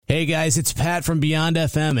Hey guys, it's Pat from Beyond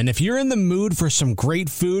FM, and if you're in the mood for some great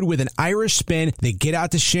food with an Irish spin, then get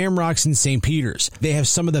out to Shamrocks in St. Peter's. They have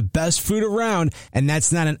some of the best food around, and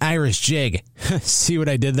that's not an Irish jig. See what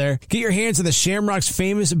I did there? Get your hands on the Shamrocks'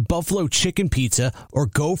 famous buffalo chicken pizza, or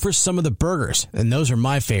go for some of the burgers, and those are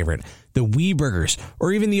my favorite. The Wee Burgers,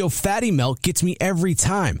 or even the O'Fatty Melt gets me every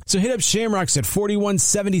time. So hit up Shamrocks at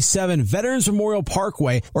 4177 Veterans Memorial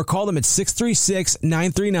Parkway or call them at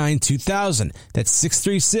 636-939-2000. That's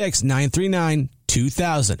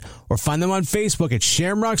 636-939-2000. Or find them on Facebook at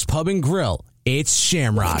Shamrocks Pub and Grill. It's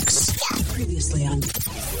Shamrocks. Previously on...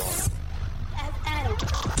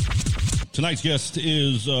 Tonight's guest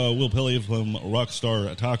is Will Pelly from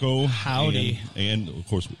Rockstar Taco. Howdy. And, of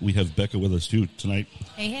course, we have Becca with us, too, tonight.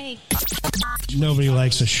 Hey. Nobody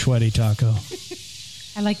likes a sweaty taco.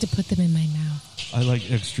 I like to put them in my mouth. I like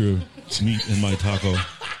extra meat in my taco.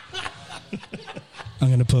 I'm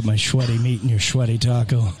going to put my sweaty meat in your sweaty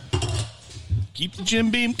taco. Keep the Jim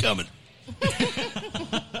Beam coming.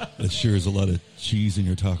 That sure is a lot of cheese in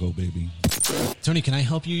your taco, baby. Tony, can I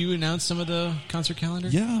help you announce some of the concert calendar?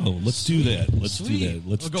 Yeah, let's do that. Let's Sweet. do that.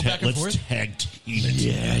 Let's We'll go back and forth? tag team it.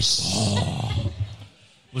 Yes. Oh.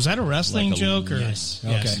 Was that a wrestling Like a- joke? Or? Yes.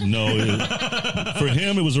 Okay. Yes. No, for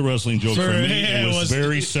him it was a wrestling joke. For me, it was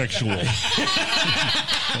very sexual.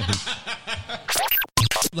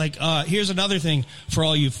 Like, here's another thing for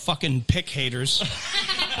all you fucking pick haters.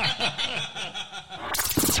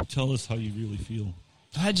 Tell us how you really feel.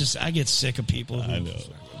 I get sick of people who, I know.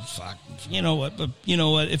 fuck, you know what? But you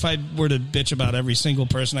know what? If I were to bitch about every single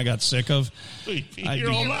person I got sick of, I'd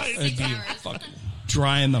be fucking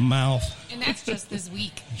dry in the mouth. And that's just this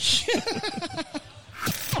week.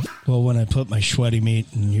 Well, when I put my sweaty meat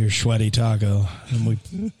in your sweaty taco, and we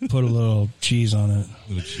put a little cheese on it,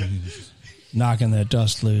 knocking that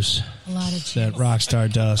dust loose, A lot of cheese. that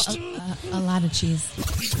Rockstar dust. A lot of cheese.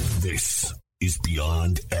 This is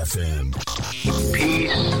Beyond FM.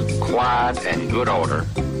 Peace, quiet, and good order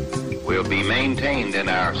will be maintained in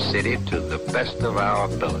our city to the best of our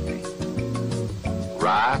ability.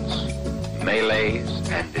 Riots, melees,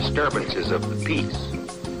 and disturbances of the peace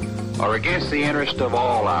are against the interest of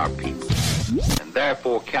all our people, and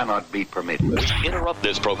therefore cannot be permitted. We interrupt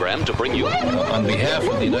this program to bring you... On behalf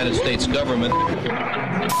of the United States government...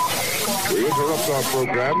 We interrupt our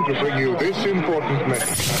program to bring you this important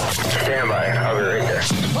message. Stand by. I'll be right there.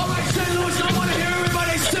 All right, St. Louis, I want to hear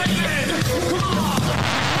everybody sing it.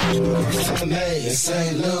 Come on.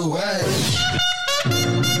 St. Louis.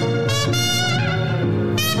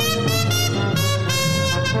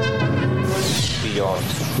 Beyond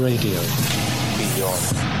radio.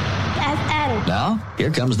 Beyond. Now,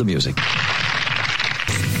 here comes the music.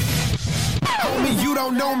 Homie, you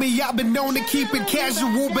don't know me, I've been known to keep it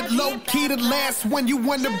casual, but low-key the last one you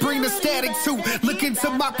want to bring the static to. Look into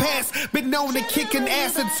my past, been known to kick an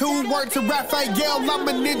attitude. Word to Raphael, I'm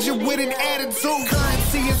a ninja with an attitude.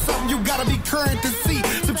 Currency is something you gotta be current to see.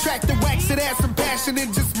 Subtract the wax, it adds some passion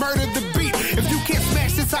and just murder the beat. If you can't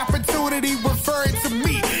smash this opportunity, refer it to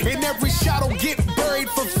me. And every shot will get buried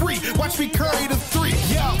for free. Watch me curry the three.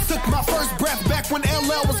 Yo, took my first breath back when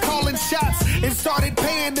LL was calling shots, and started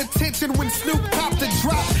paying attention when Snoop popped the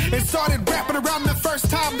drop, and started rapping around the first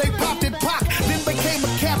time they popped it Pac. Then became a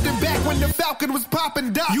captain back when the Falcon was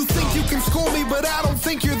popping Doc. You think you can school me, but I don't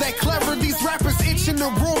think you're that clever. These rappers itching to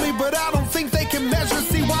rule me, but I don't think they can measure.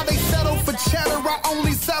 See why they settle for cheddar, I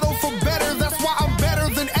only settle for better. That's why I'm better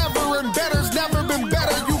than ever, and better's never been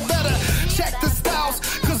better. You better check the styles,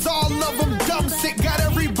 cause all of them dumb sick. Got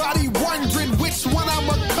everybody wondering which one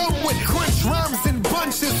I'ma come with. Crunch rhymes and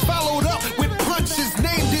bunches, followed up with punches.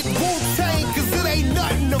 Named it Wu-Tang, cause it ain't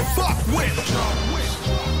nothing to fuck with.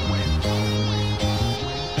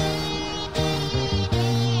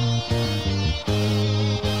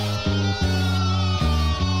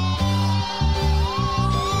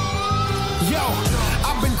 Yo,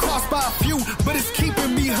 I've been crossed by a few, but it's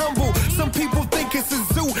keeping me humble. Some people think it's a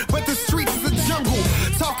zoo, but the streets is a jungle.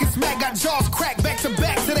 Talking smack, got jaws cracked back to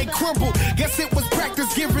back till they crumble. Guess it was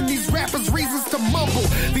practice giving these rappers reasons to mumble.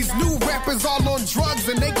 These new rappers all on drugs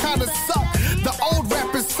and they kinda suck. The old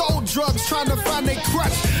rappers sold drugs trying to find their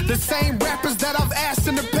crutch. The same rappers that I've asked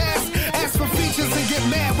in the past ask for features and get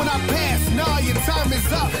mad when I pass. Nah, your time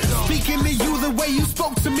is up. Speaking to you the way you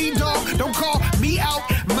spoke to me, dog. Don't call me out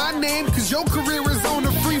my name, cause your career is on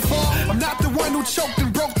a free fall. I'm not the one who choked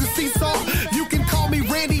and broke the seesaw. You can call me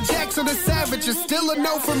Randy Jackson the Savage. It's still a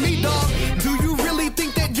no for me, dog. Do you really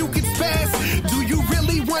think that you can spaz? Do you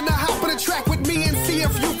really wanna hop on a track with me and see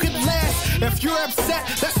if you could last? If you're upset,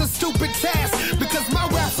 that's a stupid task, because my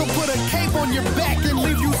raps will put a cape on your back and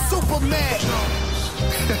leave you super mad.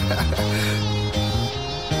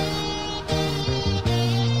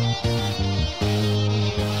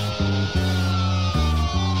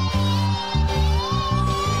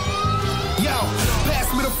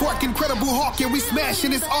 like Incredible Hulk, yeah, we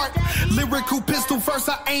smashing this art. Lyrical pistol, first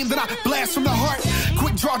I aim, then I blast from the heart.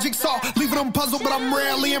 Quick draw jigsaw, leaving them puzzled, but I'm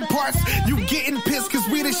rarely in parts. You getting pissed cause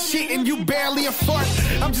we the shit and you barely a fart.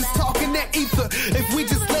 I'm just talking that ether. If we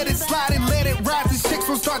just let it slide and let it ride, the chicks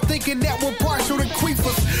will start thinking that we're partial to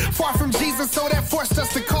queefers. Far from Jesus, so that forced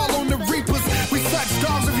us to call on the reapers. We such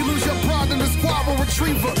dogs, if you lose your pride, then the squad will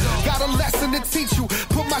retriever. Got a lesson to teach you.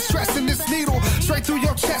 Put my stress in this needle straight through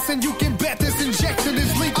your chest, and you can bet this injection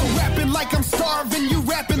is lethal. I'm rapping like I'm starving, you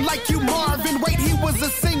rapping like you Marvin. Wait, he was a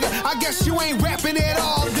singer, I guess you ain't rapping at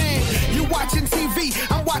all then. You watching TV,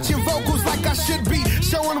 I'm watching vocals like I should be.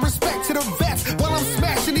 Showing respect to the vets while I'm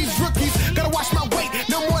smashing these rookies. Gotta watch my weight,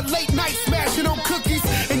 no more late night smashing on cookies.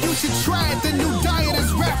 And you should try it, the new diet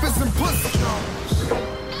is rappers and pussy.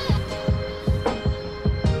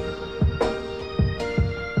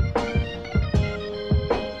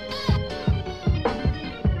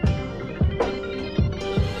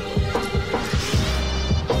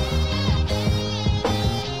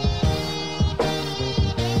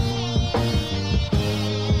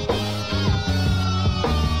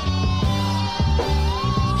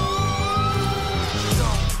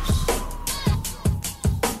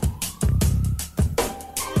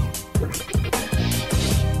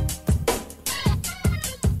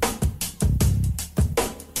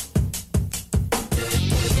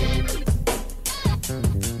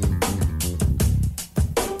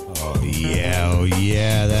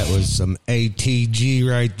 Some ATG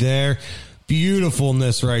right there.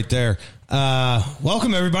 Beautifulness right there.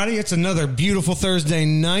 Welcome, everybody. It's another beautiful Thursday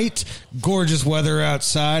night. Gorgeous weather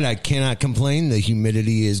outside. I cannot complain. The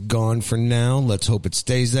humidity is gone for now. Let's hope it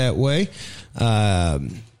stays that way. I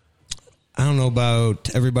don't know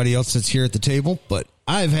about everybody else that's here at the table, but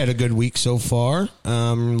I've had a good week so far.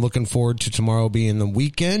 I'm looking forward to tomorrow being the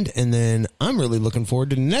weekend, and then I'm really looking forward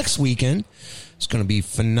to next weekend. It's going to be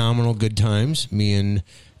phenomenal good times. Me and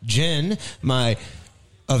Jen, my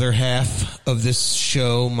other half of this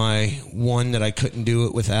show, my one that I couldn't do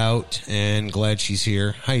it without, and glad she's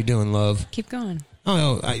here. How you doing, love? Keep going.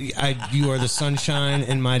 Oh, you are the sunshine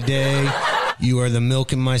in my day. You are the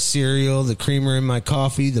milk in my cereal, the creamer in my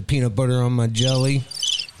coffee, the peanut butter on my jelly.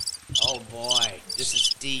 Oh, boy. This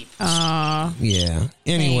is deep. Yeah.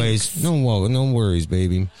 Anyways, thanks. No worries,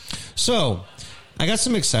 baby. So, I got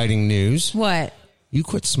some exciting news. What? You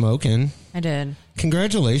quit smoking. I did.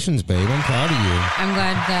 Congratulations, babe. I'm proud of you. I'm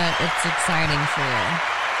glad that it's exciting for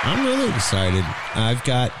you. I'm really excited. I've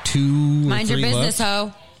got 2 Mind or 3 your business,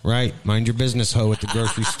 left. ho. Right. Mind your business, ho, at the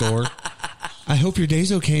grocery store. I hope your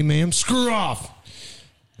day's okay, ma'am. Screw off.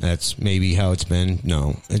 That's maybe how it's been.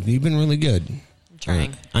 No. You've been really good. I'm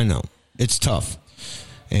trying. I know. It's tough.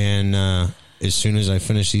 And as soon as I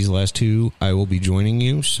finish these last 2, I will be joining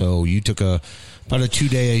you. So you took about a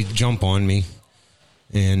 2-day jump on me.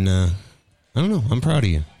 And I don't know. I'm proud of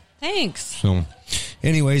you. Thanks. So,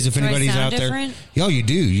 anyways, if anybody's out different? there, you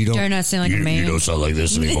do. You don't. Do I not sound like a man? You don't sound like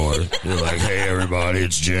this anymore. You're like, hey, everybody,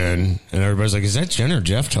 it's Jen, and everybody's like, is that Jen or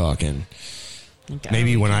Jeff talking?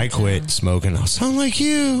 Maybe when I quit smoking, I'll sound like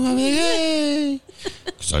you. I'm like, hey,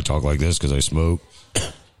 because I talk like this because I smoke.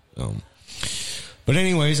 But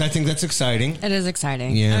anyways, I think that's exciting. It is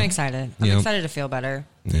exciting. Yeah. I'm excited. I'm excited to feel better.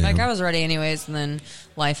 Yeah. Like, I was ready anyways, and then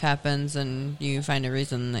life happens, and you find a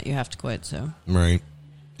reason that you have to quit, so. Right.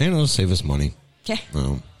 And it'll save us money. Yeah.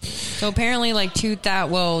 So apparently, like,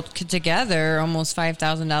 together, almost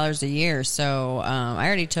 $5,000 a year. So I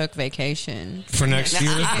already took vacation. For next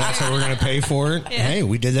year? That's how we're going to pay for it? Yeah. Hey,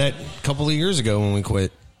 we did that a couple of years ago when we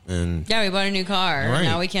quit. And yeah, we bought a new car. Right.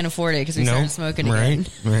 Now we can't afford it because we started smoking again.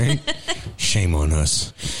 Right. Shame on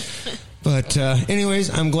us. But anyways,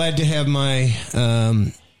 I'm glad to have my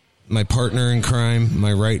my partner in crime,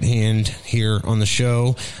 my right hand here on the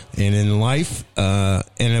show and in life.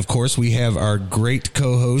 And, of course, we have our great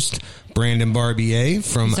co-host, Brandon Barbier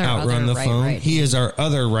from Outrun the Phone. Right. He is our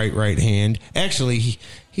other right hand. Actually,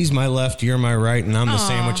 he's my left, you're my right, and I'm the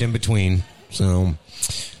sandwich in between. So,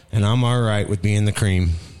 and I'm all right with being the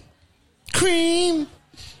cream. Cream!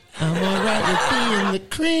 I'm all right with being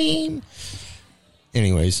the cream.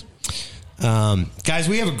 Anyways. Guys,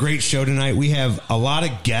 we have a great show tonight. We have a lot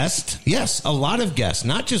of guests. Yes, a lot of guests.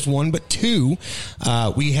 Not just one, but 2.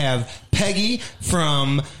 We have Peggy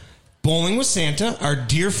from Bowling with Santa, our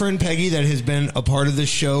dear friend Peggy that has been a part of the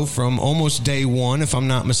show from almost day one, if I'm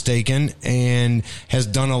not mistaken, and has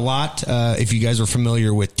done a lot. If you guys are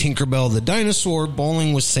familiar with Tinkerbell the Dinosaur,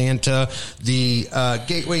 Bowling with Santa, the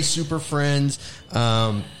Gateway Super Friends,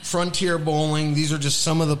 Frontier Bowling. These are just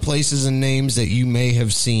some of the places and names that you may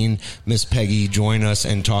have seen Miss Peggy join us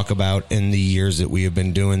and talk about in the years that we have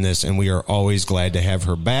been doing this, and we are always glad to have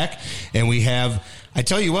her back. And we have I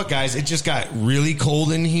tell you what, guys, it just got really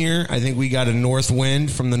cold in here. I think we got a north wind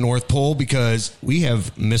from the North Pole because we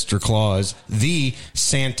have Mr. Claus, the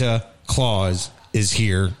Santa Claus, is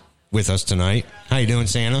here with us tonight. How you doing,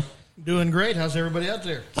 Santa? Doing great. How's everybody out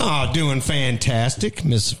there? Oh, doing fantastic.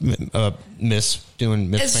 Miss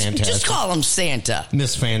Fantastic. Just call him Santa.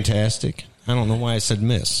 Miss Fantastic. I don't know why I said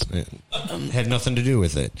Miss. It had nothing to do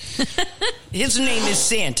with it. His name is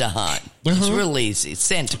Santa, hon. It's real easy.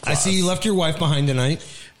 Santa Claus. I see you left your wife behind tonight.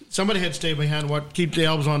 Somebody had to stay behind. Keep the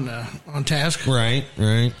elves on task. Right.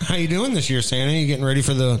 How you doing this year, Santa? You getting ready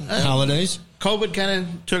for the holidays? COVID kind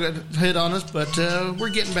of took a hit on us, but we're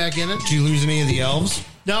getting back in it. Did you lose any of the elves?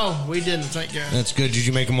 No, we didn't. Thank God. That's good. Did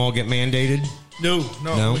you make them all get mandated? No.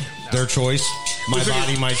 Their choice. My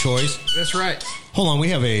body, my choice. That's right. Hold on, we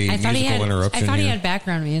have a musical interruption. I thought he here. had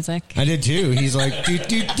background music. I did too. He's like,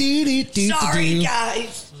 Sorry,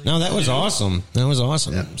 guys. No, that was awesome. That was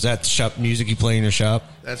awesome. Yeah. Is that shop music you play in your shop?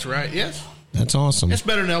 That's right. Yes. That's awesome. It's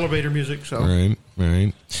better than elevator music. So right.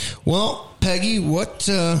 Well, Peggy, what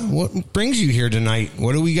brings you here tonight?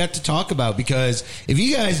 What do we got to talk about? Because if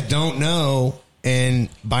you guys don't know, and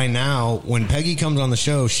by now, when Peggy comes on the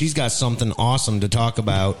show, she's got something awesome to talk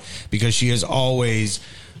about because she is always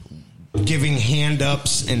giving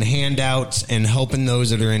hand-ups and handouts and helping those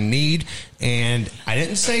that are in need. And I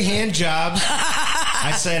didn't say hand jobs.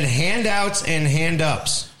 I said handouts and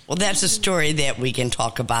hand-ups. Well, that's a story that we can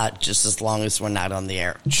talk about just as long as we're not on the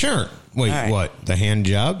air. Sure. Wait, right. What? The hand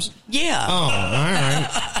jobs? Yeah. Oh, all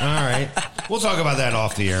right. We'll talk about that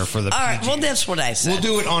off the air for the All right, well, that's what I said. We'll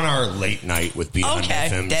do it on our late night with Beyond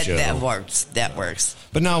FM show. That works. That works.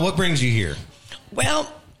 But now, what brings you here?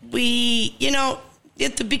 Well, we,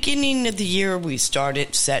 at the beginning of the year, we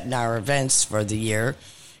started setting our events for the year,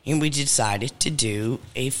 and we decided to do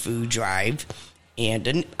a food drive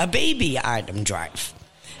and a baby item drive.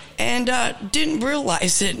 And didn't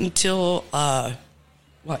realize it until,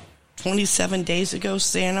 27 days ago,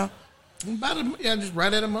 Santa? Just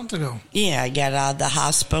right at a month ago. Yeah, I got out of the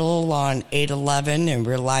hospital on 8/11 and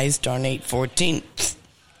realized on 8/14,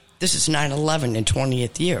 this is 9/11 in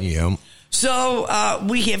 20th year. Yep. So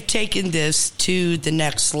we have taken this to the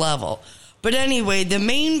next level. But anyway, the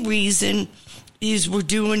main reason is we're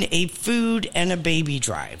doing a food and a baby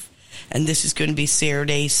drive. And this is going to be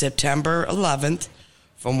Saturday, September 11th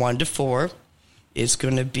from 1 to 4. It's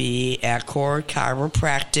going to be at Core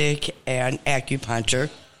Chiropractic and Acupuncture.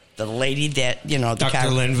 The lady that, Dr.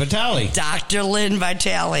 Lynn Vitale. Dr. Lynn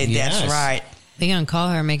Vitale, yes. That's right. They're going to call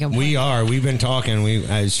her and make a point. We are. We've been talking.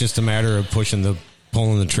 It's just a matter of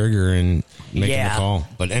pulling the trigger and making the call.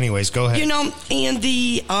 But anyways, go ahead. And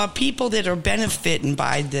the people that are benefiting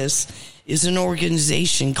by this is an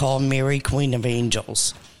organization called Mary Queen of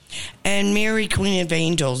Angels. And Mary Queen of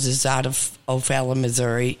Angels is out of O'Fallon,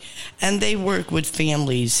 Missouri, and they work with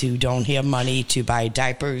families who don't have money to buy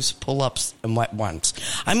diapers, pull-ups, and wet ones.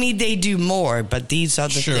 I mean, they do more, but these are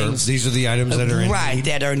the things. These are the items that are in need.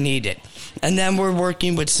 That are needed. And then we're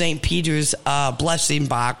working with St. Peter's Blessing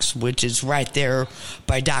Box, which is right there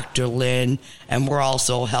by Dr. Lynn, and we're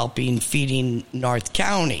also helping Feeding North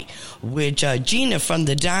County, which Gina from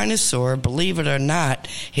the Dinosaur, believe it or not,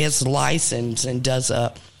 has a license and does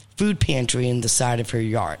a food pantry in the side of her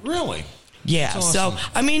yard. Really? Yeah. Awesome. So,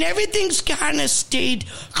 I mean, everything's kind of stayed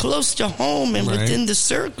close to home and within the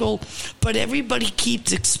circle, but everybody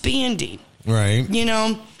keeps expanding. Right.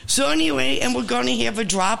 So anyway, and we're going to have a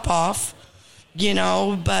drop-off,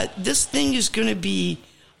 but this thing is going to be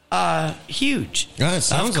huge. Yeah, it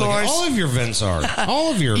sounds like all of your events are.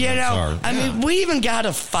 All of your events are. I mean, we even got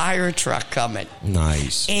a fire truck coming.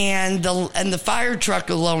 Nice. And the fire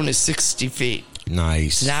truck alone is 60 feet.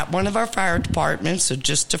 Nice. It's not one of our fire departments, so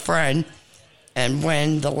just a friend. And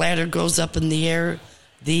when the ladder goes up in the air,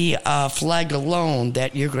 the flag alone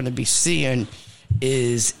that you're going to be seeing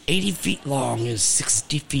is 80 feet long, is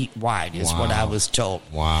 60 feet wide, is what I was told.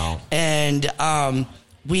 Wow. And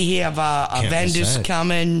we have vendors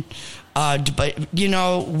coming. But,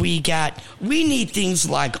 we need things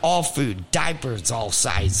like all food, diapers, all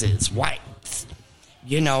sizes, wipes,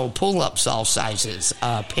 pull-ups, all sizes,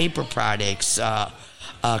 paper products,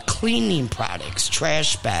 cleaning products,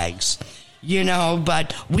 trash bags,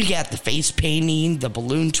 but we got the face painting, the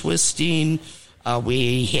balloon twisting.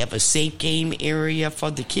 We have a safe game area for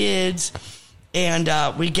the kids. And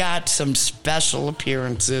we got some special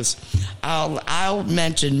appearances. I'll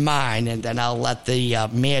mention mine, and then I'll let the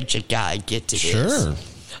magic guy get to his. Sure.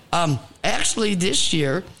 Actually, this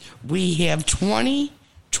year, we have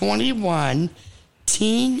 2021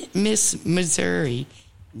 Teen Miss Missouri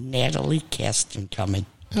Natalie Caston coming.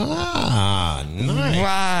 Ah, nice.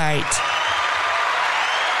 Right.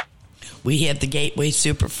 We have the Gateway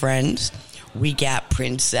Super Friends. We got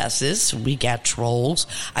princesses. We got trolls.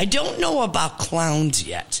 I don't know about clowns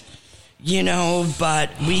yet, but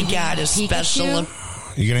we got a special.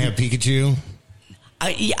 You going to have Pikachu?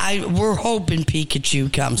 We're hoping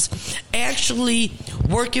Pikachu comes. Actually,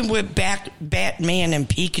 working with Batman and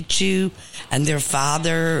Pikachu and their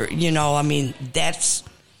father, that's...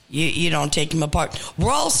 You don't take them apart.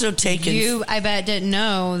 We're also taking... You, I bet, didn't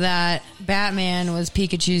know that Batman was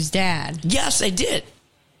Pikachu's dad. Yes, I did.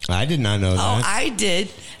 I did not know that. Oh, I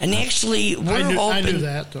did. And actually, we're hoping... I knew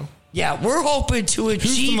that, though. Yeah, we're hoping to achieve...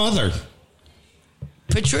 Who's the mother?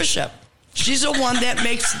 Patricia. She's the one that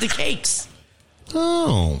makes the cakes.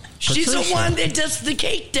 Oh, She's Patricia. the one that does the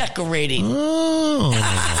cake decorating. Oh.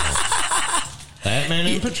 Batman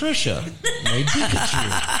and Patricia made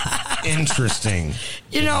Pikachu. Interesting.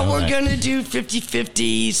 We're going to do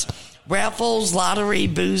 50-50s, raffles, lottery,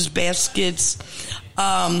 booze baskets.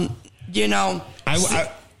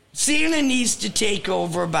 Santa needs to take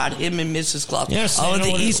over about him and Mrs. Claus. Yes,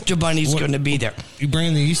 the Easter Bunny's going to be there. You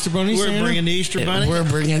bringing the Easter Bunny? We're Santa? bringing the Easter Bunny. We're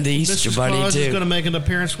bringing the Easter Mrs. Bunny Claus too. is going to make an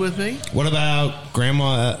appearance with me. What about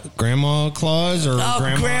Grandma Claus or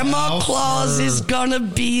Grandma Elf Claus or... is going to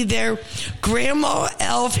be there. Grandma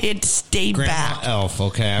Elf had to stay back. Grandma Elf,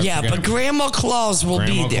 okay. But Grandma Claus will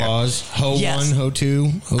be there. Grandma Claus, Ho 1, Ho 2,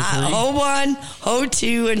 Ho 3. Ho 1, Ho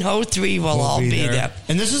 2, and Ho 3 will all be there.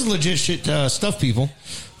 And this is legit shit stuff, people.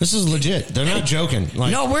 This is legit. They're not joking.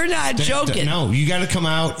 No, we're not joking. No, you got to come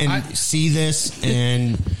out and see this.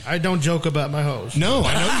 And I don't joke about my hose. No,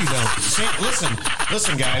 I know you don't.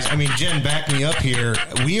 Listen, guys. I mean, Jen, back me up here.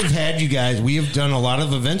 We have had you guys. We have done a lot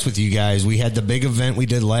of events with you guys. We had the big event we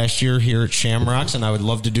did last year here at Shamrocks, and I would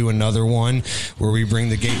love to do another one where we bring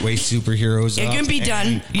the Gateway superheroes. It can be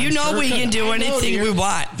done. We can do anything we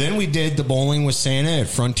want. Then we did the bowling with Santa at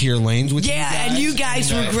Frontier Lanes with you guys. Yeah, and you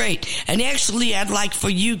guys were great. And actually, I'd like for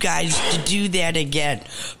you guys to do that again,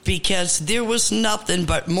 because there was nothing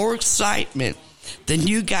but more excitement than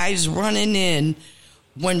you guys running in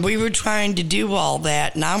when we were trying to do all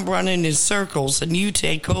that, and I'm running in circles and you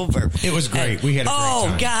take over. It was great. We had a great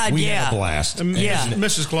time. Oh, God, we had a blast.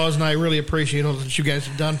 Mrs. Claus and I really appreciate all that you guys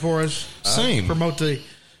have done for us. Same. Promote the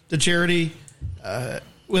charity.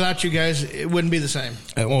 Without you guys, it wouldn't be the same.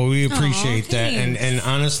 Well, we appreciate that. And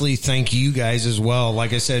honestly, thank you guys as well.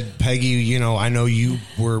 Like I said, Peggy, I know you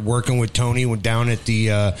were working with Tony down at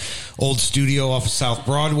the old studio off of South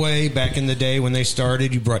Broadway back in the day when they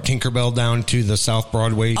started. You brought Tinkerbell down to the South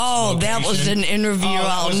Broadway location. That was an interview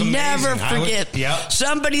I'll never forget. Yep.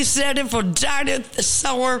 Somebody said if a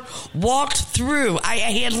dinosaur walked through, I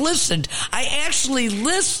had listened. I actually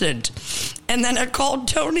listened. And then I called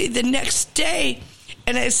Tony the next day.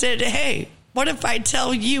 And I said, hey, what if I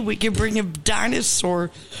tell you we can bring a dinosaur,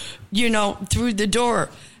 through the door?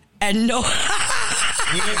 And no.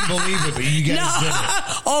 We didn't believe it, but you guys did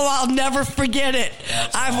it. Oh, I'll never forget it.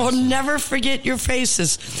 I will never forget your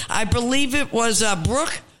faces. I believe it was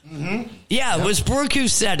Brooke. Mm-hmm. Yeah, it was Brooke who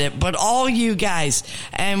said it, but all you guys.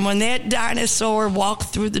 And when that dinosaur walked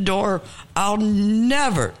through the door, I'll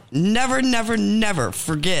never, never, never, never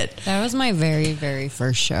forget. That was my very, very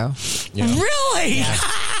first show. Yeah. Really?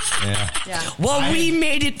 Yeah. Well, we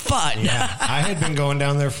made it fun. Yeah. I had been going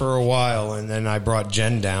down there for a while, and then I brought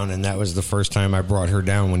Jen down, and that was the first time I brought her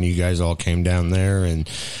down when you guys all came down there. And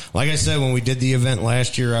like I said, when we did the event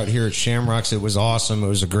last year out here at Shamrocks, it was awesome. It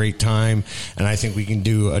was a great time, and I think we can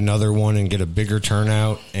do another one and get a bigger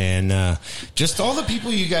turnout. And just all the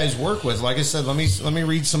people you guys work with. Like I said, let me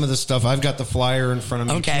read some of the stuff. I've got the flyer in front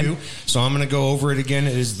of me too, so I'm going to go over it again.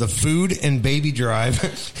 It is the Food and Baby Drive.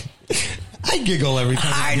 I giggle every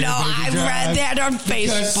time. I know. I read that on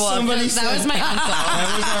Facebook. That was my uncle.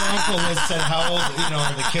 That was our uncle that said, "How old?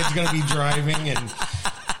 The kid's going to be driving."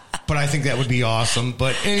 But I think that would be awesome.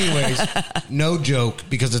 But anyways, no joke,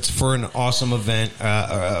 because it's for an awesome event,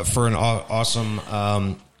 for an awesome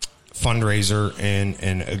fundraiser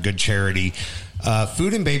and a good charity.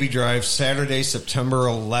 Food and Baby Drive, Saturday, September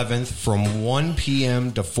 11th from 1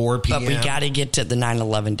 p.m. to 4 p.m. But we got to get to the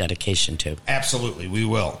 9/11 dedication, too. Absolutely, we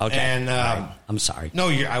will. Okay. And I'm sorry. No,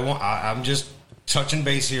 I'm just touching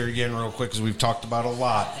base here again real quick because we've talked about a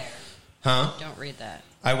lot. Huh? Don't read that.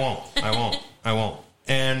 I won't.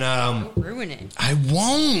 And don't ruin it. I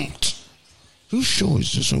won't. Whose show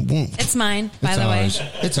is this? I won't. It's mine, by the way.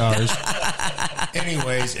 It's ours.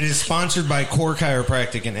 Anyways, it is sponsored by Core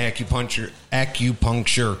Chiropractic and Acupuncture.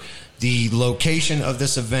 The location of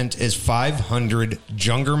this event is 500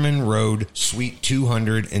 Jungerman Road, Suite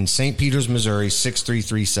 200 in St. Peters, Missouri,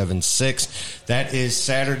 63376. That is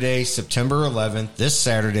Saturday, September 11th, this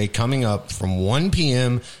Saturday, coming up from 1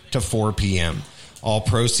 p.m. to 4 p.m. All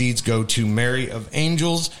proceeds go to Mary of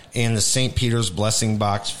Angels and the St. Peter's Blessing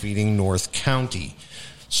Box feeding North County.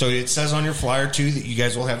 So it says on your flyer, too, that you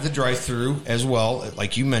guys will have the drive-through as well.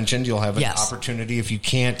 Like you mentioned, you'll have an opportunity if you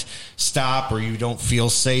can't stop or you don't feel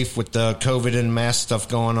safe with the COVID and mask stuff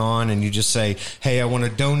going on, and you just say, hey, I want to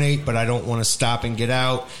donate, but I don't want to stop and get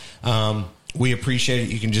out. We appreciate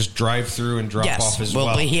it. You can just drive through and drop off as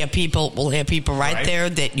well. We'll have people right there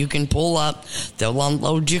that you can pull up. They'll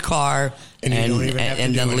unload your car and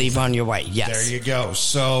then leave on your way. Yes. There you go.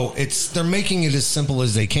 So they're making it as simple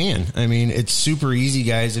as they can. I mean, it's super easy,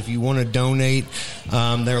 guys. If you want to donate,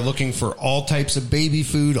 they're looking for all types of baby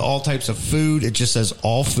food, all types of food. It just says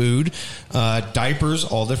all food. Diapers,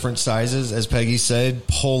 all different sizes, as Peggy said.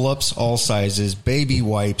 Pull-ups, all sizes. Baby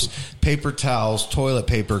wipes, paper towels, toilet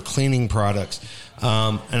paper, cleaning products.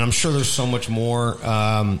 And I'm sure there's so much more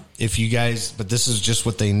if you guys, but this is just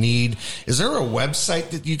what they need. Is there a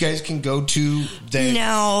website that you guys can go to?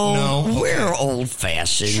 No, Okay. We're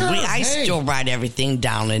old-fashioned. Sure, I still write everything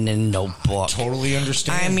down in a notebook. Totally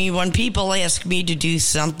understand. I mean, when people ask me to do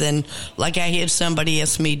something, like I had somebody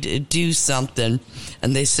ask me to do something,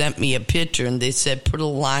 and they sent me a picture, and they said, put a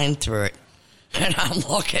line through it. And I'm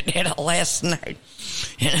looking at it last night,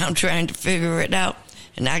 and I'm trying to figure it out.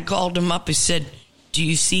 And I called them up and said, do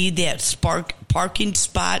you see that parking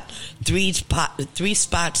spot, three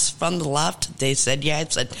spots from the left? They said, yeah. I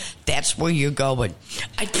said, that's where you're going.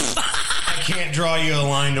 I can't draw you a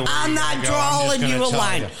line to where I'm not drawing you a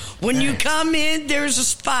line. When you come in, there's a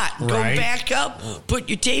spot. Go back up, put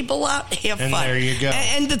your table out, have fun. There you go.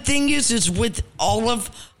 And the thing is with all of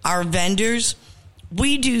our vendors,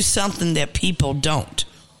 we do something that people don't.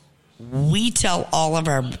 We tell all of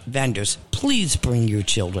our vendors, please bring your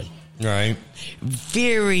children. Right.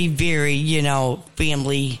 Very, very,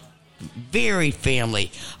 family, very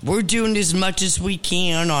family. We're doing as much as we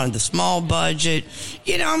can on the small budget.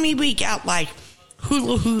 We got like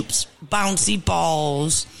hula hoops, bouncy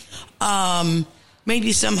balls,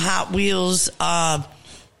 maybe some Hot Wheels,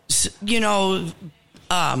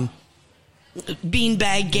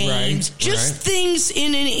 beanbag games, things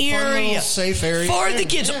in an area, safe area for the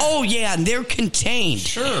kids. Yeah. Oh yeah, and they're contained.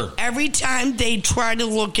 Sure. Every time they try to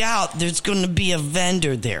look out, there's going to be a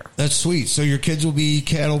vendor there. That's sweet. So your kids will be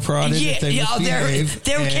cattle prodded if they misbehave.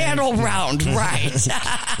 They're cattle round, right?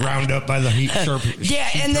 Round up by the heat sharp. Yeah,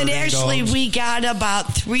 and then actually dogs. We got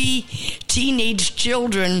about 3 teenage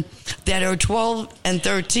children that are 12 and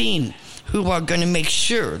 13. Who are going to make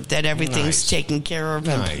sure that everything's taken care of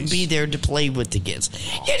and be there to play with the kids.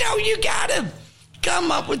 You got to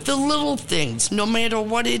come up with the little things, no matter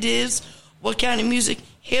what it is, what kind of music.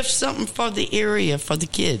 Have something for the area, for the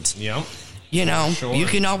kids. Yeah. Sure. You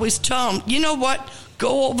can always tell them, you know what,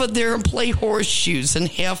 go over there and play horseshoes and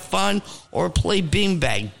have fun or play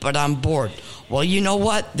beanbag, but I'm bored. Well, you know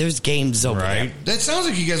what? There's games over there. That sounds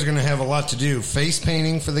like you guys are going to have a lot to do. Face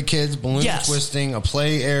painting for the kids, balloon twisting, a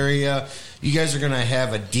play area. You guys are going to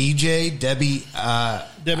have a DJ, Debbie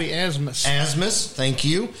Asmus. Asmus, thank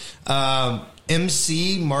you.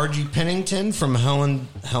 MC, Margie Pennington from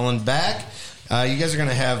Helen Back. You guys are going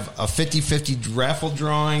to have a 50-50 raffle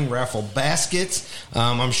drawing, raffle baskets.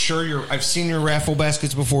 I'm sure I've seen your raffle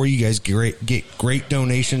baskets before. You guys get great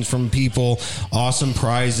donations from people, awesome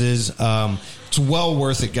prizes. It's well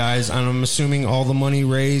worth it, guys. And I'm assuming all the money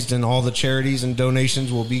raised and all the charities and donations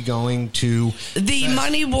will be going to... The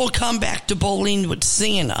money will come back to Bowling with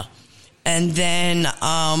Santa. And then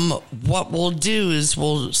what we'll do is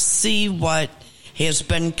we'll see what has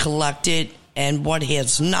been collected and what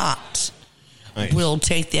has not. Nice. We'll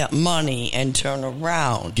take that money and turn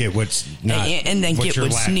around. Get what's not, and then get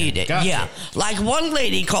what's lacking. needed. Gotcha. Yeah. Like one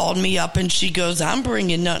lady called me up and she goes, I'm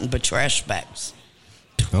bringing nothing but trash bags.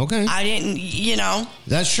 Okay. I didn't,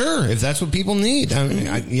 That's sure. If that's what people need. I mean,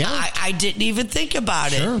 I didn't even think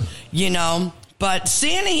about it. But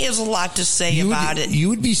Santa has a lot to say about it. You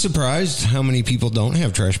would be surprised how many people don't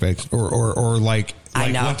have trash bags or like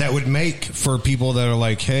what that would make for people that are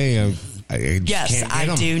like, hey, yes,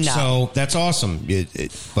 I do know. So that's awesome.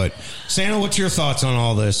 But Santa, what's your thoughts on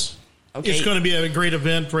all this? Okay. It's going to be a great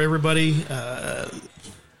event for everybody.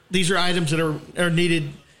 These are items that are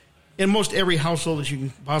needed in most every household that you can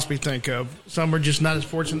possibly think of. Some are just not as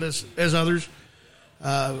fortunate as others.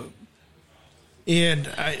 And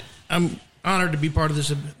I'm honored to be part of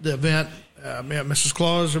the event. Mrs.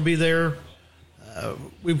 Claus will be there.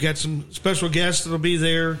 We've got some special guests that will be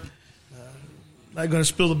there. I'm not going to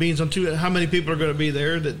spill the beans on how many people are going to be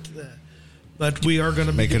there. But we are going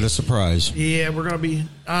to make it a surprise. Yeah, we're going to be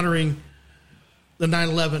honoring the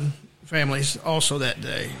 9/11 families also that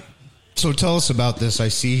day. So tell us about this. I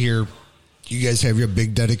see here you guys have your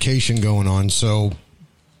big dedication going on. So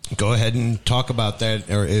go ahead and talk about that,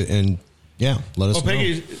 let us know.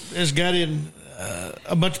 Peggy has got in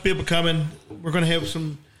a bunch of people coming. We're going to have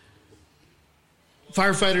some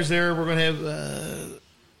firefighters there. We're going to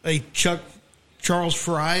have Charles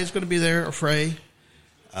Fry is going to be there, or Frey,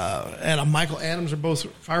 and a Michael Adams are both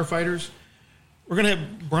firefighters. We're going to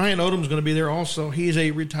have Brian Odom's going to be there also. He's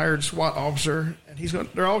a retired SWAT officer, and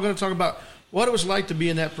they're all going to talk about what it was like to be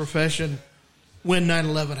in that profession when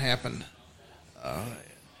 9/11 happened.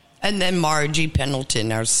 And then Margie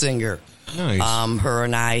Pendleton, our singer. Nice. Her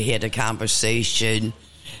and I had a conversation,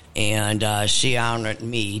 and she honored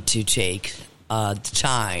me to take the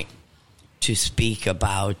time to speak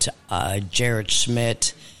about Jared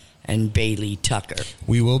Schmidt and Bailey Tucker.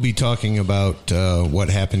 We will be talking about what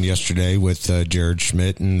happened yesterday with Jared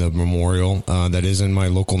Schmidt and the memorial. That is in my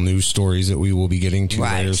local news stories that we will be getting to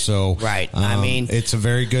later. So, it's a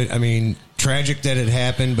very good, tragic that it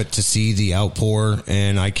happened, but to see the outpour,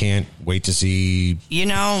 and I can't wait to see.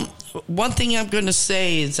 One thing I'm going to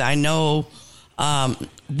say is I know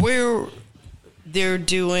where they're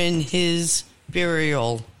doing his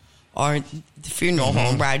burial or the funeral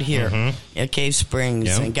home right here at Cave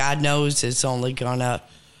Springs, and God knows it's only gonna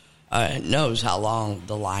knows how long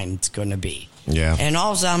the line's gonna be. Yeah. And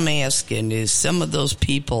all I'm asking is some of those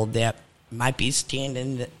people that might be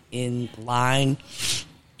standing in line.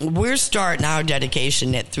 We're starting our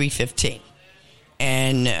dedication at 3:15.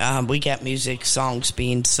 And we got songs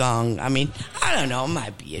being sung. I don't know, it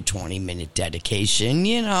might be a 20-minute dedication,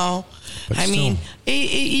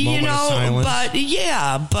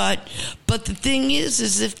 But but the thing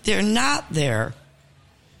is if they're not there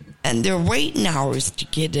and they're waiting hours to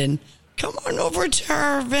get in, come on over to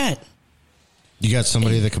our event. You got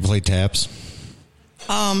somebody that can play taps?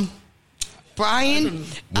 Brian,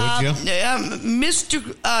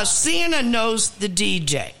 Mr. Santa knows the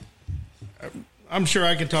DJ. I'm sure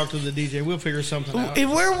I can talk to the DJ. We'll figure something out.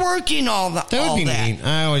 We're working all that. That would be neat.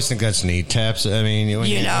 I always think that's neat. Taps.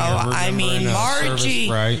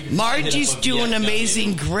 Margie's doing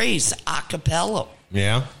Amazing Grace a cappella.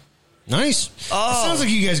 Yeah. Nice. Oh. It sounds like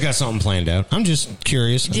you guys got something planned out. I'm just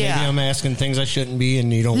curious. Yeah. Maybe I'm asking things I shouldn't be,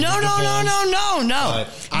 and you don't. No.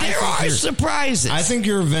 There are surprises. I think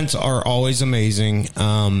your events are always amazing,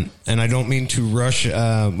 and I don't mean to rush.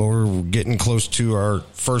 We're getting close to our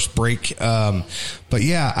first break, but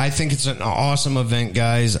yeah, I think it's an awesome event,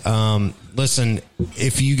 guys. Listen,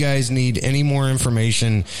 if you guys need any more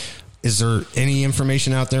information. Is there any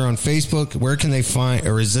information out there on Facebook? Where can they find,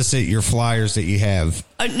 or is this your flyers that you have?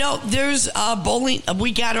 No, there's bowling.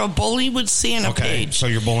 We got our Bowling with Santa page. So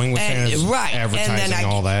your Bowling with Santa's advertising and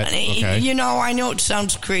all that. Okay. I know it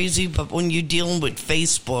sounds crazy, but when you're dealing with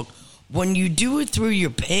Facebook, when you do it through your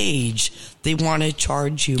page, they want to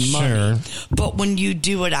charge you money. Sure. But when you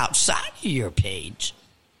do it outside of your page,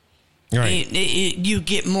 right, you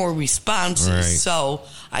get more responses. Right. So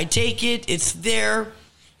I take it, it's there.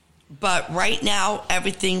 But right now,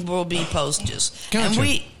 everything will be posted. Gotcha.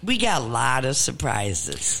 And we got a lot of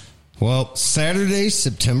surprises. Well, Saturday,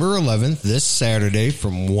 September 11th, this Saturday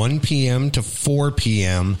from 1 p.m. to 4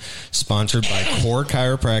 p.m., sponsored by Core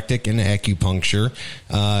Chiropractic and Acupuncture.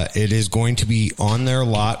 It is going to be on their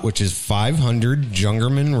lot, which is 500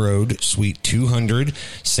 Jungerman Road, Suite 200,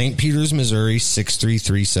 St. Peters, Missouri,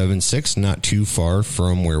 63376, not too far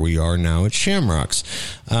from where we are now at Shamrocks.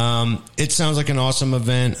 It sounds like an awesome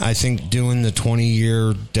event. I think doing the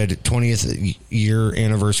 20th year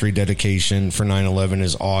anniversary dedication for 9/11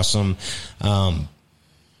 is awesome. I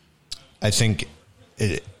think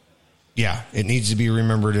it needs to be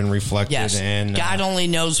remembered and reflected. Yes. And God only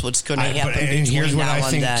knows what's going to happen. And here's what I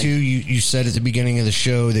think too. You said at the beginning of the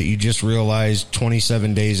show that you just realized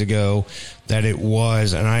 27 days ago that it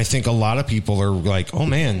was, and I think a lot of people are like, "Oh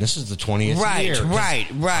man, this is the 20th year." Right.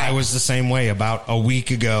 I was the same way about a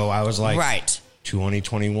week ago. I was like, right.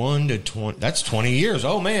 2021 to 20. That's 20 years.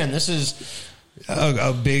 Oh man, this is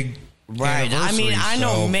a big. Right. I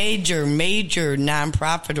know major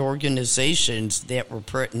nonprofit organizations that were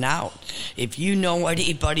putting out. If you know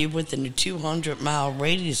anybody within a 200-mile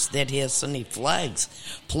radius that has any flags,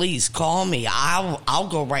 please call me. I'll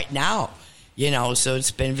go right now. So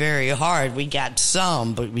it's been very hard. We got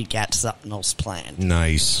some, but we got something else planned.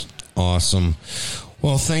 Nice. Awesome.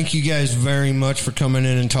 Well, thank you guys very much for coming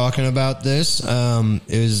in and talking about this.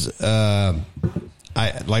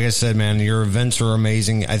 Like I said, man, your events are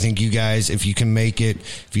amazing. I think you guys, if you can make it,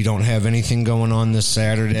 if you don't have anything going on this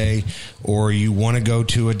Saturday, or you want to go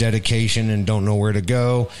to a dedication and don't know where to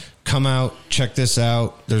go, come out, check this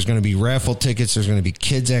out. There's going to be raffle tickets. There's going to be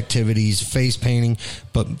kids' activities, face painting.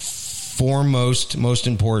 But foremost, most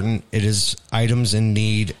important. It is items in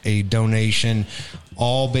need, a donation,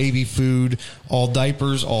 all baby food, all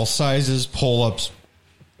diapers, all sizes, pull-ups,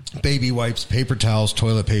 baby wipes, paper towels,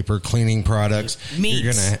 toilet paper, cleaning products.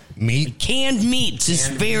 Meats. Canned meats is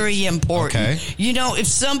very important. Okay. You know, if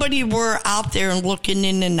somebody were out there and looking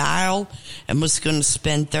in an aisle and was going to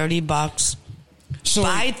spend $30,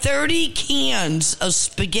 buy 30 cans of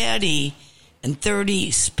spaghetti and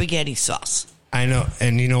 30 spaghetti sauce. I know,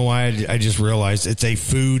 and you know why? I just realized it's a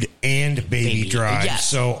food and baby drive. Yes.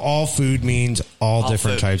 So all food means all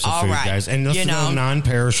different food. types of All food, right. guys. And You this know. is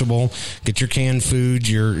non-perishable. Get your canned foods,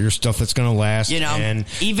 your stuff that's going to last. You know, and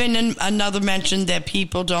even another mention that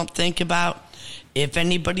people don't think about, if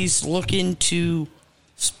anybody's looking to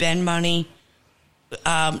spend money,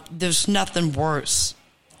 there's nothing worse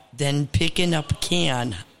than picking up a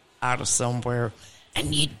can out of somewhere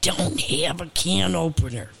and you don't have a can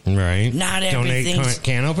opener. right. Not Donate everything's...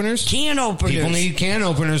 can openers? Can openers. People need can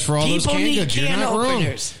openers for all those People canned need goods. You're can not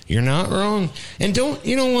openers. wrong. You're not wrong. And don't,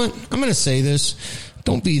 you know what? I'm going to say this.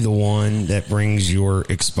 Don't be the one that brings your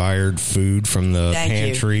expired food from the Thank you.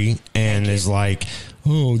 pantry and is like,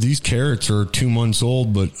 oh, these carrots are 2 months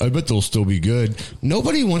old, but I bet they'll still be good.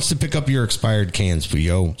 Nobody wants to pick up your expired cans,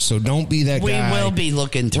 P.O. So don't be that We guy. will be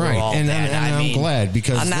looking through Right. all and, that. and I'm glad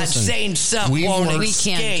because I'm not listen, saying some we've won't worked- We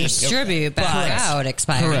escape. can't distribute back Correct. out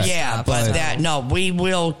expired Correct. Yeah, stuff, but so. we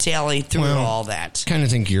will tally through all that. Kind of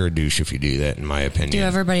think you're a douche if you do that, in my opinion. Do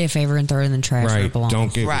everybody a favor and throw it in the trash where it Right. belongs.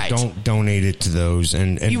 Don't donate it to those.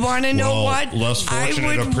 And You want to know well, what? less I fortunate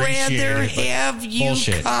would appreciate rather it, but have you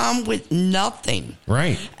bullshit. come with nothing.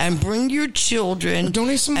 Right. And bring your children.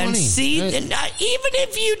 Donate some and money. see, Right. even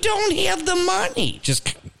if you don't have the money,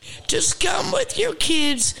 just come with your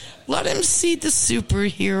kids. Let them see the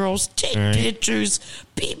superheroes. Take Right. pictures.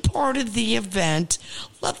 Be part of the event.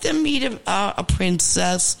 Let them meet a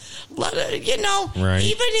princess. Let her, Right.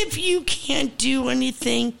 even if you can't do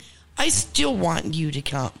anything, I still want you to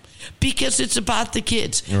come because it's about the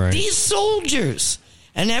kids. Right. These soldiers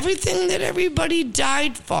and everything that everybody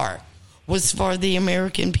died for was for the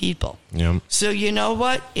American people. Yep. So you know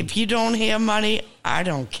what? If you don't have money, I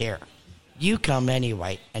don't care. You come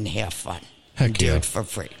anyway and have fun. Heck Do yeah. it for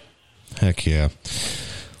free. Heck yeah.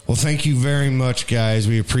 Well, thank you very much, guys.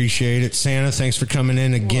 We appreciate it. Santa, thanks for coming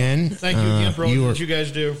in again. Thank you again for all that you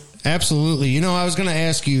guys do. Absolutely. You know, I was going to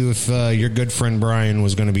ask you if your good friend Brian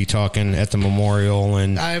was going to be talking at the memorial,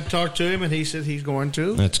 and I've talked to him, and he said he's going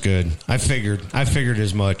to. that's good. I figured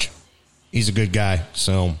as much. He's a good guy,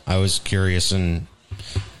 so I was curious, and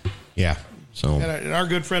yeah. So And our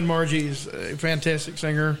good friend Margie is a fantastic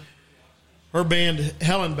singer. Her band,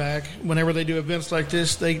 Helen Back, whenever they do events like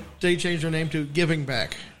this, they change their name to Giving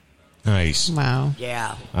Back. nice. Wow.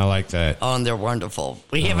 Yeah. I like that. Oh, and they're wonderful.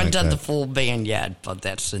 We I haven't like done that. the full band yet, but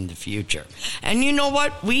that's in the future. And you know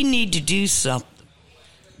what? We need to do something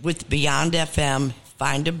with Beyond FM.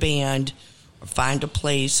 Find a band or find a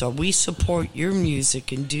place, or we support your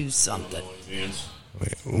music and do something.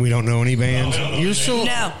 We don't know any bands. You're so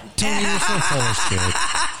No. Tony, you're so full of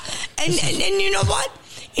shit. And you know what?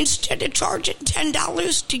 Instead of charging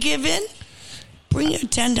 $10 to give in, bring a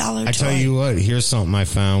 $10 toy. I tell you what, here's something I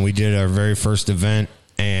found. We did our very first event,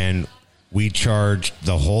 and we charged,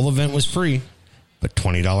 the whole event was free, but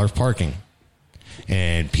 $20 parking.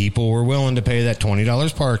 And people were willing to pay that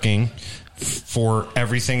 $20 parking for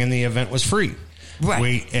everything in the event was free.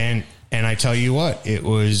 Right. And I tell you what, it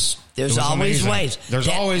was... There's it was always amazing. ways. There's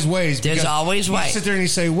always ways. There's because always you ways. sit there and you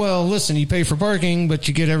say, well, listen, you pay for parking, but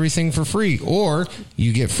you get everything for free. Or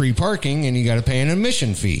you get free parking and you got to pay an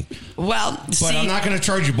admission fee. Well, But I'm not going to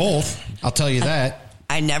charge you both. I'll tell you that.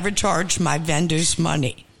 I never charged my vendors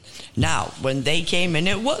money. Now, when they came in,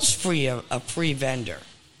 it was free, a free vendor.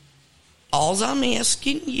 All I'm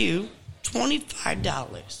asking you, $25.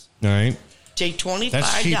 All right. Take $25.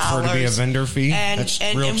 That's cheap for it to be a vendor fee. And, That's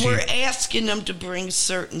and, real and cheap. we're asking them to bring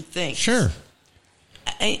certain things. Sure.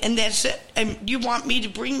 And that's it. And you want me to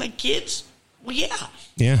bring my kids? Well, yeah.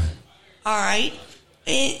 Yeah. All right.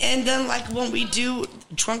 And then, like, when we do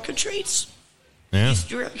trunk or treats, Yeah.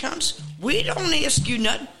 Easter egg hunts, we don't ask you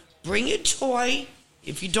nothing. Bring a toy.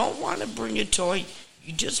 If you don't want to bring a toy,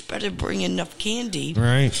 you just better bring enough candy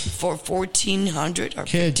Right. for 1,400 or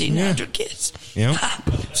Kids, 1,500 kids. Yep.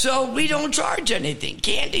 So we don't charge anything.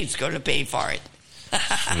 Candy's going to pay for it.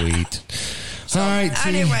 Sweet. So, All right, T.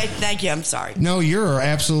 anyway, thank you. I'm sorry. No, you're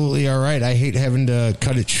absolutely all right. I hate having to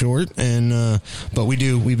cut it short, but we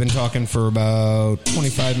do. We've been talking for about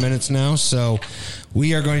 25 minutes now, so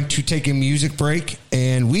we are going to take a music break,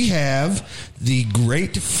 and we have the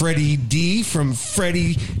great Freddy D from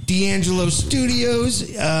Freddy D'Angelo Studios.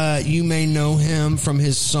 You may know him from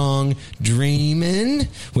his song Dreamin',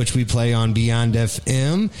 which we play on Beyond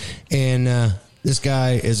FM, and this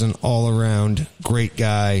guy is an all-around great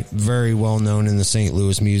guy, very well-known in the St.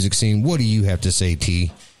 Louis music scene. What do you have to say,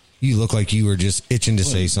 T? You look like you were just itching to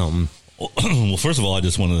say something. Well, first of all, I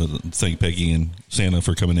just want to thank Peggy and Santa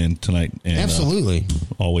for coming in tonight. And, absolutely.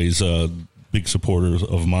 Always big supporters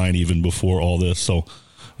of mine, even before all this. So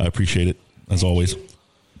I appreciate it, as always.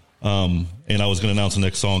 And I was going to announce the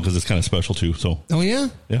next song because it's kind of special, too. So. Oh, yeah?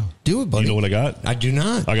 Yeah. Do it, buddy. You know what I got? I do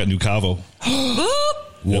not. I got new Cavo.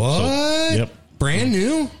 What? Yep. Brand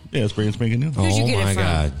new? Yeah, it's brand spanking new. Where'd you get it from?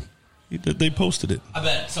 God. They posted it. I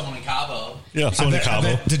bet someone in Cabo. Yeah, someone in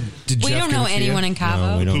Cabo. Did We Jeff don't give know it to anyone you? in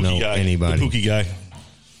Cabo. No, we don't know anybody. The Pookie guy.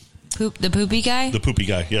 The poopy guy? The Poopy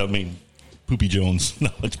guy. Yeah, I mean, Poopy Jones. No,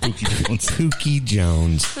 it's Pookie Jones. Pookie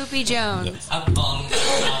Jones. Poopy Jones. I'm calling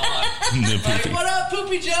him. What up,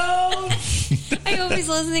 Poopy Jones? I hope he's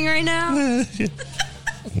listening right now.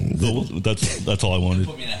 That's all I wanted.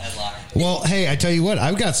 Put me in a headlock. Well, hey, I tell you what,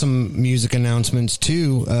 I've got some music announcements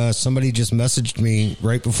too. Somebody just messaged me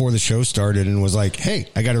right before the show started and was like, hey,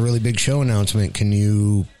 I got a really big show announcement. Can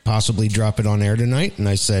you possibly drop it on air tonight? And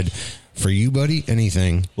I said, for you, buddy,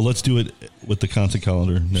 anything. Well, let's do it with the concert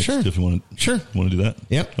calendar next. Sure. If you want to. Sure. Want to do that?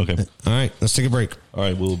 Yep. Okay. All right. Let's take a break. All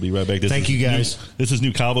right. We'll be right back. Thank you, guys. This is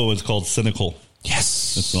new Cabo. It's called Cynical.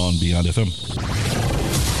 Yes. It's on Beyond FM.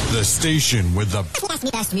 The station with the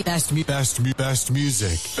best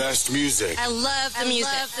music. Best music. I love the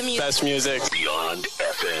music. Best music. Beyond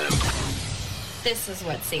FM. This is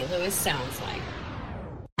what St. Louis sounds like.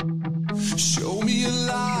 Show me a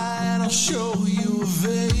lie and I'll show you a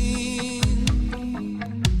vein.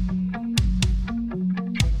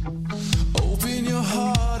 Open your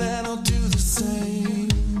heart and I'll do the same.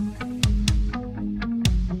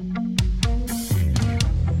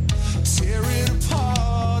 Tear it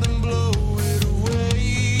apart and blow it away.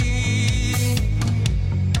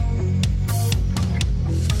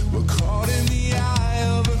 We're caught in the eye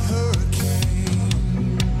of a hurricane.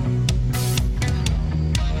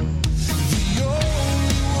 The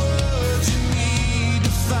only words you need to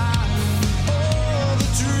find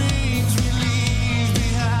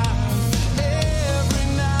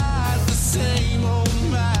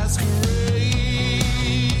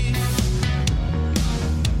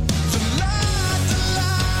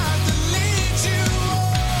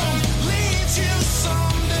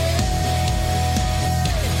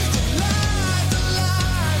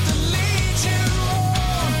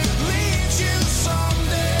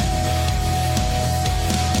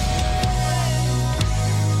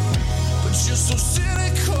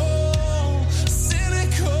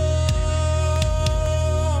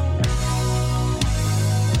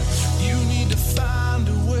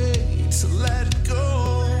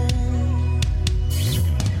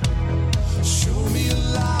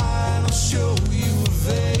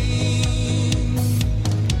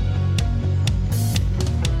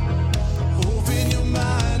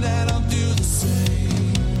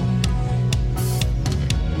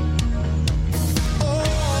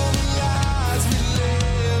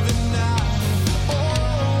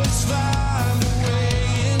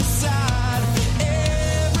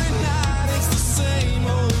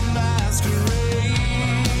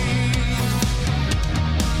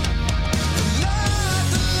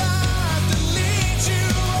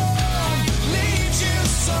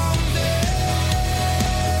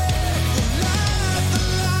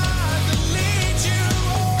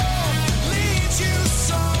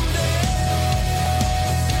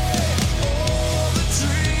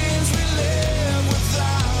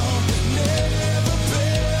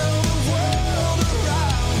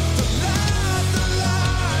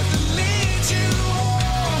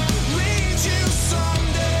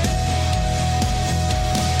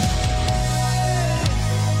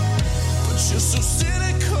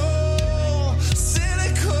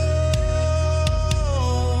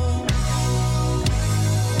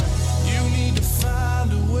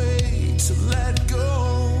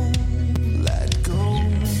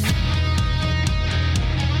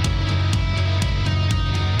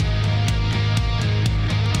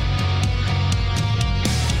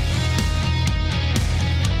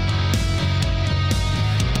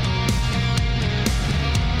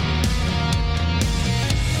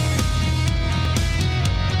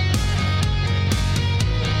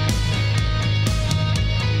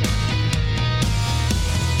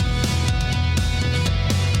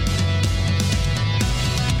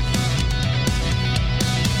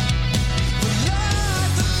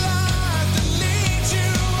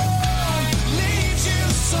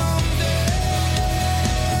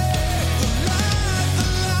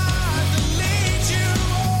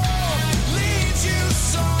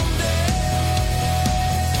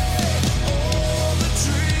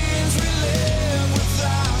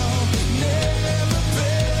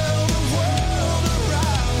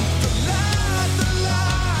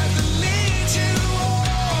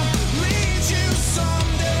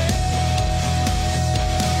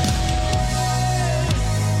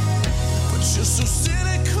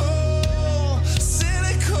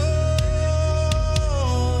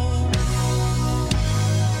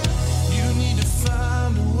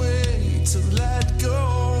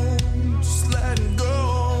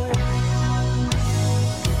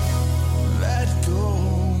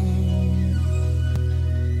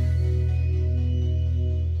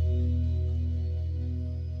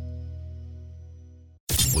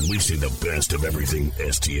When we say the best of everything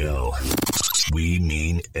STL, we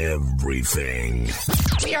mean everything.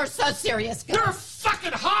 We are so serious, guys. You're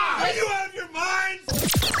fucking high! Are you out of your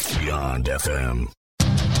minds? Beyond FM.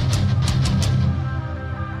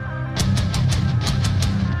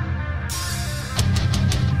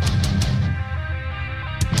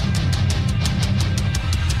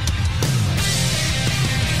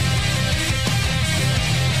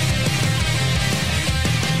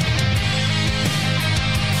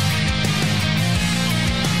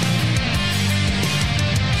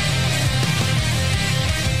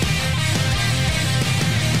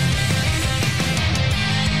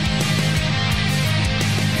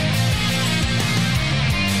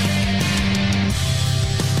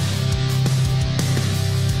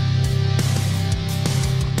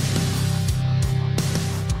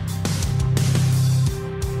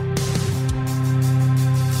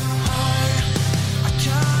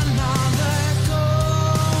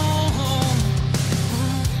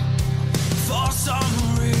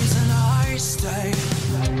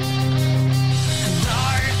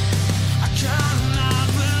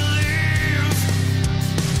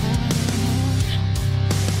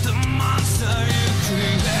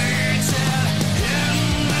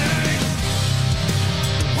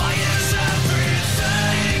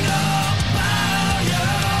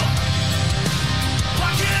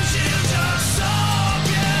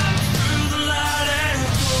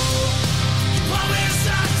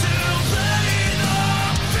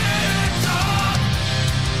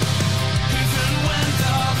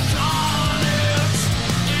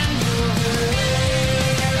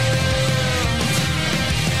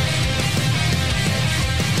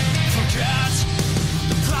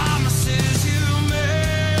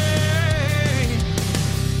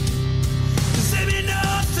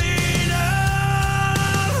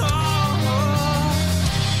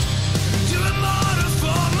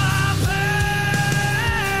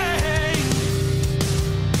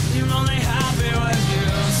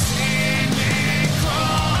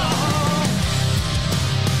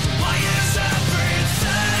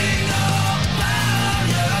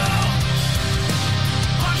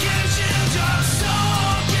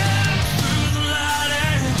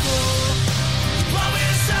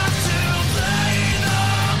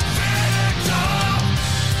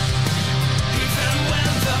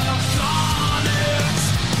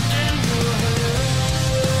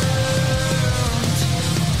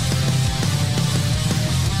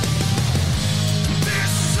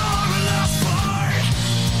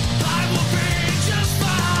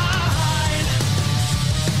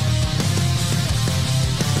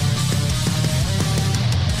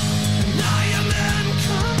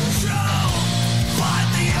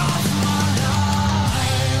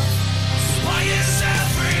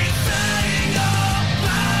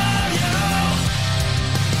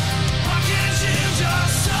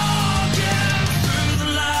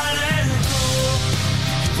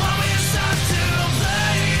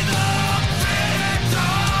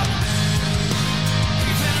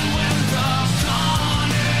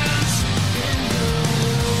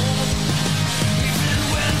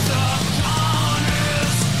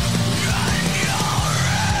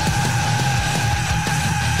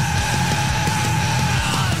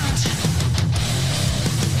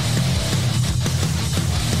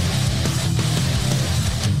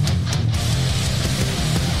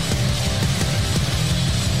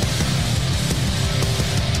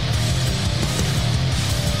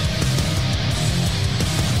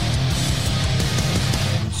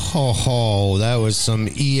 Ho, that was some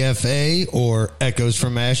EFA or Echoes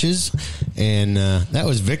from Ashes, and that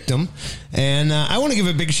was Victim. And I want to give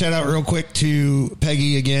a big shout out real quick to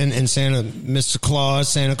Peggy again and Mr. Claus,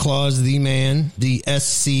 Santa Claus, the man, the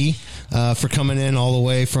SC, for coming in all the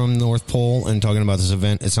way from North Pole and talking about this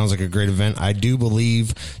event. It sounds like a great event. I do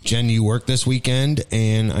believe, Jen, you work this weekend,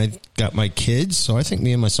 and I got my kids, so I think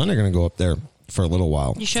me and my son are going to go up there for a little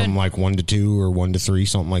while. You should. From like 1 to 2 or 1 to 3,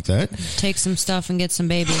 something like that. Take some stuff and get some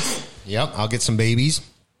babies. Yep, I'll get some babies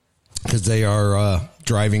because they are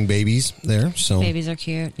driving babies there. So babies are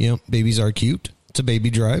cute. Yep, babies are cute. It's a baby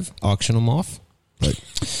drive. Auction them off. But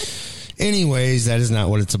anyways, that is not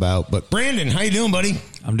what it's about. But Brandon, how you doing, buddy?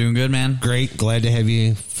 I'm doing good, man. Great. Glad to have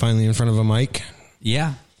you finally in front of a mic.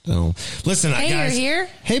 Yeah. So listen, hey, guys. You're here?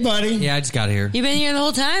 Hey, buddy. Yeah, I just got here. You been here the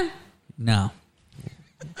whole time? No.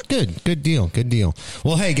 Good deal.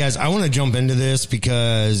 Well, hey, guys, I want to jump into this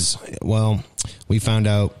because, well, we found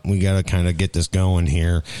out we got to kind of get this going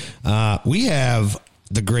here. We have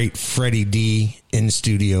the great Freddy D in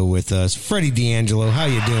studio with us. Freddie D'Angelo, how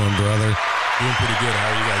you doing, brother? Doing pretty good. How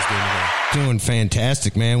are you guys doing today? Doing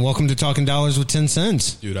fantastic, man. Welcome to Talking Dollars with 10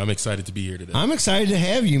 Cents. Dude, I'm excited to be here today. I'm excited to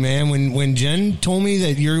have you, man. When Jen told me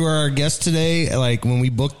that you were our guest today, like when we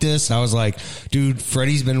booked this, I was like, dude,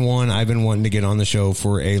 Freddie's been one I've been wanting to get on the show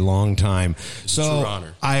for a long time. So True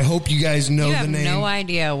honor. I hope you guys know You the have name. no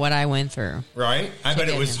idea what I went through. Right? I bet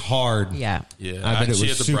it was hard. Yeah. Yeah, I bet it she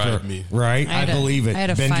was had to super. bribe me. Right? I had I to- believe it. I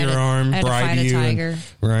had to Bend fight your a- arm, I had to bribe fight a you. tiger.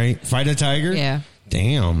 Right? Fight a tiger? Yeah.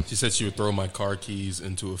 Damn. She said she would throw my car keys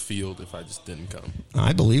into a field if I just didn't come.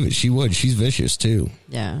 I believe it. She would. She's vicious, too.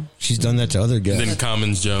 Yeah. She's done that to other guys. And then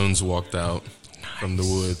Commons Jones walked out from the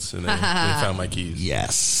woods and they found my keys.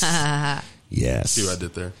 Yes. Yes. See what I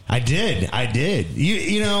did there? I did.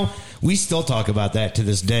 You know, we still talk about that to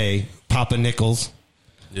this day. Papa Nichols.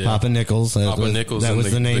 Yeah. Papa Nichols. Papa Nichols That and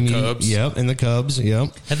was the name. the Cubs. Yep, and the Cubs.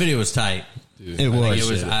 Yep. That video was tight. Dude, It I think was.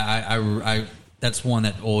 it was. I that's one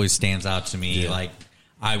that always stands out to me. Yeah. Like,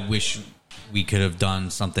 I wish we could have done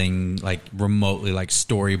something like remotely, like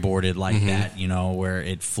storyboarded like that. You know, where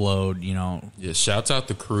it flowed. You know. Yeah, shouts out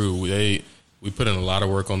the crew. We put in a lot of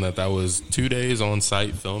work on that. That was 2 days on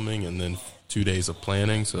site filming and then 2 days of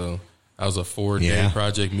planning. So that was a 4-day Yeah.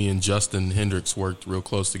 project. Me and Justin Hendricks worked real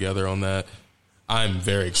close together on that. I'm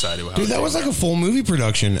very excited with how Dude, that was like a full movie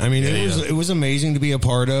production. I mean, it was amazing to be a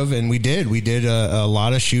part of, and we did a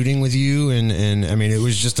lot of shooting with you, and I mean, it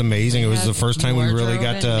was just amazing. It was the first time we really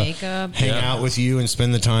got to hang out with you and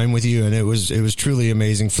spend the time with you, and it was truly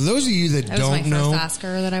amazing. For those of you that That was don't my know, first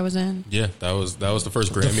Oscar that I was in. Yeah, that was the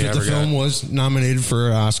first Grammy I ever the film got. was nominated for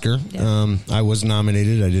an Oscar. I was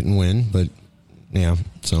nominated. I didn't win, but yeah,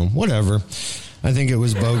 so whatever. I think it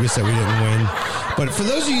was bogus that we didn't win. But for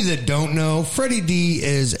those of you that don't know, Freddie D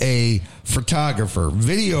is a photographer,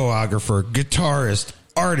 videographer, guitarist,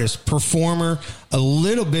 artist, performer, a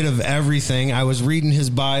little bit of everything. I was reading his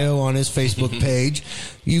bio on his Facebook page.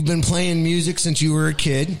 You've been playing music since you were a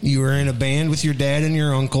kid. You were in a band with your dad and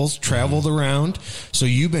your uncles, traveled around. So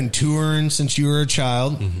you've been touring since you were a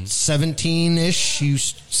child,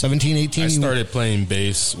 17-ish, 17, 18. I started playing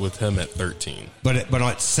bass with him at 13. But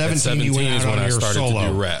at 17, you went out is when on I your started solo. to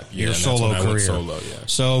do rap. Yeah, Your and that's solo when I went career. solo, yeah.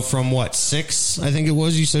 So from what, 6, I think it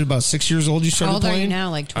was? You said about 6 years old you started How old playing? are you now?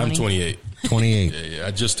 Like 20? I'm 28. 28. Yeah.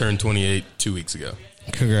 I just turned 28 2 weeks ago.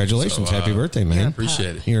 Congratulations. So, Happy birthday, man.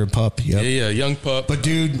 Appreciate it. You're a pup. Yep. Yeah, young pup. But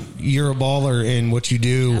dude, you're a baller in what you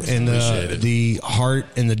do and the heart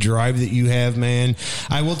and the drive that you have, man.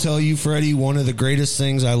 I will tell you, Freddie, one of the greatest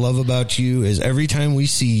things I love about you is every time we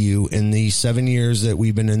see you in the 7 years that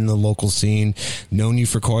we've been in the local scene, known you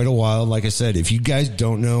for quite a while. Like I said, if you guys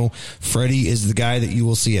don't know, Freddie is the guy that you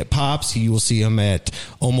will see at Pops. You will see him at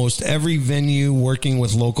almost every venue working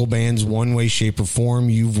with local bands one way, shape, or form.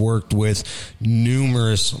 You've worked with numerous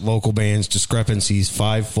local bands, Discrepancies,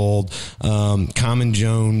 Fivefold, Common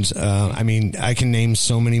Jones. I mean, I can name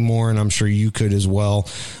so many more, and I'm sure you could as well.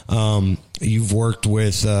 You've worked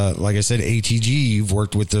with, like I said, ATG. You've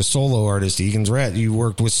worked with the solo artist, Egan's Rat. You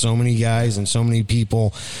worked with so many guys and so many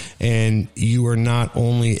people, and you are not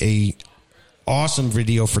only a awesome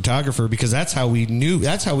video photographer, because that's how we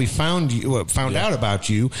found out about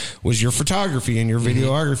you, was your photography and your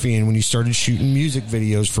videography, and when you started shooting music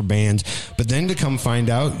videos for bands. But then to come find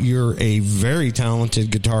out you're a very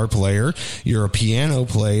talented guitar player, you're a piano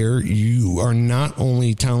player, you are not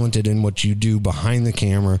only talented in what you do behind the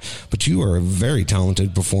camera, but you are a very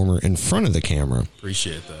talented performer in front of the camera.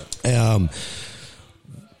 Appreciate that.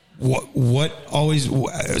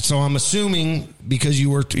 So I'm assuming because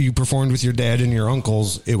you performed with your dad and your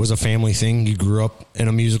uncles, it was a family thing. You grew up in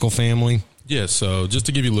a musical family. Yeah. So just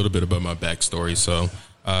to give you a little bit about my backstory. So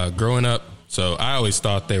growing up, so I always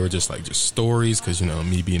thought they were just stories, because,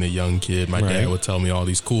 me being a young kid, my dad would tell me all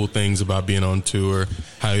these cool things about being on tour,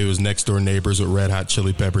 how he was next door neighbors with Red Hot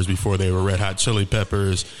Chili Peppers before they were Red Hot Chili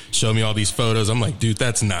Peppers, show me all these photos. I'm like, dude,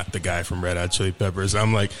 that's not the guy from Red Hot Chili Peppers.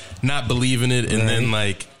 I'm like, not believing it. And then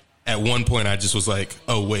at one point I just was like,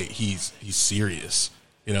 oh wait, he's serious.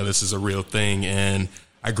 This is a real thing. And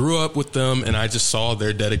I grew up with them, and I just saw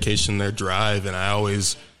their dedication, their drive. And I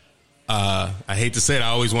always, I hate to say it, I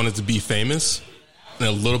always wanted to be famous, and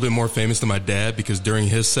a little bit more famous than my dad, because during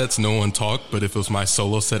his sets, no one talked. But if it was my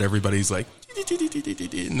solo set, everybody's like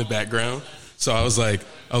in the background. So I was like,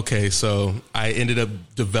 okay, so I ended up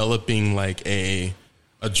developing a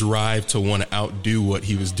drive to want to outdo what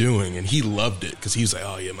he was doing, and he loved it, because he was like,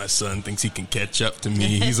 oh yeah, my son thinks he can catch up to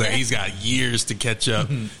me. He's like, he's got years to catch up.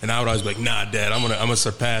 And I would always be like, nah, Dad, I'm gonna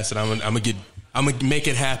surpass it. I'm gonna make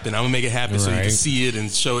it happen. I'm gonna make it happen so you can see it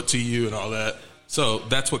and show it to you and all that. So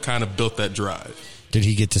that's what kind of built that drive. Did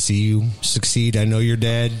he get to see you succeed? I know your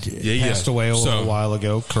dad passed away a little while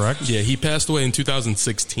ago, correct? Yeah, he passed away in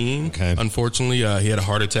 2016. Okay. Unfortunately, he had a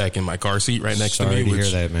heart attack in my car seat right next to me, Sorry to which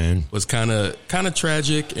hear that, man. was kind of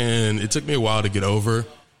tragic, and it took me a while to get over.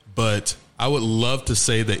 But I would love to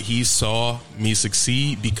say that he saw me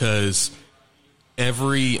succeed, because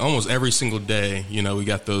almost every single day, we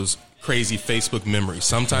got those crazy Facebook memories.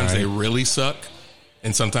 Sometimes they really suck,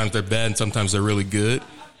 and sometimes they're bad, and sometimes they're really good.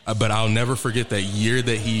 But I'll never forget that year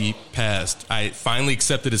that he passed. I finally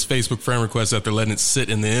accepted his Facebook friend request after letting it sit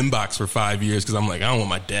in the inbox for 5 years, because I'm like, I don't want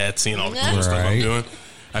my dad seeing all the cool stuff I'm doing.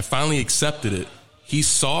 I finally accepted it. He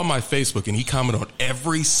saw my Facebook, and he commented on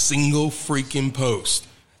every single freaking post.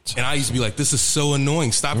 And I used to be like, this is so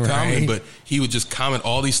annoying. Stop commenting. But he would just comment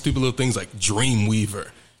all these stupid little things like Dream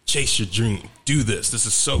Weaver, chase your dream, do this. This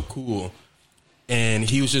is so cool. And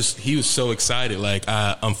he was so excited. Like,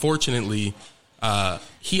 unfortunately,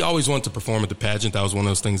 he always wanted to perform at the pageant. That was one of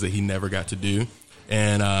those things that he never got to do.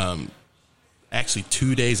 And actually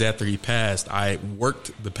 2 days after he passed, I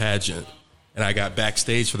worked the pageant. And I got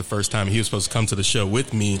backstage for the first time. He was supposed to come to the show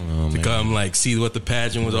with me come like see what the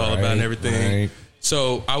pageant was all about and everything.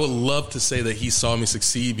 So I would love to say that he saw me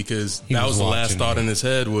succeed, because that was the last thought in his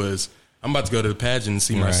head was, I'm about to go to the pageant and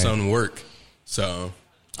see my son work. So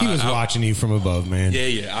he was watching you from above, man.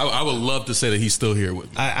 Yeah. I would love to say that he's still here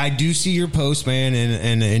with me. I do see your post, man,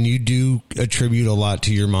 and you do attribute a lot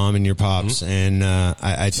to your mom and your pops, and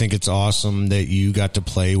I think it's awesome that you got to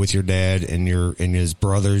play with your dad and his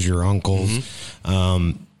brothers, your uncles.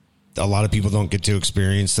 A lot of people don't get to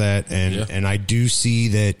experience that, and I do see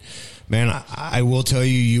that. Man, I will tell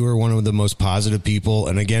you, you are one of the most positive people.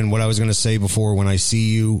 And again, what I was going to say before, when I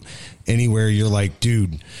see you anywhere, you're like,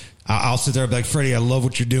 dude, I'll sit there and be like, Freddie, I love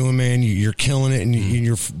what you're doing, man. You're killing it. And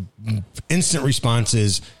your instant response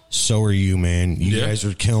is, so are you, man. You guys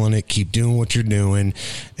are killing it. Keep doing what you're doing.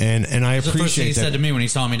 And I appreciate that. The first thing he said to me when he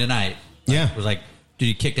saw me tonight. Yeah. Was like, dude,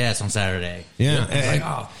 you kicked ass on Saturday. Yeah. I was like,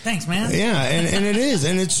 oh, thanks, man. Yeah, and it is,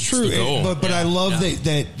 and it's true. But I love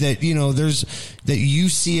that there's that you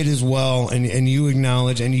see it as well, and you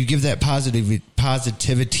acknowledge and you give that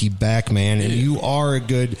positivity back, man. And you are I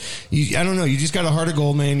don't know, you just got a heart of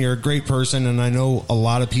gold, man. You're a great person, and I know a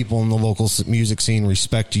lot of people in the local music scene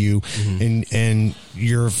respect you, and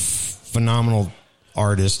you're a phenomenal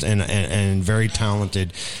artist and very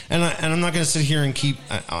talented, and I'm not going to sit here and keep.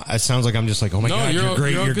 It sounds like I'm just like, oh my god, you're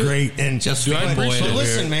great, you're great, and just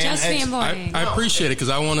listen, man. Just fanboy. I appreciate it, because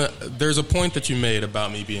I want to. There's a point that you made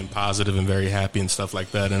about me being positive and very happy and stuff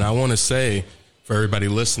like that, and I want to say for everybody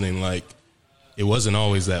listening, like, it wasn't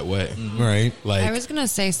always that way, right? Like, I was going to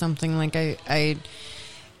say something like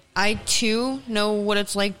I too know what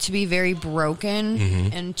it's like to be very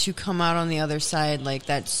broken and to come out on the other side like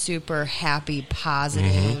that super happy,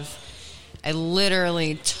 positive. I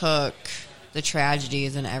literally took the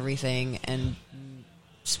tragedies and everything and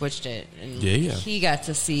switched it. And he got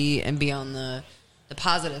to see and be on the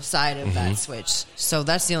positive side of that switch. So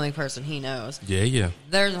that's the only person he knows.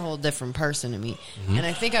 There's a whole different person to me. And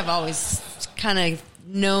I think I've always kind of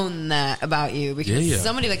known that about you, because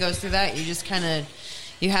somebody that goes through that, you just kind of...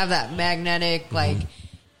 You have that magnetic, like,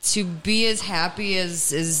 to be as happy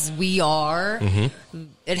as we are,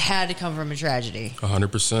 it had to come from a tragedy.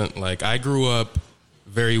 100%. Like, I grew up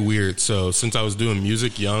very weird. So since I was doing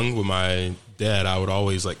music young with my dad, I would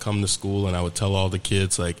always, like, come to school and I would tell all the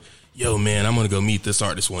kids, like, yo, man, I'm going to go meet this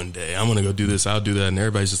artist one day. I'm going to go do this. I'll do that. And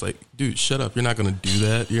everybody's just like, dude, shut up. You're not going to do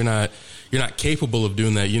that. You're not capable of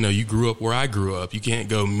doing that. You grew up where I grew up. You can't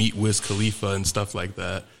go meet Wiz Khalifa and stuff like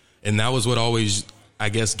that. And that was what always... I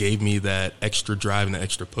guess gave me that extra drive and that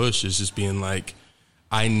extra push, is just being like,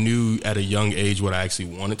 I knew at a young age what I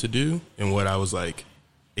actually wanted to do and what I was like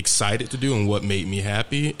excited to do and what made me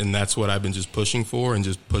happy. And that's what I've been just pushing for and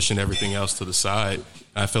just pushing everything else to the side.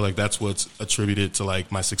 And I feel like that's what's attributed to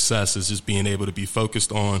like my success, is just being able to be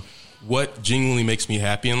focused on what genuinely makes me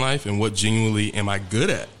happy in life and what genuinely am I good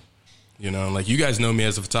at. Like, you guys know me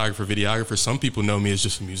as a photographer, videographer. Some people know me as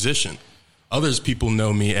just a musician. Others people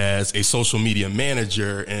know me as a social media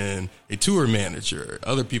manager and a tour manager.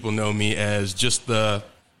 Other people know me as just the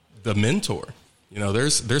mentor.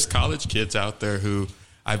 There's college kids out there who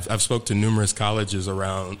I've spoke to numerous colleges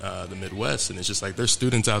around the Midwest, and it's just like there's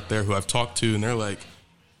students out there who I've talked to, and they're like,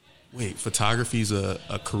 wait, photography's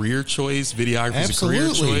a career choice, videography's a career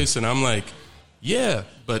choice, and I'm like, yeah,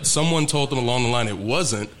 but someone told them along the line it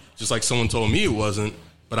wasn't, just like someone told me it wasn't.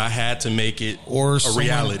 But I had to make it a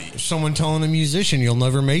reality. Someone telling a musician you'll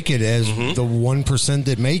never make it as the 1%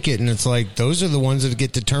 that make it. And it's like, those are the ones that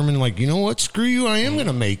get determined, like, you know what? Screw you. I am going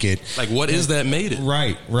to make it. Like, what is that made it?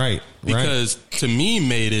 Right. Because to me,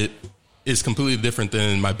 made it is completely different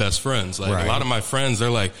than my best friends. Like a lot of my friends, they're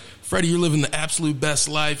like, Freddie, you're living the absolute best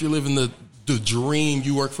life. You're living the dream.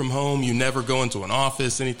 You work from home. You never go into an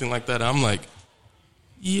office, anything like that. I'm like,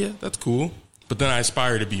 yeah, that's cool. But then I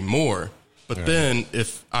aspire to be more. But then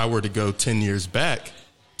if I were to go 10 years back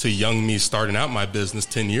to young me starting out my business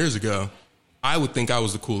 10 years ago, I would think I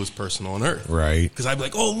was the coolest person on earth. Right. Because I'd be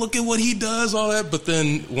like, oh, look at what he does, all that. But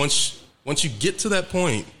then once you get to that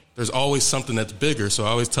point, there's always something that's bigger. So I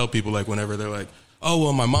always tell people, like, whenever they're like, oh,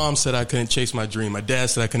 well, my mom said I couldn't chase my dream. My dad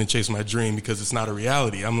said I couldn't chase my dream because it's not a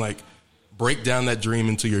reality. I'm like, break down that dream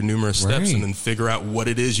into your numerous steps and then figure out what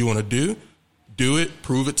it is you want to do. Do it,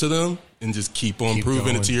 prove it to them, and just keep on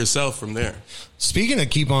proving it to yourself from there. Speaking of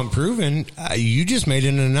keep on proving, you just made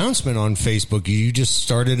an announcement on Facebook. You just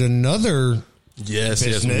started another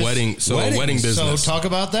business. Wedding business. So talk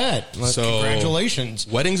about that. Congratulations.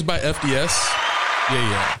 Weddings by FDS.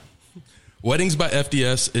 Yeah. Weddings by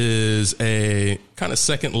FDS is a kind of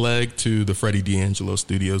second leg to the Freddy D'Angelo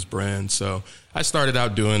Studios brand. So I started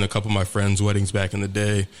out doing a couple of my friends' weddings back in the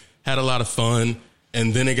day, had a lot of fun,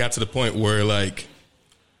 and then it got to the point where, like,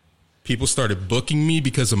 people started booking me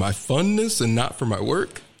because of my funness and not for my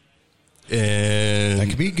work. And that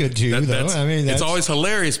could be good too, though. I mean, it's always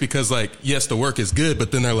hilarious because, like, yes, the work is good, but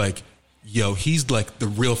then they're like, yo, he's like the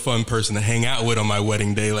real fun person to hang out with on my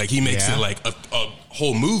wedding day. Like, he makes it like a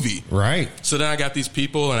whole movie. Right. So then I got these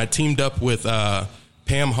people, and I teamed up with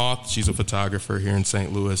Pam Hawk. She's a photographer here in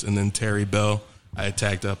St. Louis. And then Terry Bell. I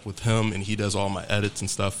tagged up with him, and he does all my edits and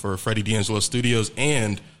stuff for Freddy D'Angelo Studios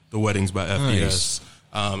and the Weddings by FDS.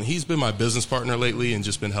 Nice. He's been my business partner lately and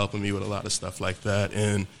just been helping me with a lot of stuff like that.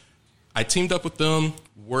 And I teamed up with them.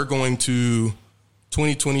 We're going to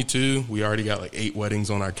 2022. We already got like 8 weddings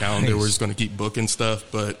on our calendar. Nice. We're just going to keep booking stuff.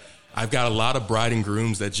 But I've got a lot of bride and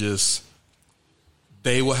grooms that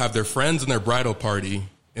they will have their friends in their bridal party,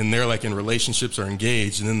 and they're like in relationships or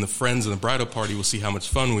engaged. And then the friends in the bridal party will see how much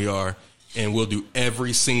fun we are. And we'll do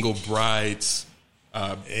every single bride's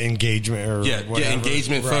engagement or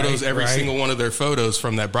engagement photos, every single one of their photos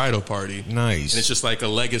from that bridal party. Nice. And it's just like a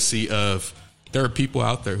legacy of, there are people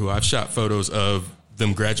out there who I've shot photos of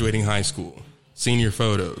them graduating high school, senior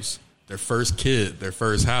photos, their first kid, their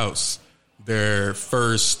first house, their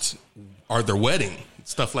wedding,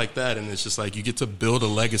 stuff like that. And it's just like you get to build a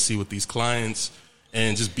legacy with these clients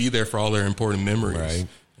and just be there for all their important memories. Right.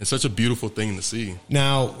 It's such a beautiful thing to see.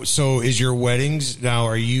 Now, so is your weddings, now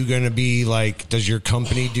are you going to be like, does your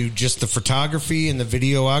company do just the photography and the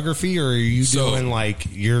videography, or are you doing like,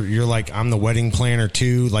 you're like, I'm the wedding planner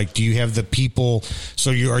too? Like, do you have the people,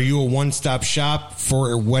 are you a one-stop shop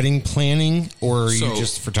for wedding planning, or are you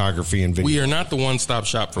just photography and video? We are not the one-stop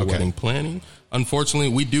shop for wedding planning. Unfortunately,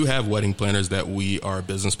 we do have wedding planners that we are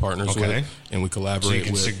business partners with, and we collaborate with. So you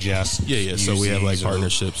can suggest. Yeah. So we have like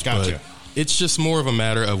partnerships. Gotcha. But it's just more of a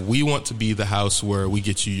matter of, we want to be the house where we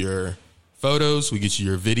get you your photos, we get you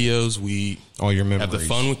your videos, we all your memories. Have the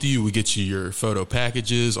fun with you, we get you your photo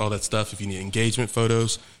packages, all that stuff if you need engagement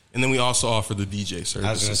photos. And then we also offer the DJ services.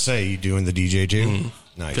 I was going to say, you doing the DJ too?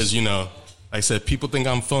 Mm-hmm. Nice. Because, like I said, people think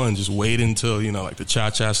I'm fun. Just wait until, like the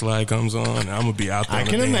cha-cha slide comes on, and I'm going to be out there. I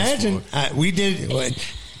can imagine. We did.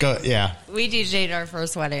 Yeah. We DJ'd our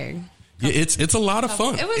first wedding. Yeah, it's a lot of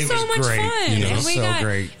fun. It was so much great. fun. And we got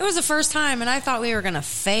great. It was the first time, and I thought we were going to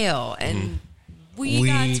fail. And we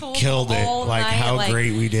got told killed it. Like, night, how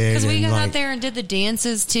great we did. Because we got out there and did the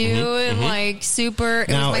dances, too. And, like, super.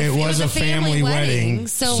 Now, it was a family wedding.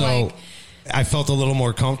 So, like, I felt a little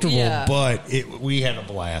more comfortable, but we had a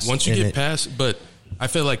blast. Once you get past, but I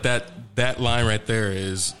feel like that line right there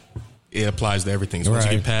it applies to everything. So once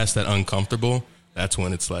you get past that uncomfortable, that's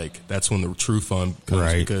when that's when the true fun comes.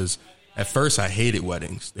 Right. Because at first I hated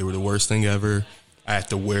weddings. They were the worst thing ever. I had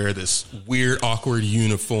to wear this weird, awkward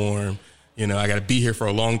uniform. I got to be here for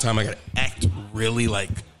a long time. I got to act really like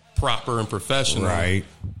proper and professional. Right.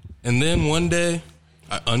 And then one day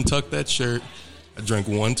I untucked that shirt. I drank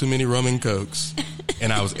one too many rum and cokes,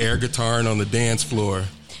 and I was air guitaring on the dance floor.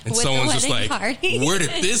 And with someone's just like, party. Where did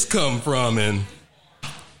this come from? And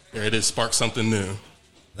there it is, sparked something new.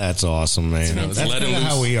 That's awesome, man. That's kind of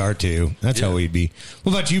how we are, too. That's how we'd be.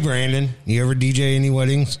 What about you, Brandon? You ever DJ any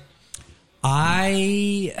weddings?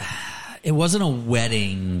 It wasn't a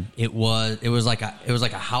wedding. It was like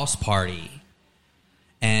a house party.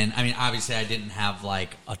 And I mean, obviously I didn't have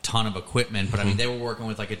like a ton of equipment, but I mean, they were working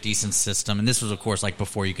with like a decent system. And this was, of course, like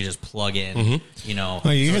before you could just plug in, Oh,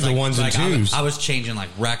 you had the ones and twos. I was changing like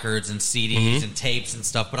records and CDs and tapes and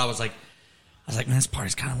stuff, but I was like, was like, man, this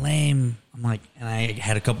party's kind of lame. I'm like, and I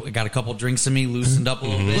got a couple drinks in me, loosened up a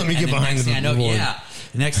little bit. Let me get behind the board.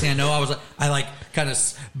 The next thing I know, I like kind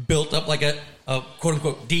of built up like a quote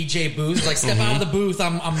unquote DJ booth. Like, step out of the booth.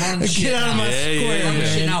 I'm running shit. Get out of my square.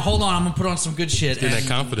 Shit now. Hold on, I'm gonna put on some good shit. Getting that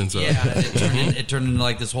confidence up. Yeah, it turned into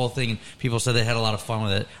like this whole thing, and people said they had a lot of fun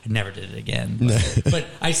with it. I never did it again. But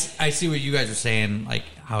I see what you guys are saying, like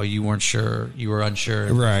how you weren't sure, you were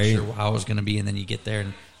unsure, right? Sure how it was going to be, and then you get there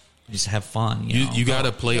and just have fun. You got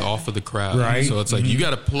to play off of the crowd, right? So it's like you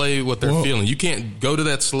got to play what they're feeling. You can't go to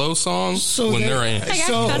that slow song when they're in.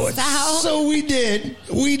 So we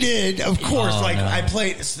did. Of course, I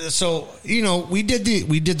played. So we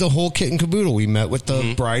did the whole kit and caboodle. We met with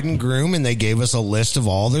the bride and groom, and they gave us a list of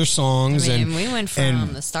all their songs. I mean, we went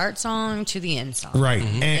from the start song to the end song, right?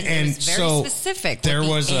 And it was very so specific. There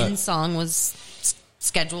was the end song was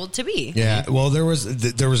scheduled to be. Yeah, well, there was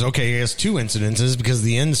okay, I guess 2 incidences because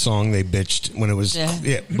the end song they bitched when it was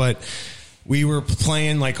but we were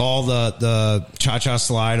playing like all the cha-cha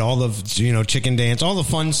slide, all the chicken dance, all the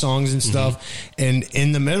fun songs and stuff, and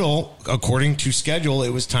in the middle, according to schedule, it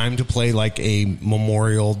was time to play like a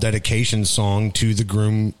memorial dedication song to the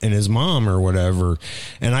groom and his mom or whatever,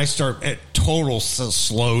 and I start at total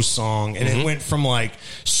slow song, and it went from like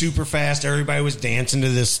super fast, everybody was dancing to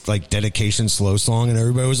this like dedication slow song, and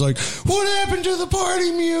everybody was like, what happened to the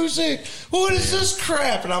party music? What is this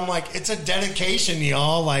crap? And I'm like, it's a dedication,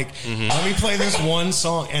 y'all, like let me play this one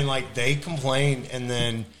song. And like they complained, and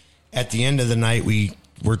then at the end of the night we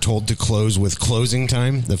were told to close with closing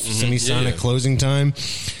time, the semisonic closing time,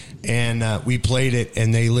 and we played it,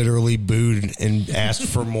 and they literally booed and asked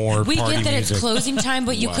for more we party get that music. It's closing time,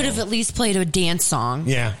 but you could have at least played a dance song.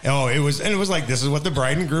 It was like, this is what the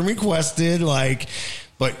bride and groom requested, like.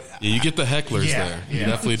 But you get the hecklers there. You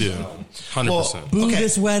definitely do. 100%. Boo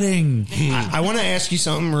this wedding. I want to ask you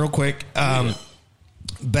something real quick.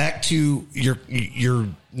 Back to you're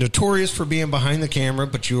notorious for being behind the camera,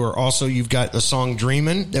 but you've got the song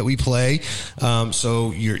 "Dreamin'" that we play.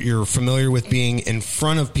 So you're familiar with being in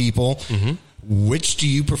front of people. Which do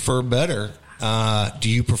you prefer better? Do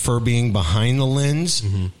you prefer being behind the lens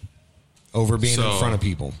over being in front of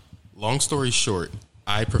people? Long story short,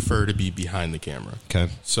 I prefer to be behind the camera.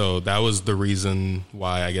 Okay. So that was the reason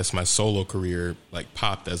why I guess my solo career like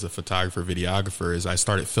popped as a photographer, videographer, is I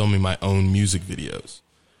started filming my own music videos.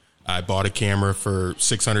 I bought a camera for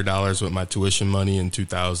 $600 with my tuition money in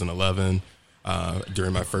 2011.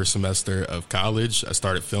 During my first semester of college, I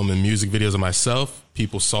started filming music videos of myself.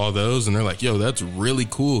 People saw those and they're like, yo, that's really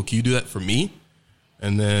cool. Can you do that for me?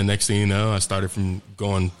 And then next thing you know, I started from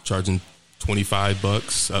charging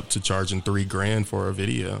 $25 up to charging $3,000 for a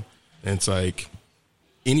video. And it's like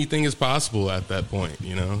anything is possible at that point,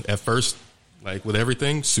 At first, like with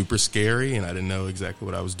everything, super scary, and I didn't know exactly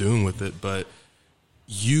what I was doing with it, but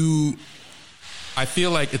I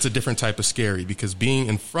feel like it's a different type of scary, because being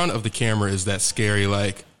in front of the camera is that scary,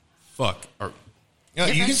 like, fuck. Or,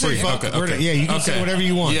 you can say fuck. Okay. Yeah, you can say whatever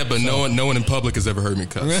you want. Yeah, but no one in public has ever heard me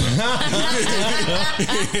cuss.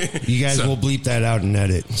 You guys will bleep that out and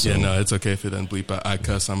edit. So. Yeah, no, it's okay if it doesn't bleep out. I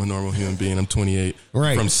cuss. I'm a normal human being. I'm 28.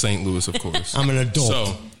 Right. From St. Louis, of course. I'm an adult.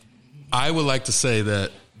 So I would like to say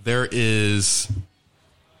that there is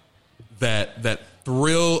that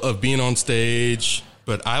thrill of being on stage,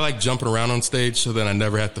 but I like jumping around on stage so that I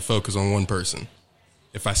never have to focus on one person.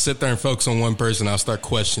 If I sit there and focus on one person, I'll start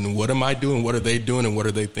questioning, what am I doing? What are they doing? And what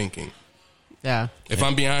are they thinking? Yeah. If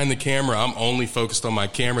I'm behind the camera, I'm only focused on my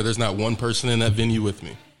camera. There's not one person in that venue with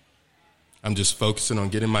me. I'm just focusing on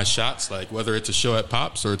getting my shots, like whether it's a show at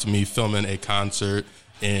Pops or it's me filming a concert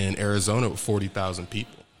in Arizona with 40,000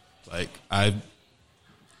 people. Like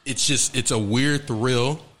it's a weird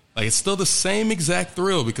thrill. Like it's still the same exact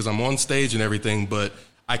thrill because I'm on stage and everything, but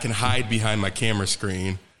I can hide behind my camera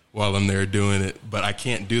screen while I'm there doing it, but I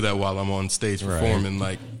can't do that while I'm on stage performing.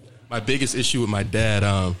 Like my biggest issue with my dad,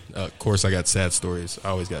 of course I got sad stories. I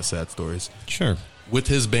always got sad stories. Sure. With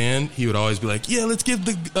his band, he would always be like, yeah, let's give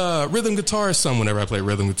the rhythm guitarist some whenever I play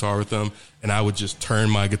rhythm guitar with him. And I would just turn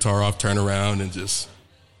my guitar off, turn around, and just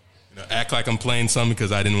act like I'm playing something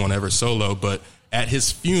because I didn't want to ever solo. But at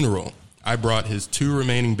his funeral, I brought his 2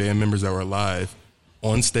 remaining band members that were alive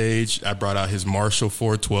on stage. I brought out his Marshall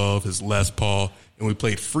 412, his Les Paul, and we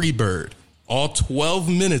played Freebird, all 12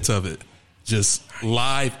 minutes of it, just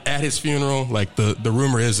live at his funeral. Like the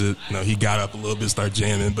rumor is that he got up a little bit, started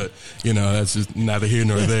jamming, but that's just neither here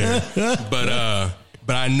nor there.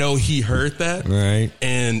 But I know he heard that, right?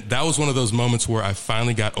 And that was one of those moments where I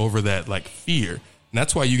finally got over that like fear, and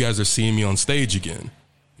that's why you guys are seeing me on stage again.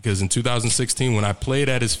 Because in 2016, when I played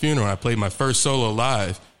at his funeral, I played my first solo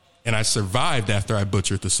live, and I survived after I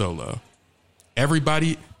butchered the solo.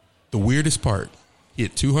 everybody, the weirdest part, he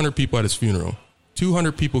had 200 people at his funeral.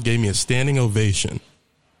 200 people gave me a standing ovation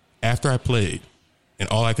after I played. And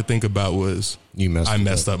all I could think about was, I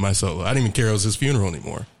messed up my solo. I didn't even care it was his funeral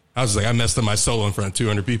anymore. I was like, I messed up my solo in front of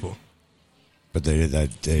 200 people. But they did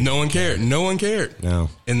that. No one cared. No one cared. No.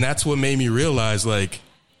 And that's what made me realize, like,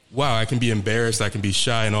 wow, I can be embarrassed, I can be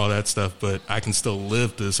shy and all that stuff, but I can still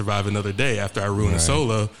live to survive another day after I ruin a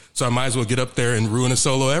solo. So I might as well get up there and ruin a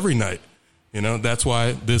solo every night. You know, that's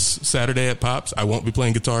why this Saturday at Pops, I won't be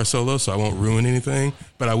playing guitar solo, so I won't ruin anything,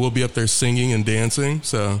 but I will be up there singing and dancing.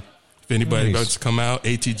 So if anybody wants to come out,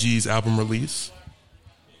 ATG's album release.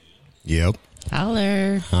 Yep.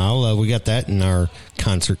 Holler. We got that in our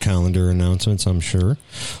concert calendar announcements, I'm sure,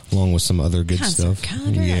 along with some other good stuff.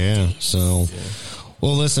 Yeah. Updates. So,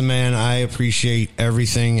 well, listen, man, I appreciate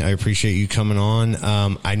everything. I appreciate you coming on.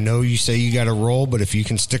 I know you say you got to roll, but if you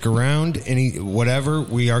can stick around, whatever,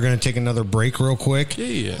 we are going to take another break real quick.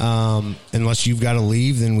 Yeah. Unless you've got to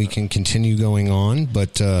leave, then we can continue going on.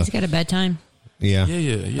 But he's got a bedtime. Yeah.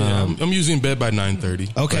 I'm usually in bed by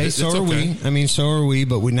 9:30. Okay, so are we. I mean, so are we.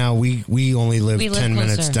 But we only live 10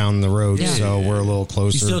 minutes down the road, so we're a little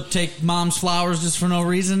closer. You still take mom's flowers just for no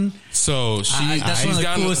reason? So that's one of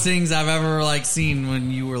the coolest things I've ever seen. When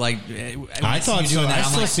you were like, I thought so. I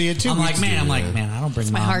still see it too. I'm like, man, I don't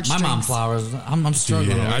bring my mom flowers. I'm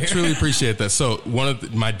struggling. Yeah, I truly appreciate that. So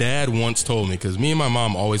my dad once told me, because me and my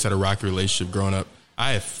mom always had a rocky relationship growing up.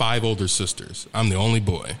 I have 5 older sisters. I'm the only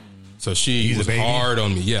boy. So she was hard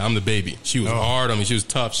on me. Yeah, I'm the baby. She was hard on me. She was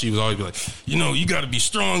tough. She was always like, you got to be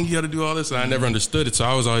strong. You got to do all this. And I never understood it. So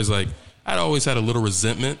I was always like, I'd always had a little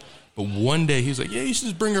resentment. But one day he was like, yeah, you should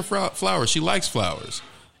just bring her flowers. She likes flowers.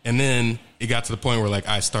 And then it got to the point where like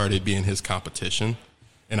I started being his competition.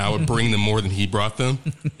 And I would bring them more than he brought them.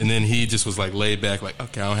 And then he just was like laid back, like,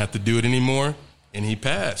 okay, I don't have to do it anymore. And he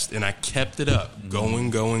passed. And I kept it up,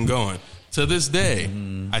 going. To this day,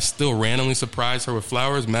 I still randomly surprise her with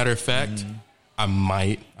flowers. Matter of fact, I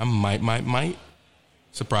might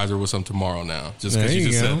surprise her with some tomorrow now. Just because you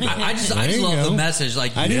just said that. I just love the message.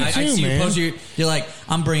 Like I see you post, you're like,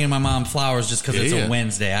 I'm bringing my mom flowers just because it's a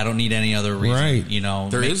Wednesday. I don't need any other reason. Right.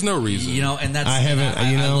 There is no reason. And that's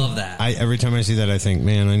I love that. Every time I see that, I think,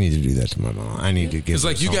 man, I need to do that to my mom. I need to give. It's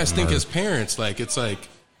like you guys think as parents, like it's like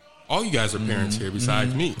all you guys are parents here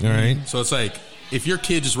besides me. All right. So it's like, if your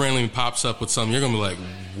kid just randomly pops up with something, you're going to be like,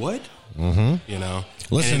 what?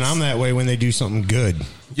 Mm-hmm. Listen, I'm that way when they do something good.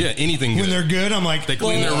 Yeah, anything good. When they're good, I'm like, they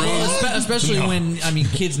clean their room. Especially when,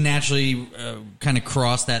 kids naturally kind of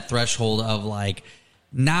cross that threshold of like,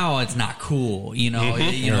 now it's not cool,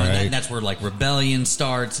 and that's where like rebellion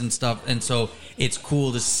starts and stuff. And so it's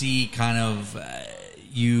cool to see kind of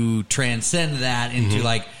you transcend that into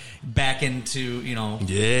like, back into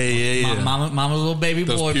mama's little baby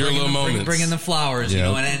those boy bringing the flowers,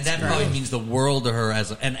 and that probably means the world to her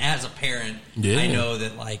as a parent. I know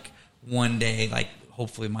that like one day, like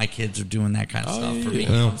hopefully my kids are doing that kind of stuff for me. You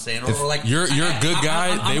know what I'm saying? Or like you're a good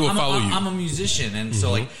guy, they will follow you. I'm a musician, and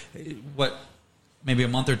so like maybe a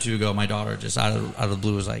month or two ago, my daughter just out of the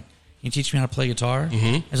blue was like, "Can you teach me how to play guitar?"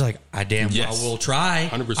 I was like, "I will try."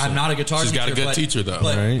 100%. I'm not a guitar teacher. She's got a good teacher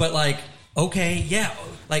though, but like. Okay, yeah,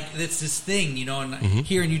 like it's this thing, and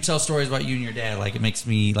hearing you tell stories about you and your dad, like it makes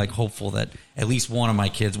me like hopeful that at least one of my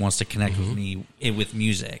kids wants to connect with me with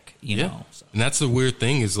music, know. So. And that's the weird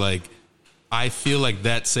thing is like, I feel like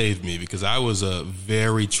that saved me because I was a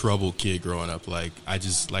very troubled kid growing up. Like I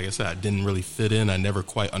said, I didn't really fit in. I never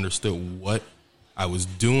quite understood what I was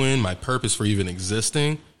doing, my purpose for even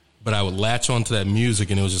existing. But I would latch onto that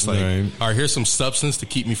music, and it was just like, all right, here's some substance to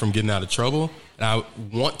keep me from getting out of trouble. And I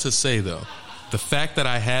want to say, though, the fact that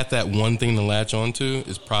I had that one thing to latch onto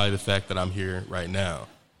is probably the fact that I'm here right now.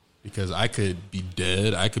 Because I could be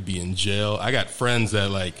dead. I could be in jail. I got friends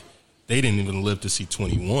that, like, they didn't even live to see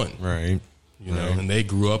 21. Right. And they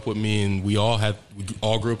grew up with me, and we all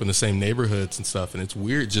grew up in the same neighborhoods and stuff. And it's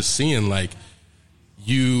weird just seeing, like,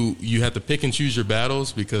 you have to pick and choose your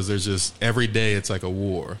battles because there's just, every day it's like a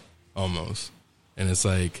war. Almost. And it's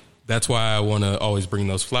like, that's why I want to always bring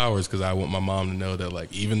those flowers, because I want my mom to know that,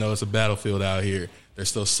 like, even though it's a battlefield out here, there's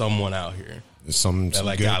still someone out here that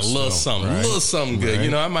like got a little something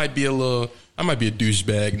good. I might be a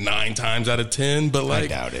douchebag 9 times out of 10, but like, I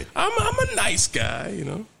doubt it. I'm a nice guy,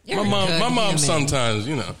 My mom sometimes,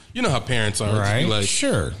 you know how parents are. Right. Like,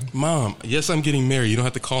 sure. Mom, yes, I'm getting married. You don't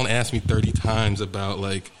have to call and ask me 30 times about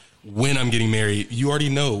like when I'm getting married. You already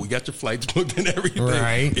know. We got your flights booked and everything.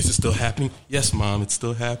 Right. Is it still happening? Yes, Mom, it's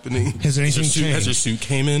still happening. Has anything changed? Has your suit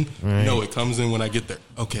came in? Right. No, it comes in when I get there.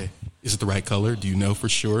 Okay. Is it the right color? Do you know for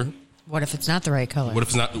sure? What if it's not the right color? What if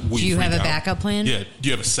it's not? Do you have a backup plan? Yeah. Do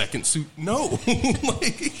you have a second suit? No.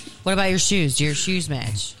 What about your shoes? Do your shoes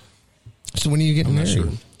match? So when are you getting married? Sure.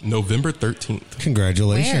 November 13th.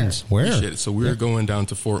 Congratulations. Where? Appreciate it. So we're going down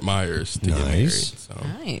to Fort Myers to get married. So.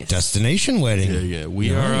 Nice. Destination wedding. Yeah.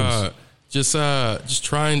 We are just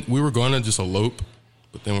trying. We were going to just elope,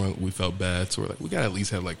 but then we felt bad, so we're like, we gotta at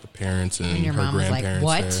least have like the parents and your her mom was like, grandparents.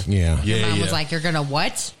 what? There. Yeah. Your mom was like, you're gonna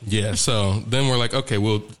what? Yeah. So then we're like, okay,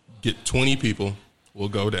 we'll get 20 people. We'll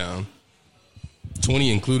go down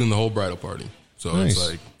 20, including the whole bridal party. So Nice. it's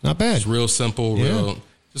like not bad. It's real simple. Real.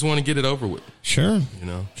 Just want to get it over with. Sure.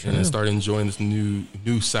 And then start enjoying this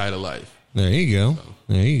new side of life. There you go.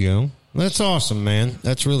 There you go. That's awesome, man.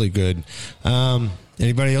 That's really good.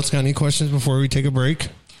 Anybody else got any questions before we take a break?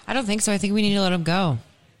 I don't think so. I think we need to let him go.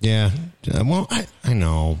 Yeah. Well, I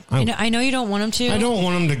know. I know you don't want him to. I don't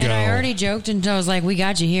want him to go. And I already joked and I was like, we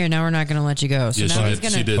got you here. Now we're not going to let you go. So now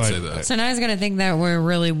she did say that. So now he's going to think that we're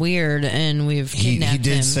really weird and we've kidnapped him. He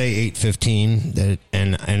did say 8:15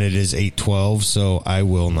 and it is 8:12, so I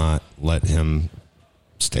will not let him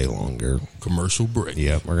stay longer. Commercial break.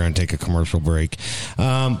 Yep, we're going to take a commercial break.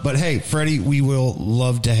 But hey, Freddie, we would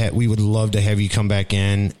love to have you come back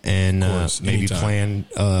in and maybe plan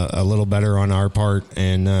a little better on our part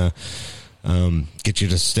and get you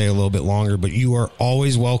to stay a little bit longer. But you are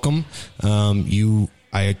always welcome.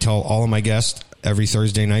 I tell all of my guests every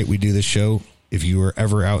Thursday night we do this show. If you are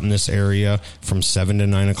ever out in this area from 7 to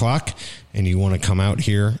 9 o'clock and you want to come out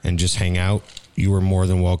here and just hang out, you are more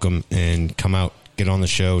than welcome, and come out. Get on the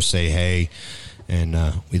show, say hey, and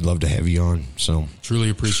we'd love to have you on. So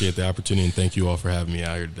truly appreciate the opportunity, and thank you all for having me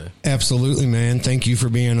out here today. Absolutely, man. Thank you for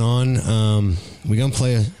being on. We gonna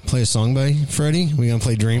play a song by Freddie. We gonna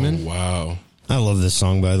play "Dreamin'." Oh, wow, I love this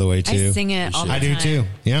song, by the way, too. I sing it all the time. I do too.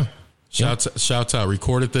 Yeah. Shouts out.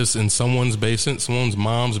 Recorded this in someone's basement, someone's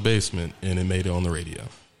mom's basement, and it made it on the radio.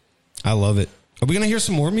 I love it. Are we gonna hear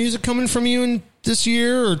some more music coming from you in this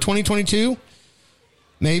year or 2022?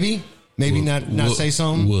 Maybe not say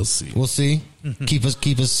something. We'll see. We'll see. Keep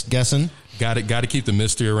us guessing. Got to keep the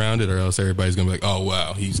mystery around it, or else everybody's gonna be like, "Oh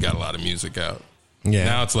wow, he's got a lot of music out." Yeah.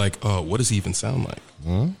 Now it's like, "Oh, what does he even sound like?"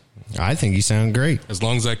 Well, I think you sound great. As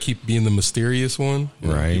long as I keep being the mysterious one,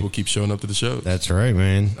 right? People keep showing up to the show. That's right,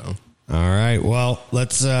 man. So. All right. Well,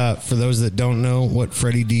 let's. For those that don't know what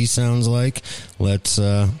Freddie D sounds like, let's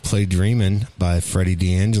play "Dreamin'" by Freddie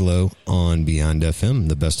D'Angelo on Beyond FM,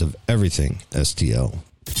 the best of everything STL.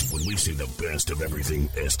 When we say the best of everything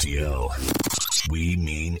STL, we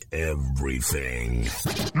mean everything.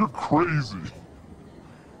 You're crazy.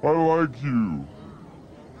 I like you,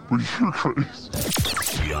 but you're crazy.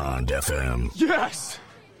 Beyond FM. Yes!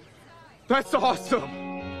 That's awesome!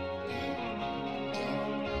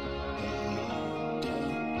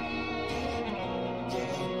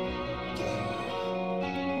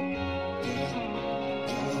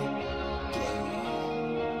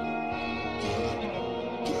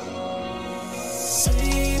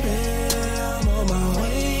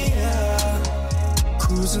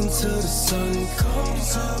 Until the sun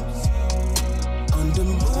comes up under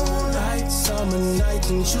moonlight, summer night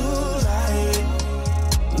in July.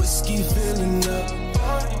 Whiskey filling up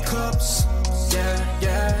our cups. Yeah,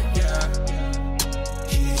 yeah, yeah.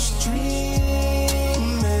 He's dreaming.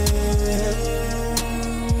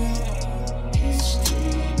 He's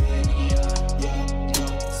dreaming.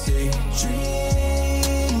 Say dreaming.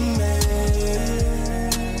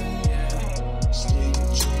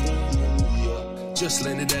 Just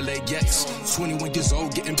landed LAX, 21 years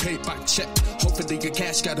old, getting paid by check. Hopefully get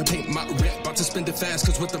cash, gotta paint my rent. About to spend it fast,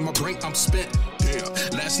 cause within my brain I'm spent. Damn,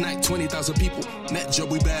 last night 20,000 people. Met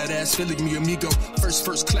Joey Badass, feeling me amigo.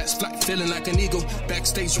 First class flight, feeling like an eagle.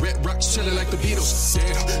 Backstage, red rocks, chilling like the Beatles.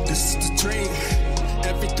 Damn, this is the dream.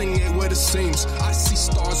 Everything ain't what it seems. I see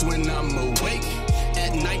stars when I'm awake.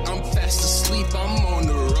 At night I'm fast asleep, I'm on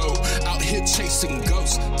the road. Out here chasing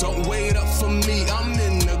ghosts. Don't wait up for me, I'm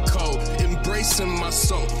in the cold. Embracing my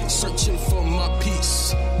soul, searching for my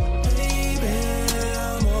peace. Baby,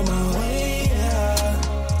 I'm on my way, yeah.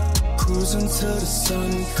 Cruising till the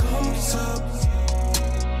sun comes up.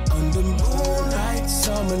 Under moonlight,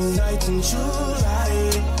 summer night in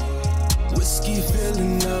July. Whiskey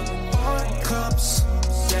filling up our cups.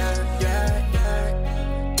 Yeah, yeah, yeah.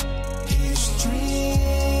 He's dreaming.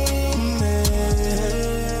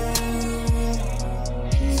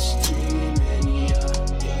 He's dreaming, yeah.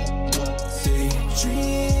 Say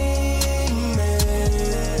dreaming.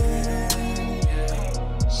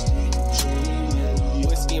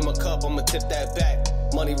 Whiskey in my cup, I'ma tip that back.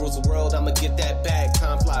 Money rules the world, I'ma get that bag.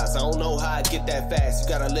 Time flies, I don't know how I get that fast. You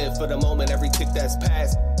gotta live for the moment, every tick that's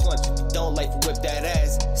passed. Punch if you don't, life will whip that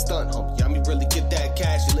ass. stunt, homie. I mean, really get that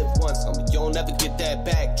cash. You live once, homie. You don't ever get that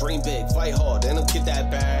back. Dream big, fight hard, and don't get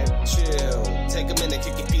that bag. Chill. Take a minute,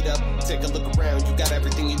 kick your feet up. Take a look around. You got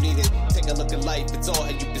everything you needed. Take a look at life. It's all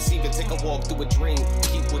how you perceive it. Take a walk through a dream.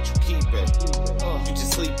 Keep what you keep it. You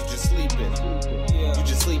just sleep, you just sleep it. You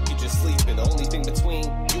just sleep, you just sleep it. The only thing between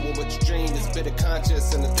you and what you dream is bitter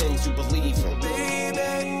conscious and the things you believe in.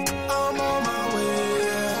 Baby, I'm on my way.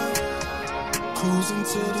 Cruising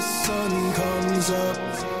till the sun comes up.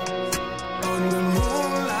 Under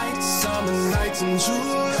moonlight, summer nights in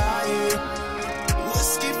July.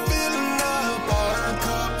 Whiskey filling up our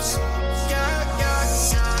cups. Yeah, yeah,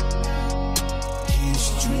 yeah. He's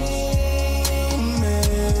dreaming.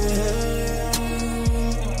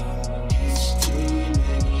 He's dreaming.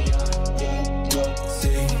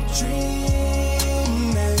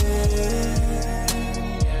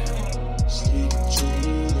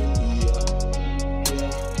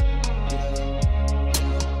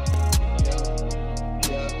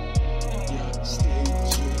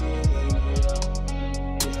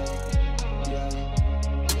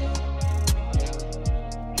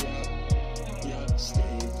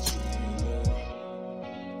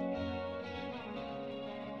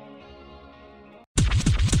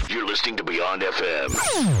 You're listening to Beyond FM.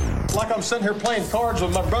 Like I'm sitting here playing cards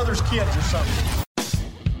with my brother's kids or something.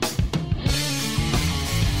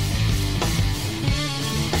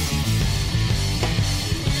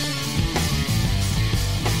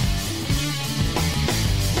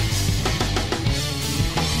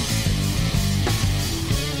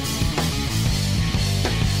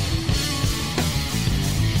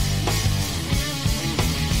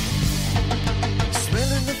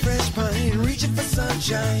 Smelling the fresh pine, reaching for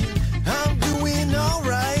sunshine. I'm doing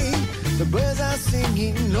alright. The birds are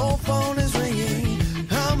singing, no phone is ringing.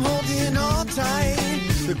 I'm holding on tight.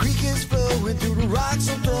 The creek is flowing through the rocks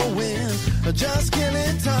I'm throwing. Just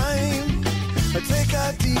killing time. I take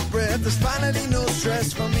a deep breath. There's finally no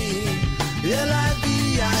stress for me.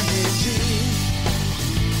 L-I-V-I-N-G.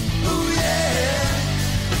 Ooh yeah.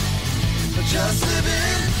 Just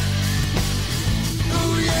living.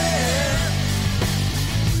 Ooh yeah.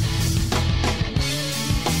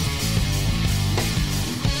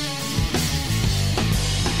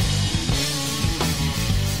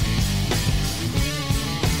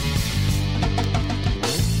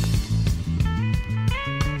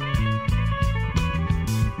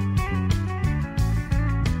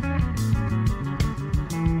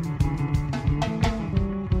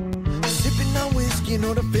 You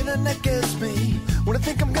know the feeling that gets me when I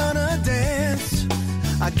think I'm gonna dance.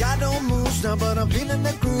 I got no moves now, but I'm feeling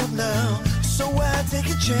the groove now. So I take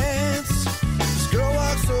a chance. This girl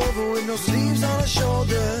walks over with no sleeves on her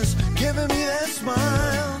shoulders, giving me that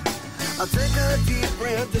smile. I take a deep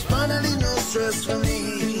breath. There's finally no stress for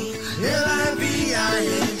me.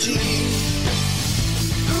 L-I-V-I-N-G.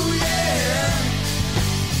 Ooh yeah.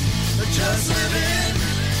 Just living.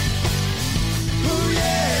 Ooh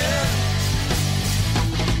yeah.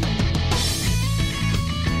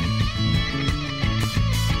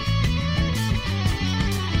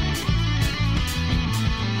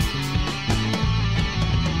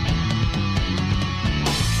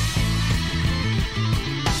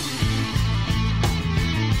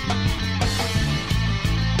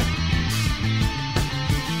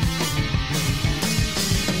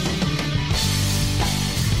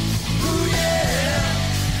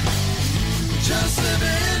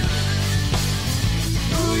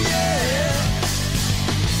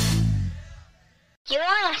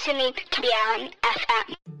 You're listening to Beyond FM.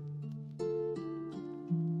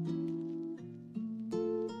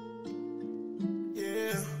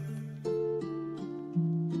 Yeah.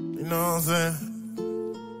 You know what I'm saying?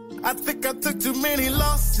 I think I took too many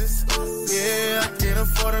losses. Yeah, I can't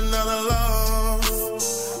afford another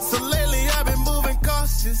loss. So lately I've been moving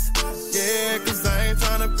cautious. Yeah, cause I ain't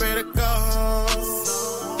trying to pay the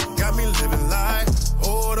cost. Got me living life.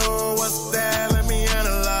 Hold on, what's that? Let me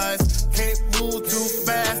analyze. Can't move too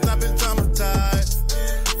fast, I've been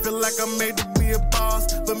traumatized. Feel like I'm made to be a boss,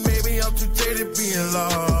 but maybe I'm too jaded being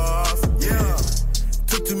lost. Yeah.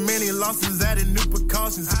 Took too many losses, added new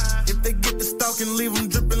precautions. If they get to stalking, leave them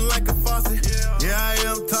dripping like a faucet. Yeah, I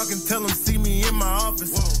am talking, tell them see me in my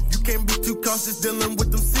office. You can't be too cautious dealing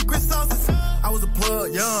with them secret sauces. I was a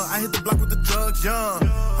plug, young. I hit the block with the drugs, young.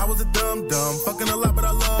 I was a dumb, fucking a lot, but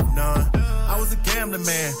I love none. I was a gambling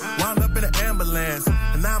man, wound up in an ambulance.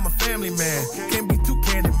 And now I'm a family man, can't be too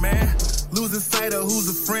candid, man. Losing sight of who's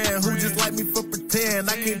a friend, who just like me for pretend.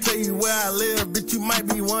 I can't tell you where I live, bitch, you might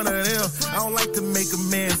be one of them. I don't like to make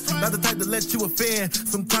amends, not the type to let you offend.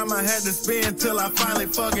 Sometime I had to spend till I finally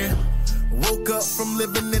fucking woke up from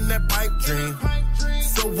living in that pipe dream.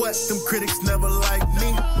 So what? Them critics never like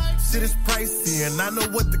me. Shit is pricey and I know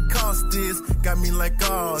what the cost is. Got me like,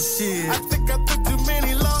 oh shit. I think I took too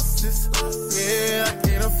many losses. Yeah, I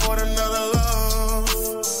can't afford another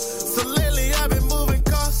loss. So lately I've been moving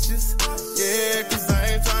cautious. Yeah, cause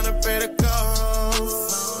I ain't trying to pay the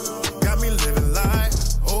cost. Got me living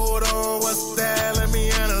life. Hold on, what's that? Let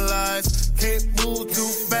me analyze. Can't move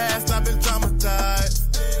too fast, I've been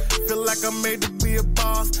traumatized. Feel like I'm made to be a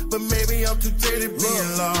boss, but maybe I'm too jaded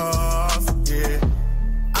being lost. Yeah.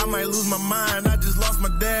 I might lose my mind, I just lost my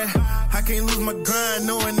dad. I can't lose my grind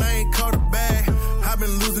knowing I ain't caught a bag. I've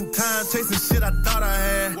been losing time chasing shit I thought I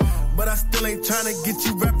had. But I still ain't trying to get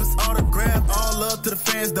you rappers autograph. All love to the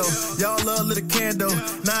fans though, y'all love little candle.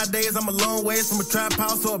 Nowadays I'm a long ways from a trap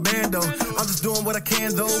house or a bando. I'm just doing what I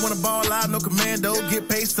can though, wanna ball out, no commando. Get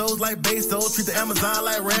pesos like Bezos, treat the Amazon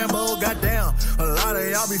like Rambo. Goddamn, a lot of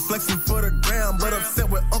y'all be flexing for the gram, but upset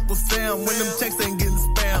with Uncle Sam when them checks ain't getting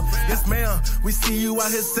spam. Yes ma'am, we see you out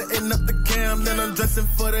here setting up the cam, then I'm dressing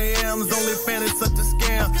for the yams. Only fan is such a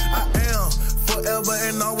scam. I am forever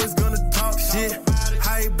and always gonna talk shit.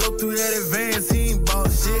 How he blow through that advance, he ain't bought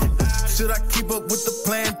shit. Should I keep up with the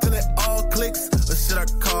plan till it all clicks, or should I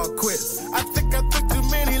call quits? I think I took too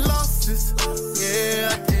many losses. Yeah,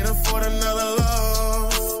 I can't afford another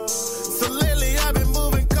loss. So lately I've been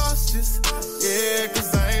moving cautious. Yeah,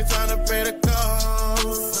 cause I ain't trying to pay the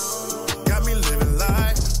cost. Got me living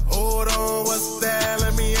life. Hold on, what's that?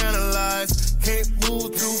 Let me analyze. Can't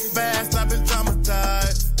move too fast, I've been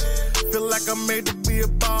traumatized. Feel like I'm made to be a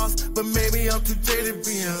boss, but maybe I'm too jaded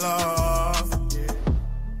being lost.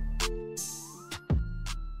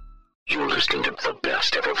 You're listening to the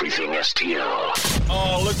best of everything STL.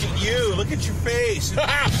 Oh, look at you. Look at your face.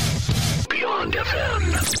 Beyond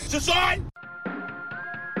FM. Is this on?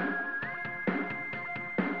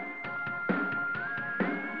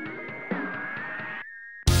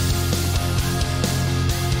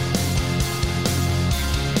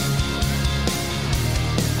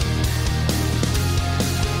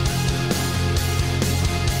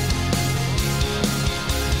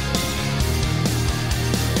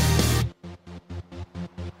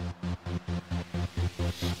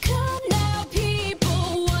 Come now,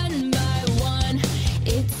 people, one by one.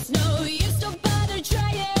 It's no use.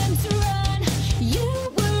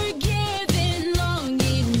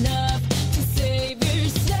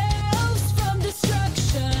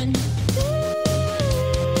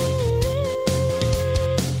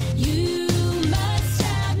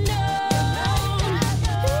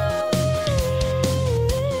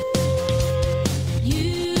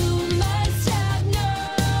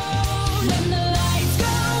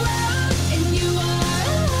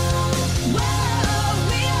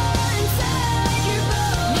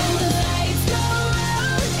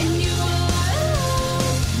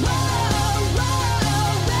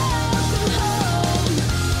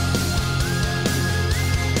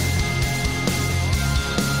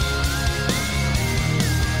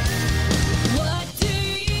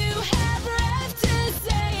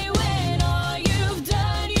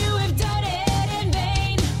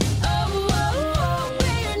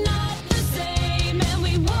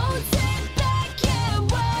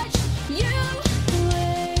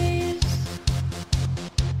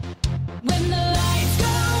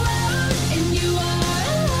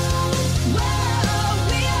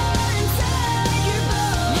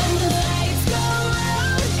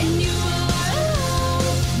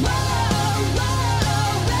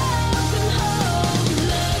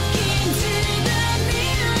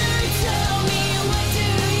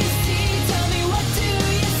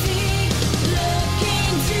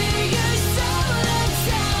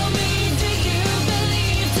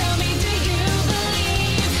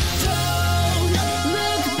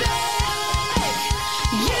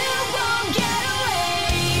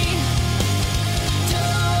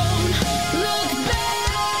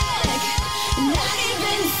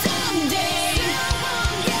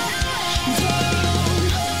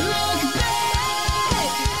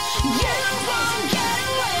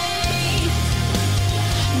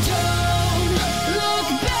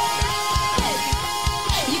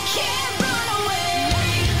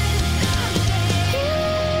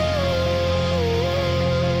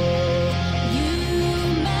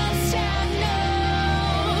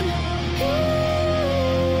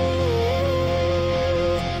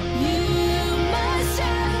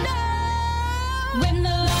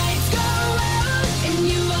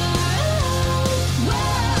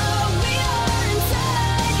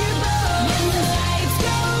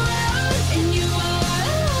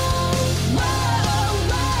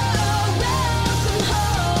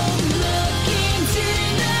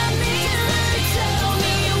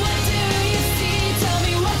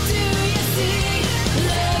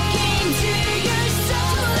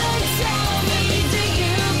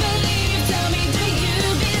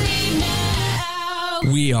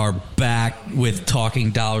 are back with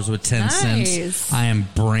Talking Dollars with Tencents. Nice. I am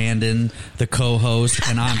Brandon, the co-host,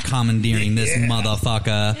 and I'm commandeering this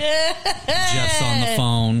motherfucker. Jeff's on the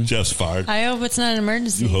phone. Jeff's fired. I hope it's not an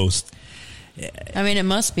emergency. You host. I mean, it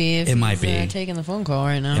must be. If It might he's, be. taking the phone call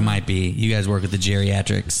right now. It might be. You guys work with the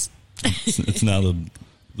geriatrics. It's now the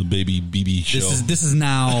baby BB show. This is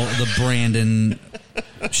now the Brandon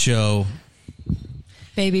show.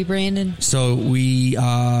 Baby Brandon. So we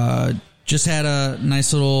just had a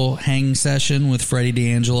nice little hang session with Freddy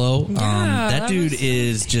D'Angelo. That dude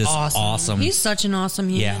is just awesome. He's such an awesome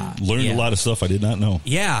human. Yeah. Learned a lot of stuff I did not know.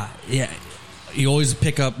 Yeah. You always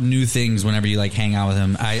pick up new things whenever you like hang out with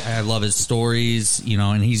him. I love his stories,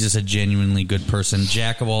 and he's just a genuinely good person.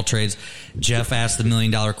 Jack of all trades. Jeff asked the $1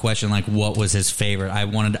 million question, like, what was his favorite? I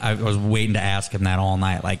was waiting to ask him that all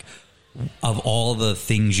night. Like, of all the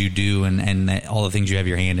things you do and all the things you have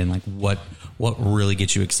your hand in, like, what really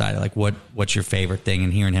gets you excited? Like, what's your favorite thing?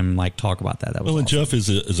 And hearing him like talk about that was well. And awesome. Jeff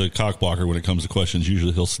is a cock blocker when it comes to questions.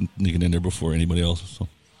 Usually he'll sneak it in there before anybody else. So.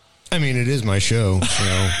 I mean, it is my show,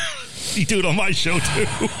 so. You do it on my show, too.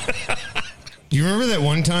 Do you remember that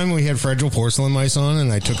one time we had Fragile Porcelain Mice on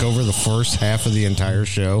and I took over the first half of the entire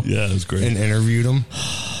show? Yeah, it was great. And interviewed him?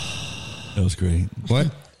 That was great. What?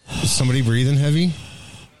 Is somebody breathing heavy?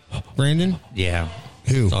 Brandon? Yeah.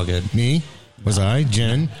 Who? It's all good. Me? Was I?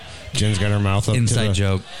 Jen? Jen's got her mouth up. Inside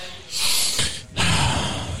joke.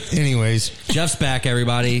 Anyways. Jeff's back,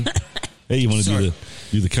 everybody. Hey, you want to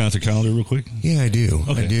do the concert calendar real quick? Yeah, I do.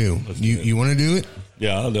 Okay. I do. You want to do it?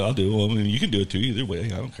 Yeah, I'll do. Well, I mean, you can do it too. Either way,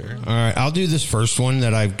 I don't care. All right, I'll do this first one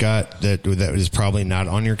that I've got that is probably not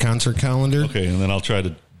on your concert calendar. Okay, and then I'll try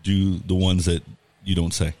to do the ones that you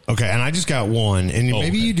don't say. Okay, and I just got one, and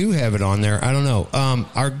maybe you do have it on there. I don't know.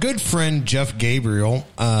 Our good friend Jeff Gabriel,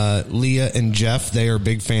 Leah and Jeff, they are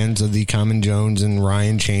big fans of the Common Jones and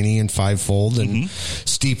Ryan Chaney and Fivefold and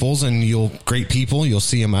Steeples, and great people. You'll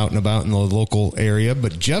see them out and about in the local area.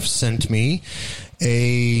 But Jeff sent me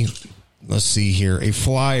a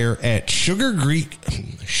flyer at Sugar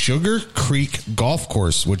Creek Golf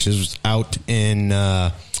Course, which is out in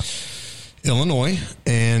Illinois,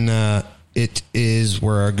 and it is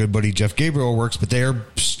where our good buddy Jeff Gabriel works. But they are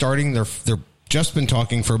starting they're just been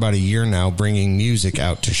talking for about a year now, bringing music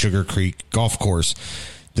out to Sugar Creek Golf Course.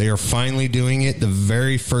 They are finally doing it. The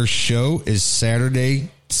very first show is Saturday,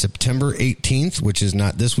 September 18th, which is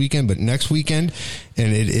not this weekend, but next weekend,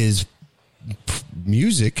 and it is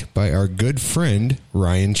music by our good friend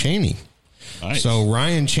Ryan Chaney. Nice. So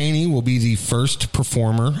Ryan Chaney will be the first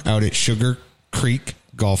performer out at Sugar Creek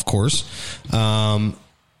Golf Course.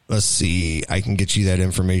 Let's see. I can get you that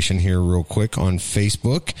information here real quick on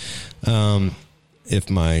Facebook. If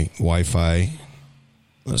my Wi-Fi,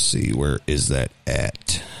 let's see, where is that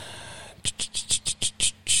at?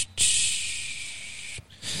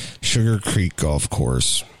 Sugar Creek Golf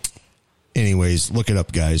Course. Anyways, look it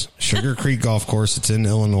up, guys. Sugar Creek Golf Course. It's in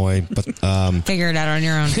Illinois. But figure it out on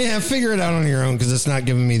your own. Yeah, figure it out on your own, because it's not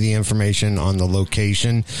giving me the information on the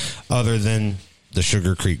location other than the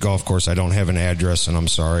Sugar Creek Golf Course. I don't have an address, and I'm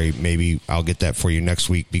sorry. Maybe I'll get that for you next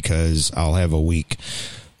week, because I'll have a week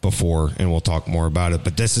before, and we'll talk more about it.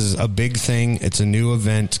 But this is a big thing. It's a new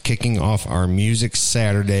event kicking off our Music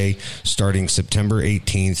Saturday starting September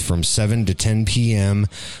 18th from 7 to 10 p.m.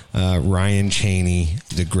 Ryan Chaney,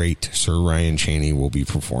 the great Sir Ryan Chaney, will be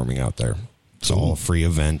performing out there. It's all a free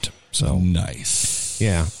event. So nice.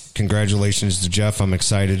 Yeah. Congratulations to Jeff. I'm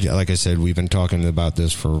excited. Like I said, we've been talking about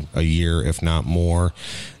this for a year, if not more.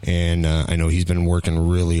 And I know he's been working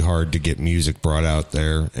really hard to get music brought out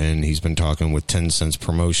there. And he's been talking with Tencents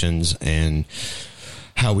Promotions and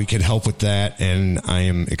how we could help with that. And I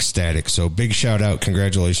am ecstatic. So big shout out.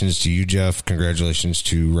 Congratulations to you, Jeff. Congratulations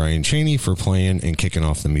to Ryan Chaney for playing and kicking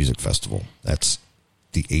off the music festival. That's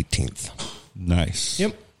the 18th. Nice.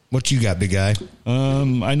 Yep. What you got, big guy?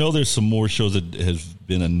 I know there's some more shows that have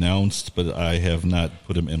been announced, but I have not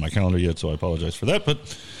put them in my calendar yet, so I apologize for that. But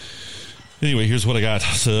anyway, here's what I got.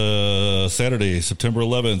 Saturday, September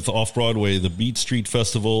 11th, off-Broadway, the Beat Street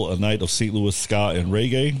Festival, a night of St. Louis ska and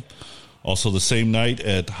reggae. Also the same night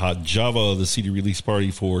at Hot Java, the CD release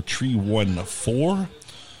party for Tree 1-4.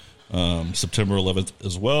 September 11th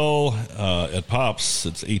as well. At Pops,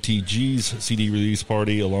 it's ATG's CD release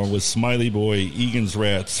party along with Smiley Boy, Egan's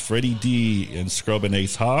Rats, Freddy D, and Scrub and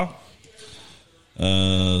Ace Ha.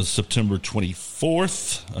 September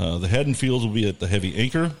 24th, the Haddonfields will be at the Heavy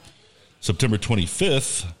Anchor. September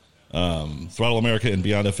 25th, Throttle America and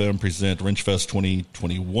Beyond FM present Wrenchfest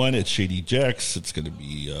 2021 at Shady Jack's. It's going to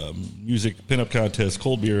be music, pinup contest,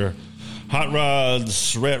 cold beer, hot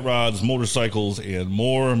rods, rat rods, motorcycles, and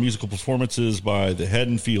more musical performances by the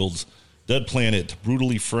Haddonfields Dead Planet,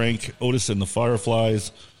 Brutally Frank, Otis and the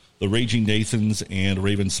Fireflies, The Raging Nathans, and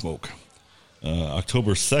Raven Smoke.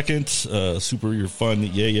 October 2nd, super fun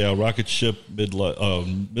Yeah rocket ship,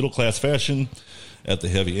 middle class fashion at the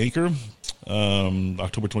Heavy Anchor.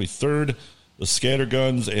 October 23rd, the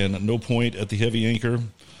Scatterguns and No Point at the Heavy Anchor.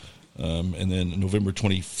 And then November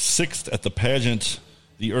 26th at the Pageant,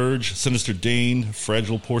 The Urge, Sinister Dane,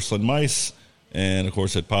 Fragile Porcelain Mice. And, of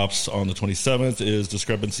course, at Pops on the 27th is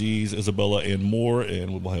Discrepancies, Isabella, and more.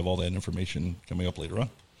 And we will have all that information coming up later on.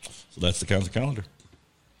 So that's the calendar.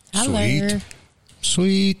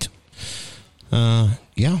 Sweet.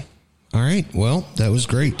 Yeah. All right. Well, that was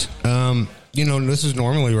great. This is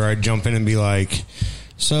normally where I'd jump in and be like,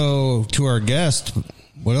 so to our guest,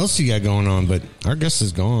 what else you got going on? But our guest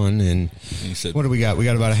is gone. And said, what do we got? We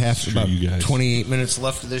got about 28 minutes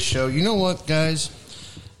left of this show. You know what, guys?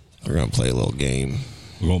 We're going to play a little game.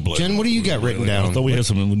 Jen, what do you got written down? I thought we had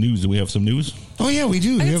some news. Do we have some news? Oh, yeah, we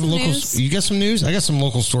do. You have news. You got some news? I got some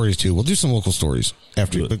local stories, too. We'll do some local stories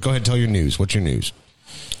after. But go ahead, tell your news. What's your news?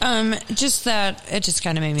 Just that it just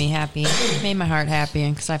kind of made me happy. It made my heart happy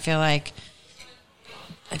because I feel like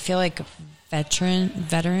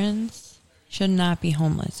veterans should not be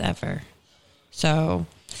homeless ever. So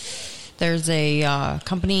there's a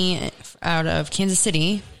company out of Kansas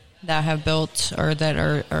City that have built or that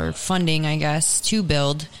are funding, I guess, to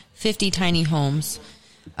build 50 tiny homes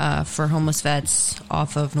for homeless vets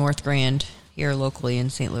off of North Grand here locally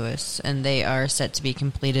in St. Louis. And they are set to be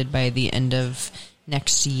completed by the end of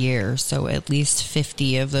next year. So at least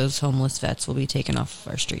 50 of those homeless vets will be taken off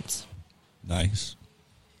of our streets. Nice.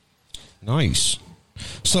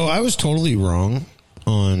 So I was totally wrong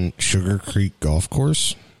on Sugar Creek Golf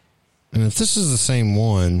Course. And if this is the same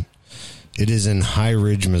one, it is in High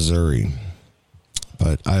Ridge, Missouri.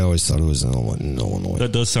 But I always thought it was in Illinois.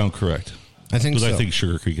 That does sound correct. I think so. Because I think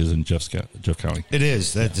Sugar Creek is in Jeff County. It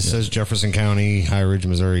is. That says Jefferson County, High Ridge,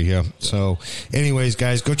 Missouri. Yeah. So, anyways,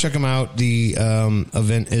 guys, go check them out. The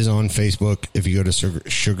event is on Facebook. If you go to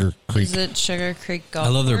Sugar Creek. Is it Sugar Creek Golf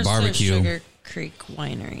Course? I love their Course barbecue. Or Sugar Creek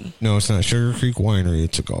Winery. No, it's not Sugar Creek Winery.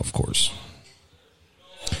 It's a golf course.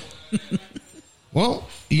 Well,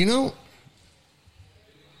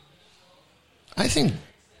 I think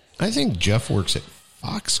Jeff works at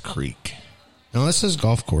Fox Creek. Now, this says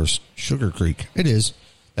golf course, Sugar Creek. It is.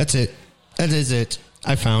 That's it. That is it.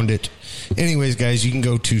 I found it. Anyways, guys, you can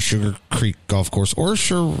go to Sugar Creek Golf Course, or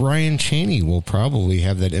sure, Ryan Chaney will probably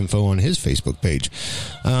have that info on his Facebook page.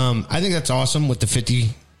 I think that's awesome with the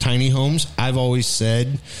 50 tiny homes. I've always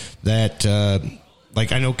said that,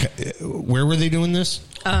 I know, where were they doing this?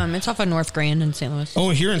 It's off of North Grand in St. Louis. Oh,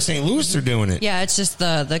 here in St. Louis they're doing it. Yeah, it's just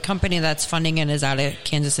the company that's funding it is out of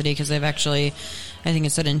Kansas City because they've actually, I think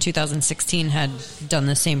it said in 2016, had done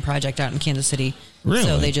the same project out in Kansas City. Really?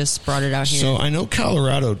 So they just brought it out here. So I know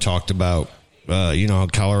Colorado talked about, how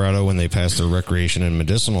Colorado, when they passed their recreation and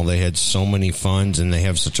medicinal, they had so many funds and they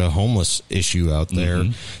have such a homeless issue out there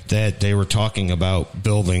that they were talking about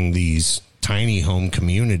building these tiny home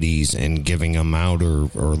communities and giving them out or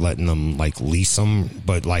letting them lease them,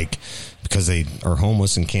 but because they are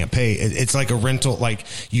homeless and can't pay. It's like a rental,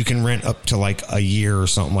 you can rent up to a year or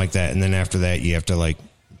something like that. And then after that you have to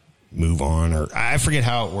move on, or I forget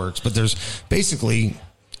how it works, but there's basically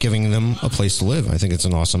giving them a place to live. I think it's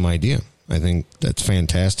an awesome idea. I think that's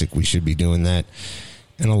fantastic. We should be doing that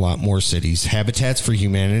in a lot more cities. Habitats for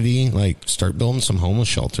Humanity, start building some homeless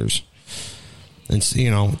shelters. It's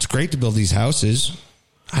it's great to build these houses.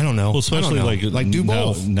 I don't know. Well, especially do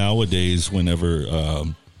both nowadays.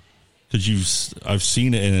 Whenever, because I've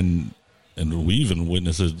seen it, and we even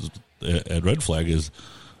witnessed it at Red Flag is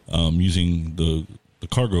using the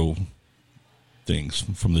cargo things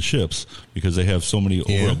from the ships because they have so many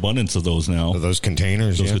overabundance of those now. Those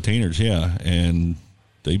containers, and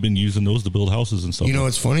they've been using those to build houses and stuff.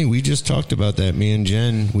 It's funny. We just talked about that. Me and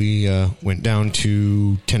Jen, we went down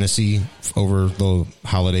to Tennessee over the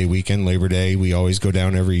holiday weekend, Labor Day. We always go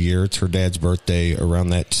down every year. It's her dad's birthday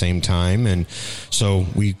around that same time. And so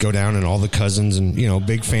we go down and all the cousins and,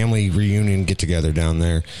 big family reunion get together down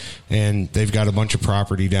there. And they've got a bunch of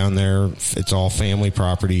property down there. It's all family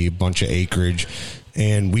property, a bunch of acreage.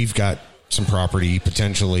 And we've got some property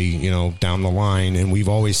potentially, down the line. And we've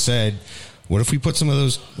always said, what if we put some of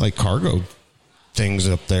those cargo things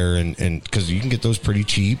up there and because you can get those pretty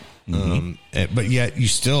cheap, but yet you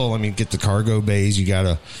still, get the cargo bays. You got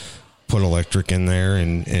to put electric in there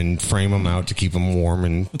and frame them out to keep them warm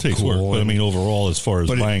and it takes cool. work. But overall, as far as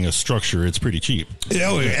buying a structure, it's pretty cheap.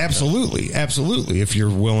 Oh, absolutely. If you're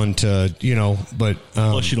willing to, but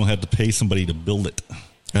plus you don't have to pay somebody to build it.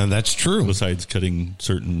 That's true. Besides cutting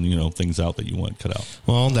certain, things out that you want cut out.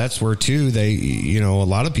 Well, that's where too, a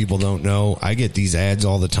lot of people don't know. I get these ads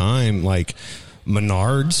all the time. Like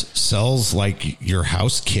Menards sells like your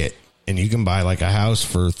house kit. And you can buy like a house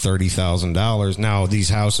for $30,000. Now these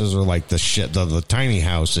houses are like the tiny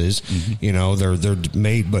houses, they're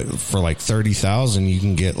made, but for like $30,000, you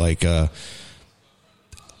can get like I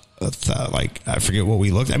forget what we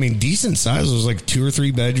looked. I mean, decent size was like 2 or 3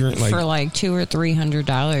 bedroom. Like for like $200 or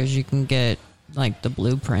 $300, you can get like the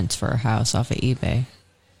blueprints for a house off of eBay.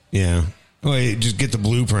 Yeah. Well, you just get the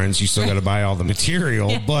blueprints. You still got to buy all the material,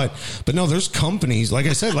 yeah. but no, there's companies like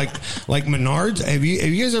I said, like Menards. Have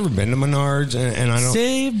you guys ever been to Menards? And I don't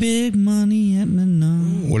save big money at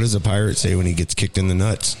Menards. What does a pirate say when he gets kicked in the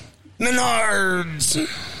nuts? Menards.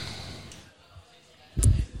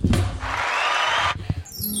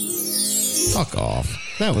 Fuck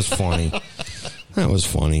off. That was funny. That was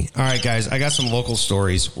funny. All right, guys, I got some local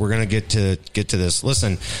stories. We're gonna get to this.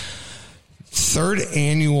 Listen. 3rd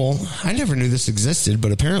annual, I never knew this existed,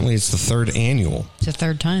 but apparently it's the 3rd annual. It's the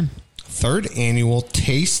 3rd time. 3rd annual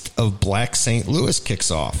Taste of Black St. Louis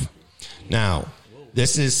kicks off. Now,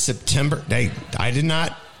 this is September. I did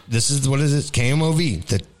not. This is, what is it? KMOV.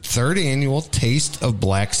 The 3rd annual Taste of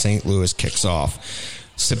Black St. Louis kicks off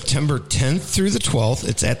September 10th through the 12th.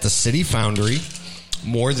 It's at the City Foundry.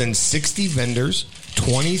 More than 60 vendors.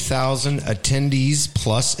 20,000 attendees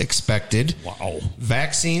plus expected. Wow.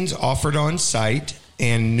 Vaccines offered on site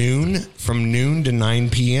and from noon to 9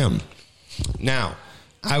 p.m. Now,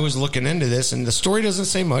 I was looking into this, and the story doesn't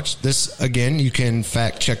say much. This, again, you can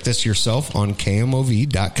fact check this yourself on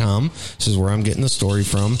KMOV.com. This is where I'm getting the story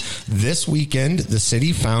from. This weekend, the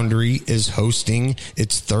City Foundry is hosting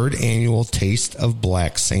its 3rd annual Taste of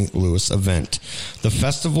Black St. Louis event. The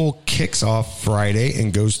festival kicks off Friday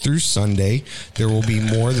and goes through Sunday. There will be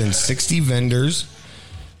more than 60 vendors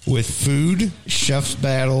with food, chef's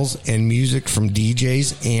battles, and music from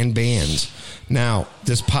DJs and bands. Now,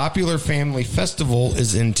 this popular family festival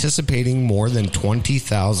is anticipating more than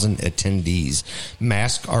 20,000 attendees.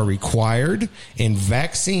 Masks are required, and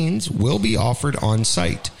vaccines will be offered on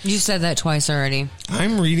site. You said that twice already.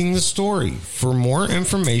 I'm reading the story. For more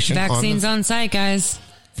information, vaccines on site, guys.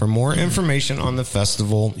 For more information on the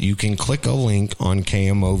festival, you can click a link on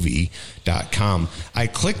KMOV.com. I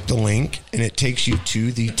clicked the link, and it takes you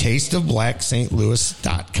to the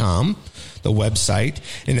tasteofblackstlouis.com, the website.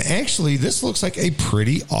 And actually, this looks like a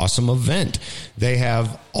pretty awesome event. They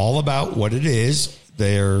have all about what it is,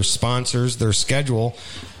 their sponsors, their schedule.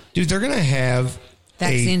 Dude, they're going to have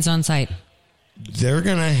vaccines on site. They're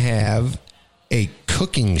going to have a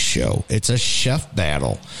cooking show. It's a chef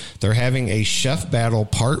battle. They're having a chef battle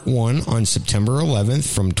part 1 on September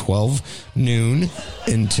 11th from 12 noon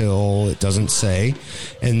until it doesn't say.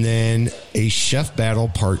 And then a chef battle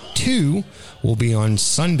part 2 will be on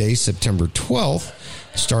Sunday, September 12th,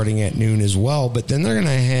 starting at noon as well. But then they're going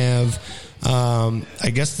to have,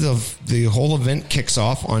 I guess the whole event kicks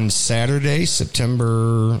off on Friday,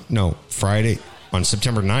 on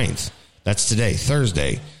September 9th. That's today,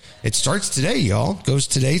 Thursday. It starts today, y'all. Goes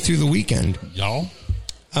today through the weekend. Y'all?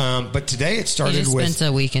 But today it started with... spent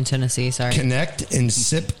a week in Tennessee, sorry. Connect and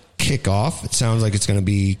Sip kickoff. It sounds like it's going to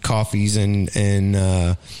be coffees and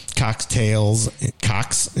cocktails.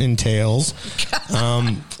 Cocks and tails.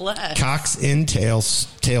 Cocks and tail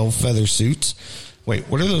feather suits. Wait,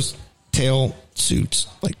 what are those tail suits?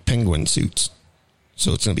 Like penguin suits.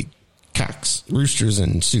 So it's going to be cocks, roosters,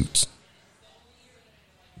 and suits.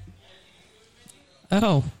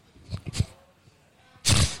 Oh.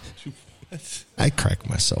 I crack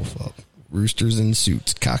myself up. Roosters and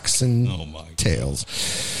suits, cocks and tails.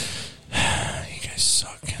 You guys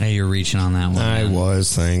suck. Hey, you're reaching on that one. I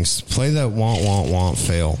was, thanks. Play that want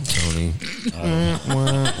fail, Tony.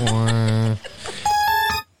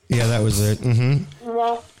 Yeah, that was it. Mm-hmm.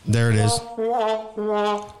 There it is.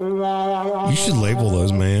 You should label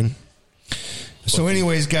those, man. So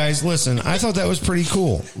anyways, guys, listen, I thought that was pretty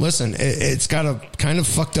cool. Listen, it's got a kind of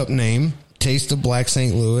fucked up name, Taste of Black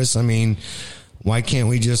St. Louis. I mean, why can't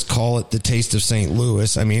we just call it the Taste of St.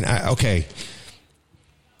 Louis? I mean, okay,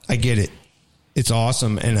 I get it. It's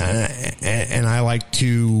awesome, and I like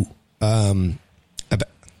to go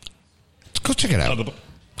check it out.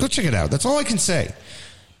 Go check it out. That's all I can say.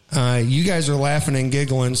 You guys are laughing and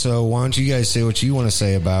giggling, so why don't you guys say what you want to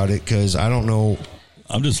say about it? Because I don't know.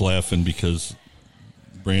 I'm just laughing because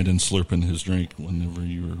Brandon slurping his drink whenever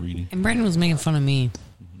you were reading. And Brandon was making fun of me.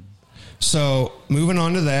 So, moving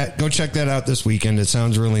on to that, go check that out this weekend. It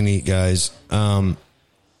sounds really neat, guys.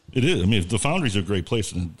 It is. I mean, the Foundry's a great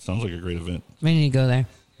place, and it sounds like a great event. We need to go there.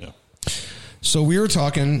 Yeah. So we were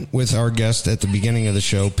talking with our guest at the beginning of the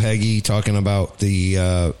show, Peggy, talking about the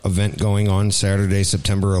event going on Saturday,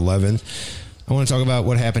 September 11th. I want to talk about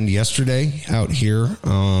what happened yesterday out here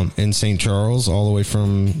in St. Charles, all the way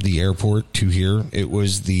from the airport to here. It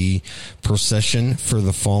was the procession for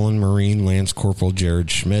the fallen Marine Lance Corporal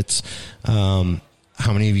Jared Schmitz. How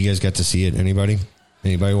many of you guys got to see it? Anybody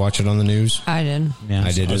watch it on the news? I did. Yeah.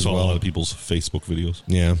 I did I as saw well. a lot of people's Facebook videos.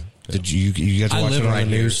 Yeah. Did you guys I watch live it on right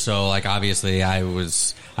the here, news? so like obviously I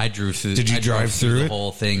drove through. Did you drive through the it?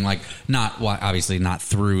 whole thing? Like obviously not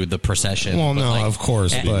through the procession. Well, but no, like, of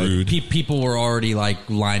course, but people were already like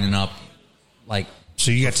lining up, like.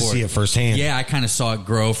 So you got to see it firsthand. Yeah, I kind of saw it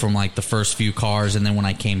grow from like the first few cars, and then when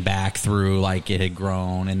I came back through, like it had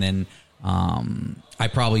grown, and then I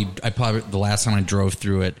probably the last time I drove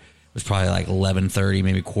through it was probably like 11:30,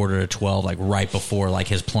 maybe 11:45, like right before like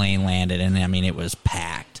his plane landed, and I mean it was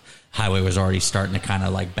packed. Highway was already starting to kind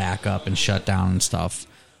of like back up and shut down and stuff.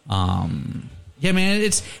 Yeah, man,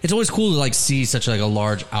 it's always cool to like see such like a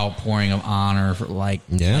large outpouring of honor for like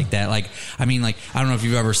that. Like, I mean, like I don't know if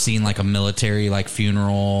you've ever seen like a military like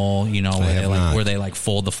funeral, you know, where they like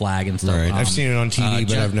fold the flag and stuff. Right. I've seen it on TV,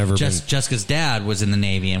 but I've never been. Jessica's dad was in the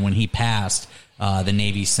Navy, and when he passed, the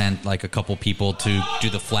Navy sent like a couple people to do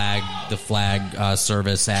the flag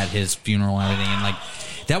service at his funeral and everything, and like.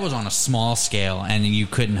 That was on a small scale, and you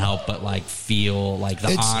couldn't help but like feel like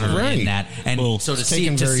the honor in that. And so to see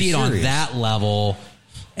it on that level,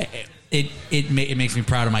 it makes me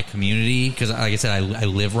proud of my community because, like I said, I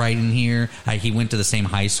live right in here. He went to the same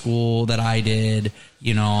high school that I did,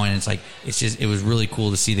 you know, and it was really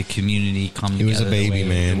cool to see the community come together. It was a baby,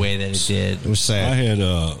 man. The way that it did. It was sad. I had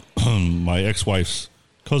my ex-wife's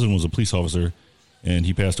cousin was a police officer, and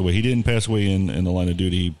he passed away. He didn't pass away in the line of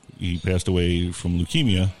duty. He passed away from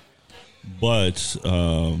leukemia, but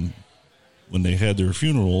when they had their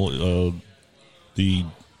funeral, the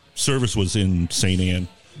service was in St. Anne,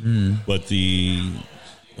 but the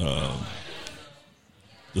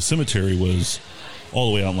cemetery was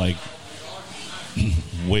all the way out, like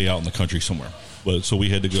way out in the country somewhere. But so we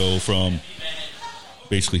had to go from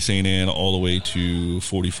basically St. Anne all the way to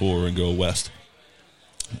 44 and go west,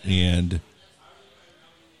 and.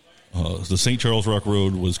 The St. Charles Rock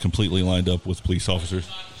Road was completely lined up with police officers.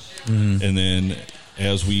 Mm-hmm. And then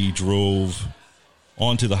as we drove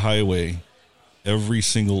onto the highway, every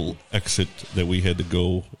single exit that we had to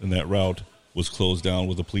go in that route was closed down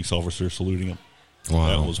with a police officer saluting them.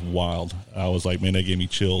 Wow. That was wild. I was like, man, that gave me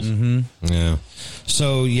chills. Mm-hmm. Yeah.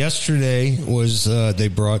 So yesterday was they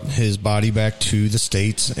brought his body back to the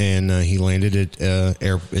States, and he landed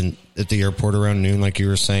at the airport around noon, like you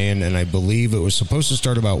were saying, and I believe it was supposed to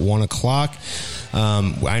start about 1 o'clock.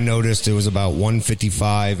 I noticed it was about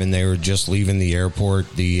 1:55, and they were just leaving the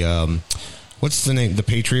airport. The what's the name? The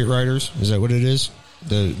Patriot Riders? Is that what it is?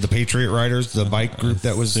 The Patriot Riders, the bike group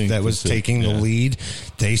that was taking the lead.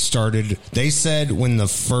 They said when the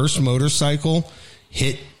first motorcycle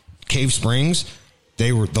hit Cave Springs,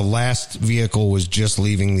 the last vehicle was just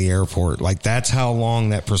leaving the airport. Like, that's how long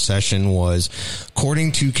that procession was.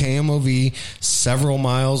 According to KMOV, several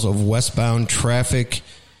miles of westbound traffic.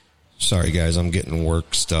 Sorry guys, I'm getting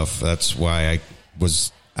work stuff. That's why I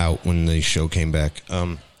was out when the show came back.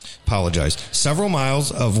 Apologize. Several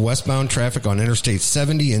miles of westbound traffic on Interstate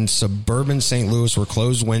 70 in suburban St. Louis were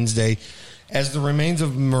closed Wednesday as the remains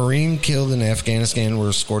of Marine killed in Afghanistan were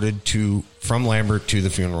escorted from Lambert to the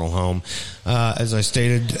funeral home. As I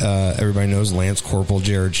stated, everybody knows Lance Corporal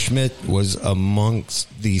Jared Schmidt was amongst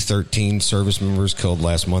the 13 service members killed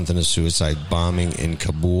last month in a suicide bombing in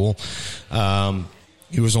Kabul.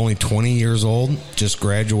 He was only 20 years old, just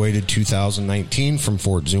graduated 2019 from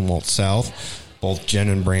Fort Zumwalt South. Both Jen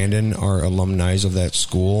and Brandon are alumni of that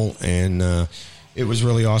school, and it was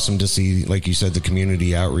really awesome to see, like you said, the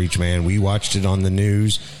community outreach, man. We watched it on the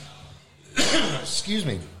news. Excuse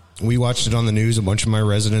me. We watched it on the news. A bunch of my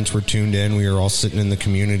residents were tuned in. We were all sitting in the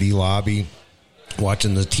community lobby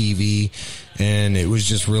watching the TV, and it was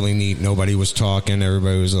just really neat. Nobody was talking.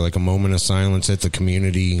 Everybody was like a moment of silence at the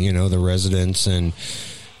community, you know, the residents, and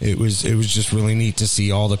it was just really neat to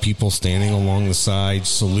see all the people standing along the side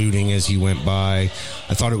saluting as he went by.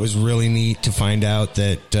 I thought it was really neat to find out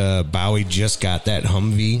that Bowie just got that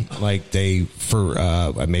Humvee, like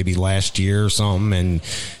for maybe last year or something, and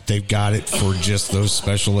they've got it for just those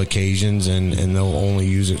special occasions, and they'll only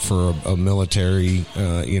use it for a military,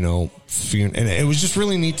 and it was just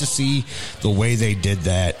really neat to see the way they did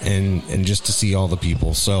that, and just to see all the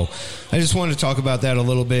people. So I just wanted to talk about that a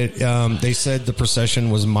little bit. They said the procession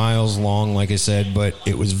was miles long, like I said, but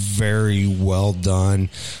it was very well done.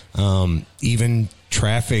 Even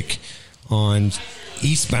traffic on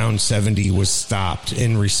eastbound 70 was stopped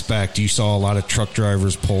in respect. You saw a lot of truck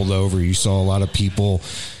drivers pulled over. You saw a lot of people.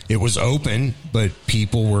 It was open, but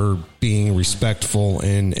people were being respectful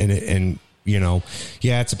and you know,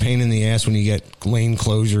 yeah, it's a pain in the ass when you get lane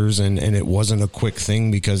closures, and it wasn't a quick thing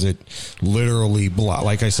because it literally blocked.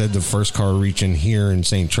 Like I said, the first car reaching here in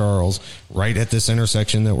St. Charles, right at this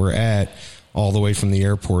intersection that we're at, all the way from the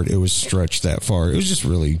airport, it was stretched that far. It was just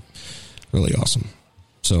really, really awesome.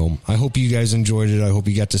 So I hope you guys enjoyed it. I hope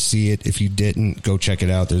you got to see it. If you didn't, go check it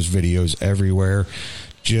out. There's videos everywhere.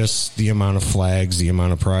 Just the amount of flags, the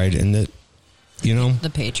amount of pride, and that, you know, the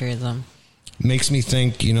patriotism. Makes me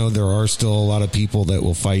think, you know, there are still a lot of people that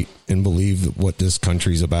will fight and believe what this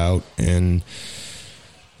country's about. And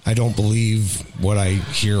I don't believe what I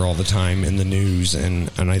hear all the time in the news.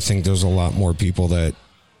 And I think there's a lot more people that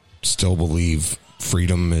still believe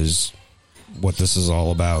freedom is what this is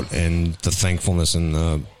all about. And the thankfulness and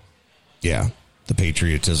the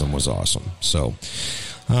patriotism was awesome. So,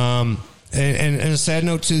 And a sad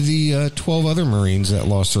note to the 12 other Marines that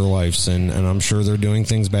lost their lives, and I'm sure they're doing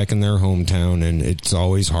things back in their hometown, and it's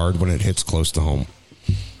always hard when it hits close to home.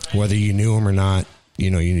 Whether you knew him or not,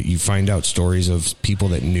 you know, you find out stories of people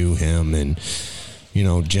that knew him, and, you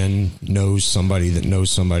know, Jen knows somebody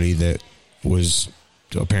that was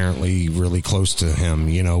apparently really close to him.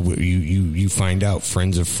 You know, you find out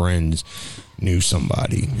friends of friends knew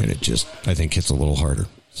somebody, and it just, I think, hits a little harder.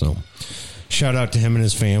 So shout out to him and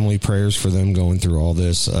his family. Prayers for them going through all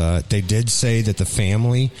this. They did say that the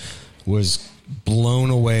family was blown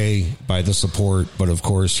away by the support, but of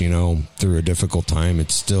course, you know, through a difficult time,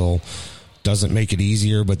 it still doesn't make it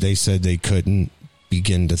easier, but they said they couldn't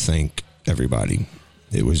begin to thank everybody.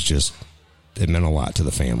 It was just, it meant a lot to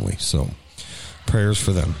the family. So prayers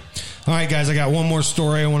for them. All right, guys, I got one more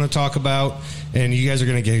story I want to talk about, and you guys are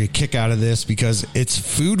going to get a kick out of this because it's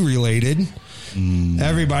food related.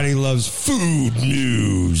 Everybody loves food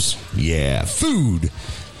news. Yeah, food.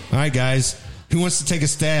 All right, guys. Who wants to take a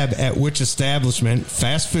stab at which establishment,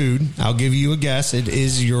 fast food, I'll give you a guess. It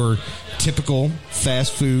is your typical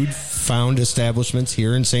fast food found establishments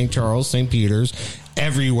here in St. Charles, St. Peter's,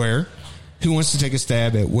 everywhere. Who wants to take a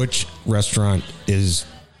stab at which restaurant is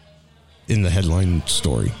in the headline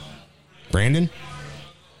story? Brandon?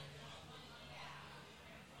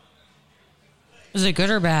 Is it good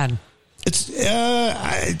or bad?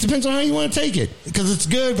 It depends on how you want to take it, because it's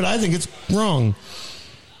good, but I think it's wrong.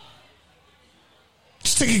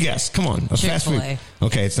 Just take a guess. Come on. Fast food.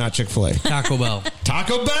 Okay, it's not Chick-fil-A. Taco Bell.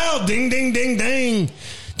 Taco Bell. Ding, ding, ding, ding.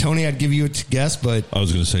 Tony, I'd give you a guess, but I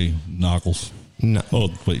was going to say Knuckles. No.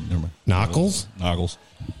 Oh, wait, never mind. Knuckles? Noggles.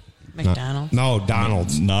 McDonald's. No,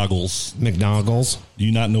 Donald's. Noggles. McNoggles. Do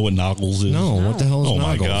you not know what Noggles is? No, what the hell is Noggles?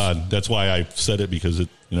 Noggles? Oh, my God. That's why I said it, because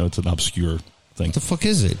it's an obscure thing. What the fuck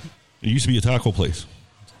is it? It used to be a taco place.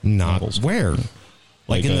 Noggles. Where?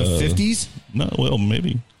 Like in the 50s? No, well,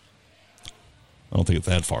 maybe. I don't think it's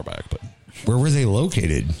that far back, but. Where were they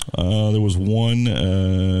located? There was one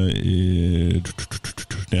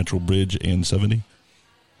Natural Bridge and 70.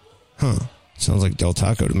 Huh. Sounds like Del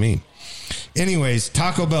Taco to me. Anyways,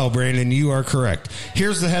 Taco Bell, Brandon, you are correct.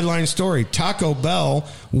 Here's the headline story. Taco Bell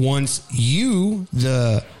wants you,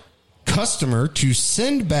 the customer, to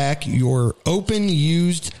send back your open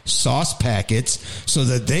used sauce packets so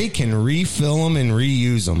that they can refill them and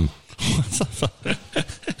reuse them.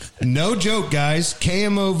 No joke, guys.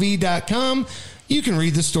 KMOV.com. You can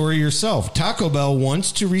read the story yourself. Taco Bell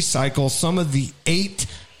wants to recycle some of the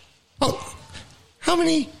how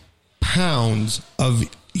many pounds of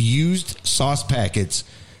used sauce packets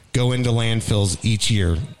go into landfills each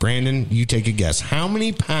year? Brandon, you take a guess. How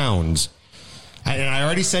many pounds? And I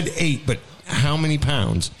already said 8, but how many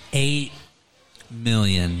pounds? 8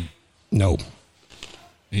 million. No.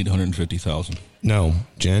 850,000. No.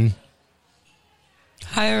 Jen?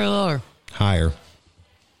 Higher or lower? Higher.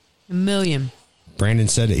 1 million. Brandon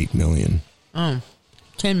said 8 million. Oh,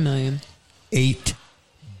 10 million. 8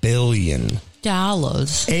 billion.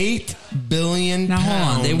 Dollars. 8 billion now, pounds.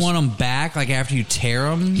 hold on. They want them back, like after you tear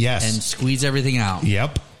them? Yes. And squeeze everything out?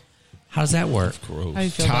 Yep. How does that work? Gross. How do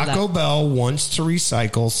you feel Taco about Bell wants to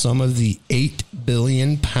recycle some of the 8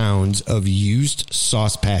 billion pounds of used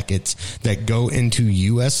sauce packets that go into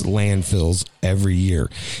U.S. landfills every year.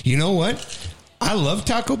 You know what? I love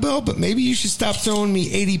Taco Bell, but maybe you should stop throwing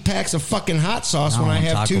me 80 packs of fucking hot sauce when I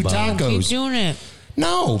have Taco 2 Bell. tacos. Keep doing it.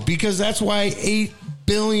 No, because that's why 8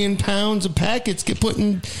 billion pounds of packets get put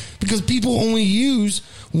in, because people only use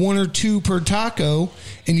 1 or 2 per taco,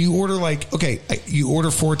 and you order you order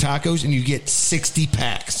 4 tacos and you get 60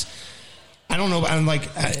 packs. I don't know. I'm like,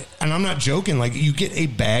 and I'm not joking. Like, you get a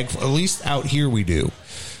bag, at least out here we do.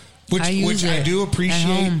 Which I do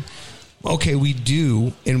appreciate. Okay, we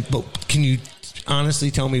do. But can you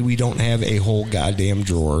honestly tell me we don't have a whole goddamn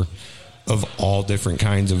drawer of all different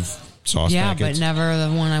kinds of sauce packets? But never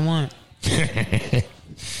the one I want.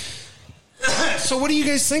 So what do you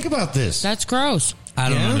guys think about this? That's gross. I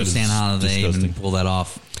don't understand how they even pull that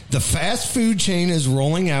off. The fast food chain is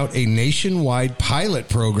rolling out a nationwide pilot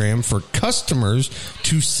program for customers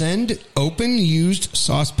to send open used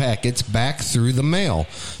sauce packets back through the mail.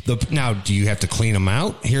 Now, do you have to clean them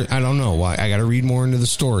out? Here, I don't know why. I got to read more into the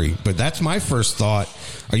story, but that's my first thought.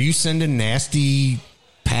 Are you sending nasty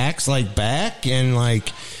packs back and are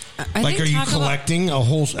you collecting a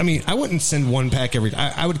whole? I mean, I wouldn't send one pack every.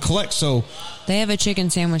 I would collect. So they have a chicken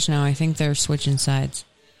sandwich now. I think they're switching sides.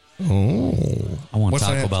 Oh, I want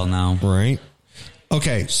Taco Bell now. Right.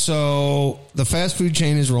 Okay, so the fast food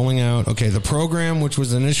chain is rolling out. Okay, the program, which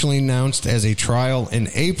was initially announced as a trial in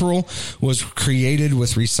April, was created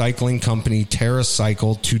with recycling company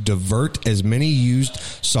TerraCycle to divert as many used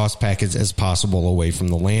sauce packets as possible away from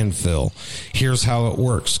the landfill. Here's how it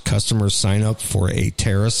works. Customers sign up for a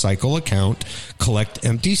TerraCycle account, collect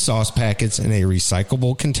empty sauce packets in a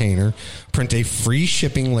recyclable container, print a free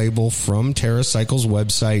shipping label from TerraCycle's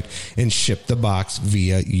website, and ship the box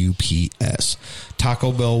via UPS.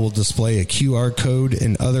 Taco Bell will display a QR code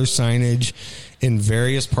and other signage in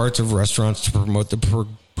various parts of restaurants to promote the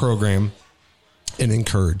program and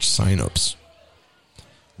encourage signups.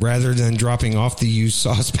 Rather than dropping off the used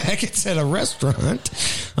sauce packets at a restaurant,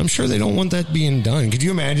 I'm sure they don't want that being done. Could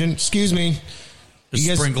you imagine? Excuse me.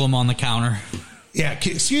 Just sprinkle them on the counter. Yeah,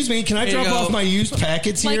 excuse me. Can I drop off my used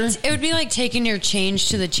packets here? It would be like taking your change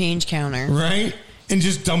to the change counter. Right? And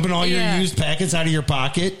just dumping all your used packets out of your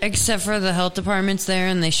pocket. Except for the health department's there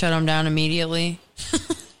and they shut them down immediately.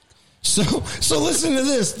 So listen to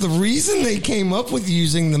this. The reason they came up with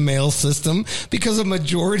using the mail system, because a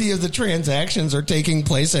majority of the transactions are taking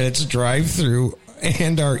place at its drive-thru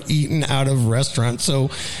and are eaten out of restaurants.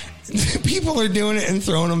 So people are doing it and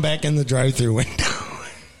throwing them back in the drive-thru window.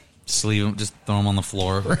 Just leave them, just throw them on the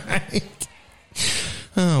floor. Right.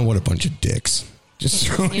 Oh, what a bunch of dicks. You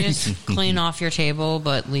just clean off your table,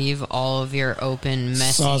 but leave all of your open,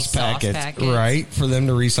 messy sauce packets. Right, for them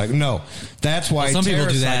to recycle. No, that's why some people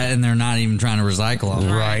do that, and they're not even trying to recycle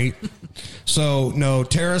them. Right. So, no,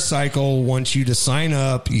 TerraCycle wants you to sign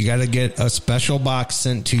up. You got to get a special box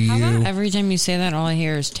sent to you. How about every time you say that, all I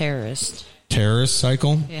hear is terrorist.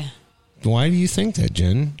 TerraCycle? Yeah. Why do you think that,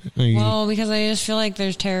 Jen? Well, because I just feel like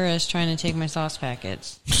there's terrorists trying to take my sauce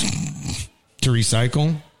packets. To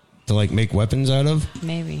recycle? To make weapons out of?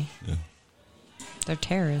 Maybe. Yeah. They're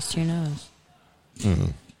terrorists. Who knows?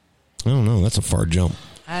 I don't know. That's a far jump.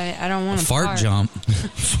 I don't want a fart jump.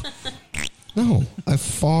 No, a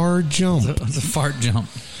far jump. It's a fart jump.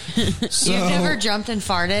 So, you've never jumped and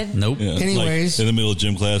farted? Nope. Yeah, anyways, in the middle of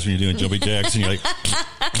gym class when you're doing jumping jacks and you're like,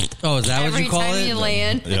 oh, is that what you call it? Every time you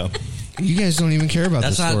land. Yeah. You guys don't even care about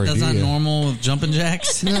this story. That's not normal jumping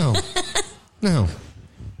jacks. No.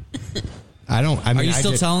 I don't. I mean, are you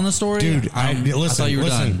still telling the story, dude? Listen, I thought you were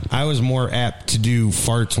done. I was more apt to do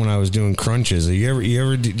farts when I was doing crunches. Did you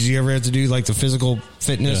ever have to do the physical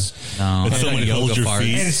fitness? Yeah. No. And somebody holds your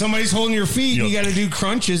feet, and if somebody's holding your feet, you got to do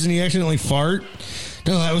crunches, and you accidentally fart.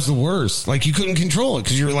 No, that was the worst. You couldn't control it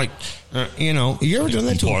because you were you ever done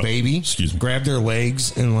that to a baby? Excuse me. Grab their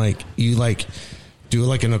legs and you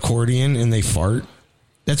do an accordion and they fart.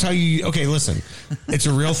 That's how you. Okay, listen, it's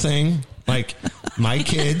a real thing. My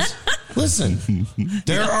kids. Listen,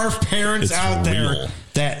 there are parents out there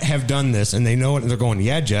that have done this, and they know it, and they're going,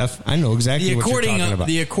 "Yeah, Jeff, I know exactly what you're talking about."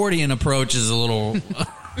 The accordion approach is a little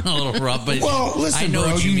rough, but well, listen, I know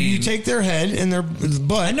bro, what you mean. You take their head and their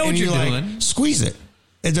butt, I know and what you're doing. Squeeze it.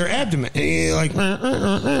 And their abdomen. And you're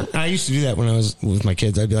I used to do that when I was with my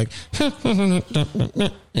kids. I'd be like,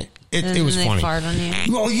 it was funny. Fart on you?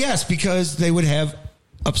 Well, yes, because they would have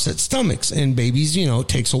upset stomachs, and babies, it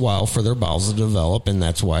takes a while for their bowels to develop, and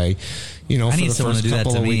that's why, I for need the someone first to do that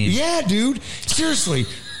couple to of me. weeks. Yeah, dude, seriously,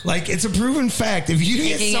 it's a proven fact. If you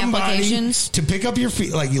get somebody to pick up your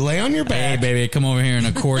feet, you lay on your back, hey baby, come over here and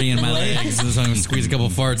accordion my legs, so I can squeeze a couple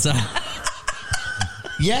farts out.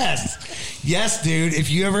 Yes, dude.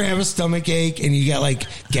 If you ever have a stomach ache and you got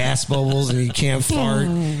gas bubbles and you can't fart,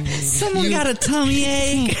 someone got a tummy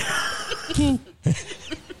ache.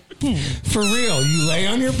 For real, you lay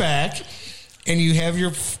on your back and you have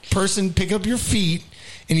your person pick up your feet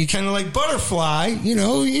and you kind of butterfly. You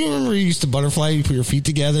remember you used to butterfly. You put your feet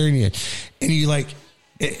together and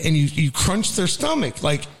you crunch their stomach.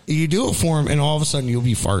 You do it for them, and all of a sudden you'll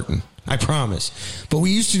be farting. I promise. But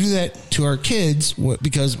we used to do that to our kids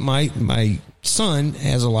because my son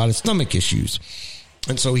has a lot of stomach issues.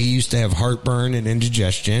 And so he used to have heartburn and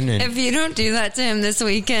indigestion. And If you don't do that to him this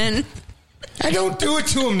weekend, I don't do it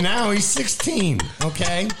to him now. He's 16.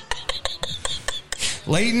 Okay.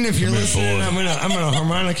 Leighton, if you're listening, I'm gonna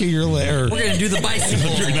harmonica your lair. We're gonna do the bicycle.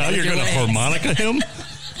 Now you're gonna harmonica him?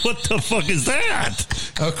 What the fuck is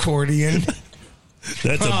that? Accordion.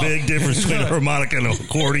 That's a big difference between a harmonica and an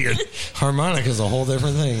accordion. Harmonica is a whole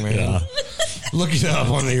different thing, man. Yeah. Look it up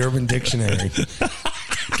on the Urban Dictionary.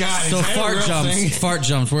 God, So is that a fart real jumps. thing? Fart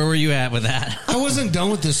jumps. Where were you at with that? I wasn't done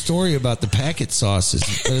with the story about the packet sauces,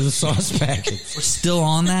 the sauce packets. We're still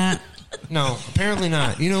on that. No, apparently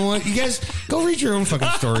not. You know what? You guys go read your own fucking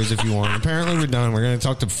stories if you want. Apparently we're done. We're going to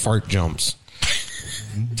talk to fart jumps.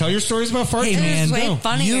 Tell your stories about fart Hey jumps. man, way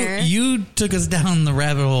funnier. you took us down the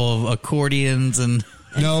rabbit hole of accordions and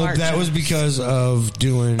No, fart that was jumps. because of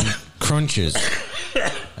doing crunches.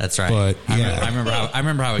 that's right. But, yeah. I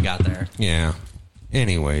remember how we got there. Yeah.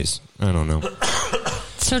 Anyways, I don't know.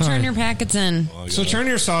 so turn your packets in. So turn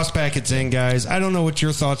your sauce packets in, guys. I don't know what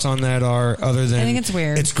your thoughts on that are, other than I think it's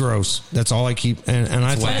weird. It's gross. That's all I keep, and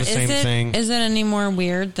I thought the same thing. Is it any more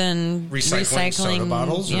weird than Recycling soda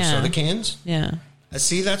bottles or soda cans? Yeah.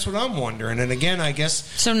 See, that's what I'm wondering. And again, I guess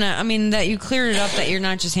So now, I mean, that you cleared it up that you're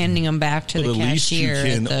not just handing them back to But the at least you cashier.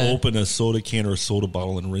 can at the- open a soda can or a soda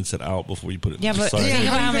bottle and rinse it out before you put it in Yeah, the but recycling. think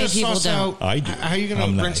about how you many gonna people sauce don't. I do. How are you going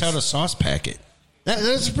I'm to rinse nice. out a sauce packet?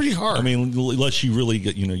 That's pretty hard. I mean, unless you really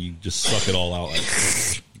get, you just suck it all out.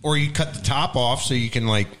 Or you cut the top off so you can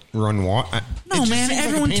like run water. No, man,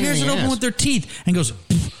 everyone tears it open with their teeth and goes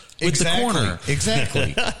with the corner.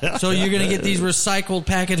 Exactly. So you're going to get these recycled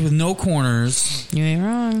packets with no corners. You ain't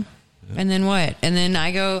wrong. And then what? And then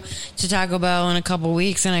I go to Taco Bell in a couple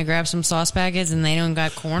weeks and I grab some sauce packets and they don't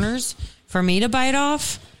got corners for me to bite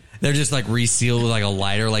off. They're just like resealed with like a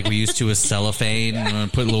lighter, like we used to with cellophane.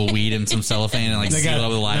 And put a little weed in some cellophane and like seal it up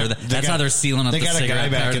with a lighter. That's how they're sealing up They the got a guy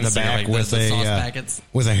cigarette back in the cartons, back like with the sauce a packets.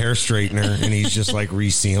 with a hair straightener, and he's just like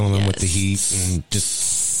resealing them with the heat and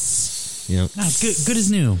just No, good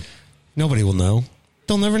as new. Nobody will know.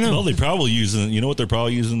 They'll never know. Well, they probably using. You know what they're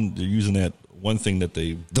probably using? They're using that one thing that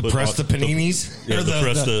they put press out- the paninis? Yeah, Or the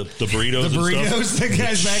press the burritos. The burritos. And stuff. The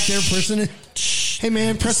guy's back there pressing it. Hey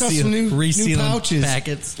man, press out some new pouches.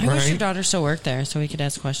 packets. I wish your daughter still worked there so we could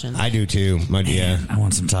ask questions. I do too. Yeah. I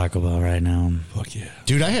want some Taco Bell right now. Fuck yeah,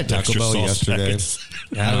 dude! I had Taco Extra Bell sauce yesterday. packets.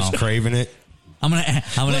 I was craving it. I'm gonna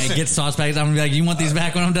Listen. get sauce packets. I'm gonna be like, you want these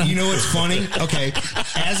back when I'm done? You know what's funny? Okay,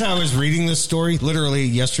 as I was reading this story, literally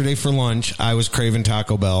yesterday for lunch, I was craving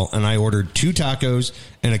Taco Bell, and I ordered 2 tacos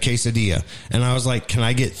and a quesadilla. And I was like, can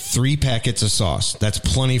I get 3 packets of sauce? That's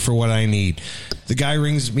plenty for what I need. The guy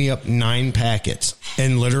rings me up 9 packets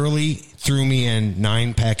and literally threw me in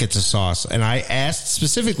 9 packets of sauce. And I asked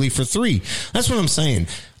specifically for 3. That's what I'm saying.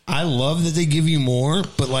 I love that they give you more,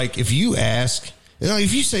 but like if you ask...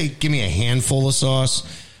 if you say, give me a handful of sauce,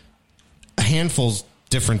 a handful's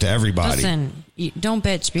different to everybody. Listen, don't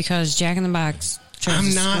bitch because Jack in the Box tries I'm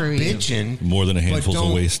to not screw you. bitching. More than a but handful's a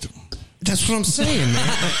don't- waste. That's what I'm saying,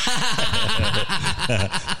 man.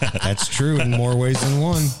 That's true in more ways than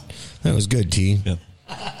one. That was good, T. Yeah.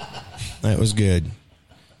 That was good.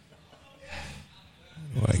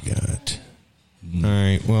 What I got? All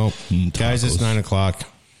right, well, guys, it's 9 o'clock.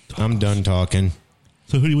 I'm done talking.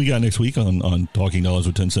 So who do we got next week on Talking Dollars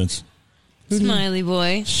with 10 Cents? Smiley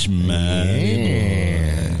boy.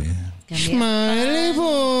 Smiley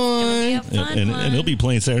boy. And he'll be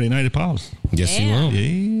playing Saturday night at Pop's. Yes, he will.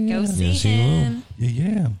 Yeah. Go see Yes, he him.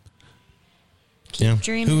 Yeah. Yeah.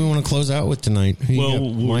 dreaming. Who we want to close out with tonight? Who you Well, got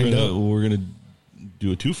lined up? we're gonna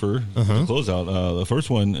do a twofer to close out. The first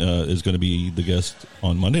one is going to be the guest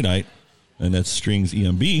on Monday night, and that's Strings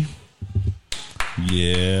EMB.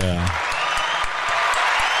 Yeah.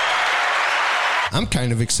 I'm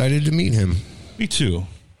kind of excited to meet him. Me too.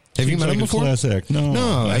 Have you Seems met like him a before? class act.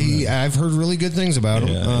 No, I've heard really good things about him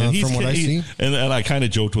And he's- from what I see. And I kind of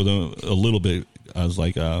joked with him a little bit. I was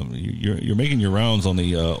like, "You're making your rounds on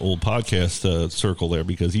the old podcast circle there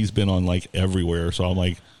because he's been on like everywhere." So I'm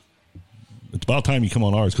like, "It's about time you come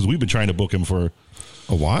on ours," because we've been trying to book him for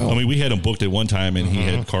a while. I mean, we had him booked at one time, and he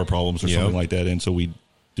had car problems or something like that, and so we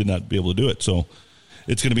did not be able to do it. So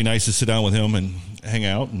it's going to be nice to sit down with him and hang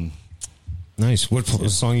out. And nice. What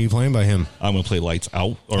song are you playing by him? I'm going to play Lights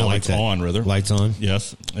Out, or I like Lights that. On, rather. Lights On.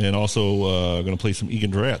 Yes, and also going to play some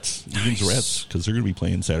Egan's Rats, because they're going to be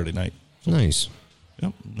playing Saturday night. Nice.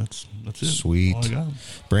 Yep, that's it. Sweet. All I got.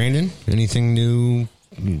 Brandon, anything new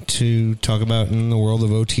to talk about in the world of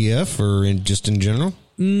OTF or just in general?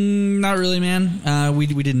 Not really, man. We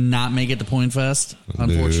did not make it to Point Fest,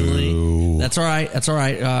 unfortunately. Boo. That's all right. It's all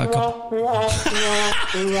right.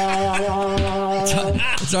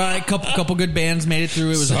 It's all right. Couple good bands made it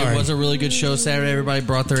through. It was a really good show Saturday. Everybody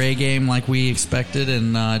brought their A game like we expected,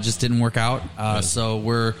 and just didn't work out. So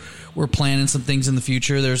we're planning some things in the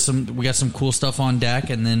future. We got some cool stuff on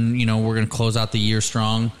deck, and then we're gonna close out the year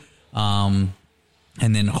strong. And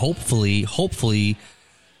then hopefully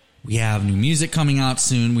we have new music coming out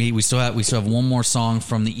soon. We still have one more song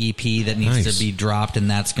from the EP that needs to be dropped, and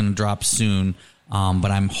that's going to drop soon.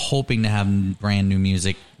 But I'm hoping to have brand new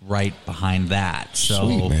music right behind that. So,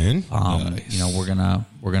 sweet, man.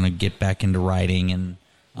 We're gonna get back into writing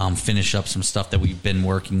and finish up some stuff that we've been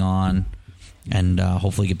working on, and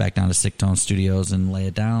hopefully get back down to Sick Tone Studios and lay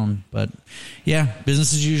it down. But yeah,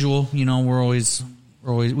 business as usual. We always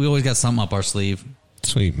got something up our sleeve.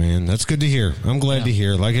 Sweet, man. That's good to hear. I'm glad to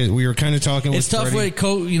hear. Like we were kind of talking. It's with tough Freddy. Right.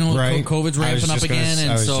 COVID's ramping up again,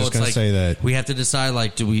 and so it's like say that. We have to decide.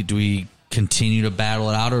 Like, do we continue to battle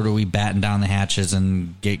it out, or do we batten down the hatches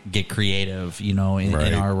and get creative? In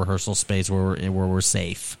our rehearsal space where we're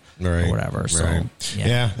safe, right, or whatever. So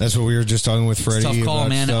yeah, that's what we were just talking with Freddy. It's a tough call, about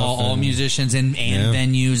man. All musicians and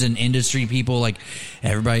venues and industry people, like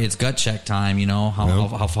everybody, it's gut check time.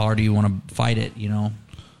 How far do you want to fight it?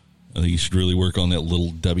 I think you should really work on that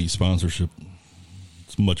Little Debbie sponsorship.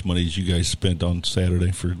 As much money as you guys spent on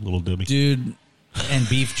Saturday for Little Debbie, dude, and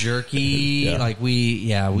beef jerky.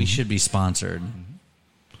 We should be sponsored.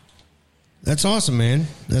 That's awesome, man.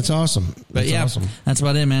 That's awesome. Awesome. That's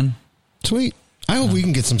about it, man. Sweet. I hope we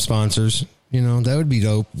can get some sponsors. That would be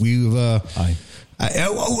dope. We've. Do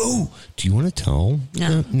you want to tell?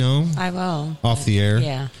 No. No. I will. Off the air.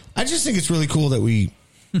 Yeah. I just think it's really cool that we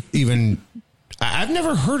even. I've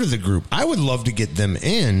never heard of the group. I would love to get them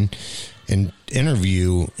in and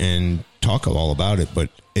interview and talk all about it, but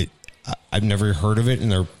I've never heard of it,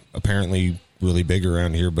 and they're apparently really big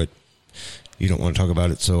around here, but you don't want to talk about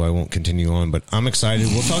it, so I won't continue on. But I'm excited.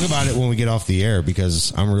 We'll talk about it when we get off the air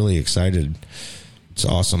because I'm really excited. It's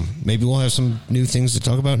awesome. Maybe we'll have some new things to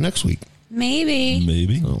talk about next week.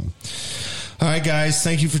 Maybe. All right, guys,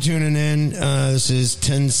 thank you for tuning in. This is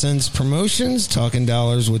 10 Cents Promotions, talking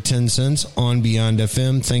dollars with 10 cents on Beyond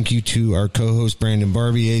FM. Thank you to our co-host, Brandon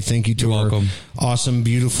Barbier. Thank you to our awesome,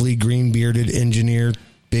 beautifully green-bearded engineer,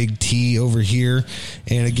 Big T over here.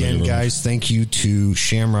 And again, guys, thank you to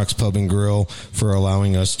Shamrock's Pub and Grill for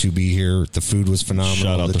allowing us to be here. The food was phenomenal.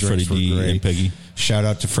 Shout out to Freddie D and Peggy. Shout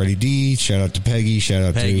out to Freddie D. Shout out to Peggy. Shout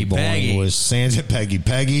out to Bowling with Santa,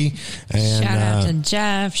 Peggy. And, shout out to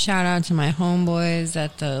Jeff. Shout out to my homeboys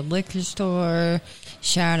at the liquor store.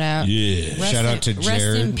 Shout out. Yeah. Shout out to Jared.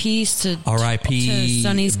 Rest in peace to R.I.P. to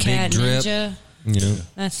Sonny's Cat Drip. Ninja. Yeah.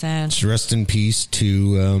 That's sad. Rest in peace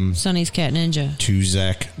to Sonny's Cat Ninja. To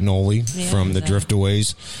Zach Nolly from the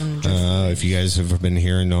Driftaways. If you guys have been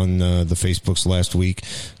hearing on the Facebooks last week,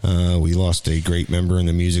 we lost a great member in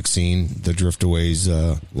the music scene. The Driftaways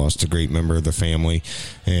lost a great member of the family,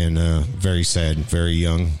 and very sad, very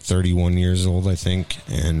young, 31 years old, I think.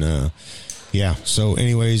 And so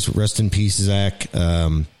anyways, rest in peace, Zach.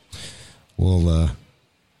 We'll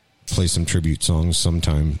play some tribute songs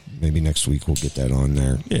sometime. Maybe next week we'll get that on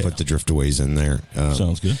there. Yeah. Put the Driftaways in there.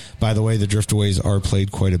 Sounds good. By the way, the Driftaways are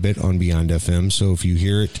played quite a bit on Beyond FM, so if you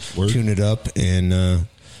hear it, tune it up and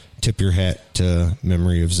tip your hat to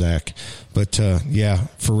memory of Zach. But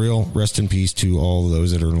for real, rest in peace to all of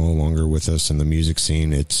those that are no longer with us in the music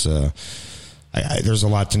scene. It's there's a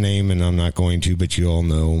lot to name, and I'm not going to, but you all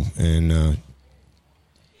know. And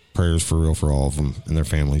prayers for real for all of them and their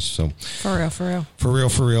families. So for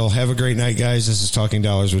real. Have a great night, guys. This is Talking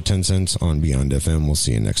Dollars with 10 Cents on Beyond FM. We'll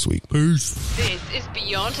see you next week. Peace. This is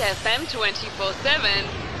Beyond FM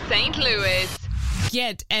 24/7, St. Louis.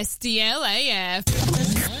 Get STLAF.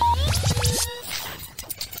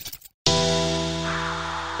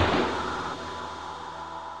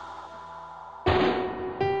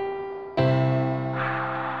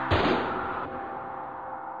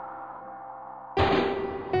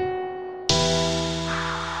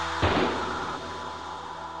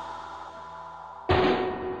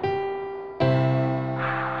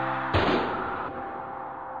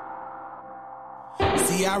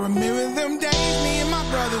 I remember them days, me and my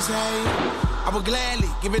brothers had. I would gladly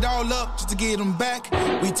give it all up just to get them back.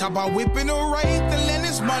 We talk about whipping a Wraith and letting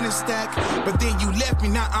this money stack. But then you left me,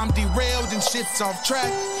 now I'm derailed and shit's off track.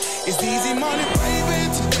 It's easy money, baby,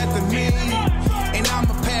 to get the me. And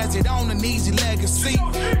I'ma pass it on an easy legacy.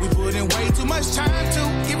 We put in way too much time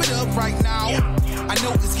to give it up right now. I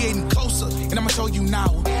know it's getting closer, and I'ma show you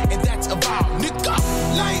now. And that's of all, nigga.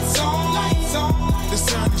 Lights on, lights on. The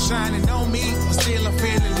sun is shining on me, but still I'm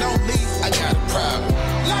feeling lonely. I got a problem.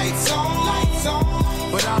 Lights on,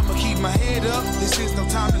 but I'ma keep my head up. This is no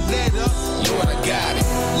time to let up. Lord, I got it.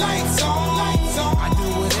 Lights on. I do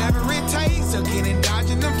whatever it takes to get in,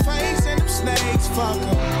 dodging them fakes and them snakes. Fuck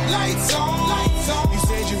 'em. Lights on. You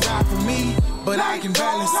said you ride for me, but I can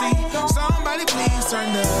barely see. Somebody please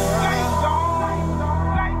turn the lights on.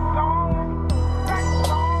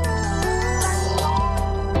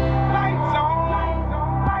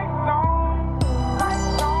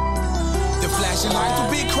 Life will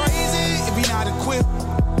be crazy if you're not equipped.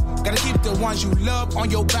 Gotta keep the ones you love on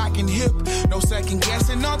your back and hip. No second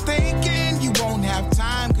guessing or thinking. You won't have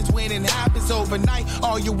time, cause when it happens overnight,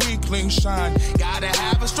 all your weaklings shine. Gotta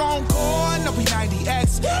have a strong core, no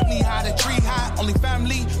P90X. Knee high to tree high, only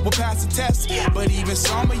family will pass the test. But even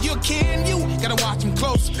some of your kin, you gotta watch them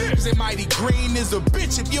close. Cause they mighty green is a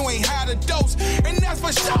bitch if you ain't had a dose. And that's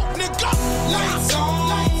for sure, nigga. Lights on.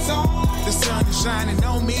 The sun is shining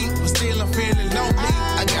on me, but still I'm feeling lonely.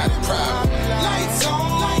 I got a problem. Lights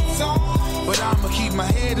on, but I'ma keep my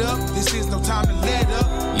head up. This is no time to let up.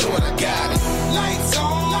 Lord, I got it. Lights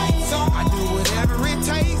on. I do whatever it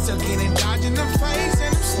takes to get in, dodging them fakes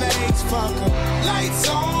and them snakes. Fuck 'em. Lights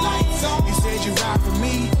on. You said you ride for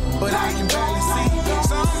me, but I can barely see.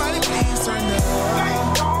 Somebody please turn the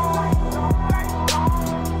lights on.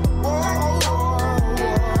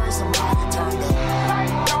 Somebody turn the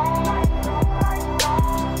lights on.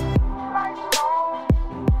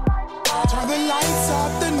 Turn the lights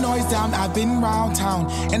up, the noise down. I've been round town,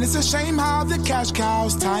 and it's a shame how the cash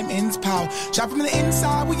cows time ends pow. Shot from the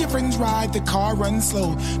inside where your friends ride, the car runs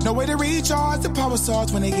slow. No way to recharge the power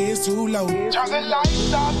source when it gets too low. Turn the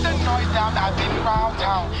lights up, the noise down. I've been round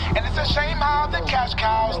town, and it's a shame how the cash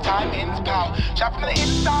cows time ends pow. Shot from the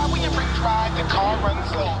inside where your friends ride, the car runs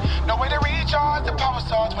slow. No way to recharge the power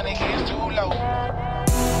source when it gets too low.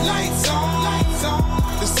 Lights on.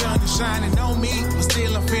 The sun is shining on me, but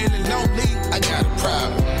still I'm feeling lonely. I got a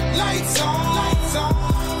problem. Lights on,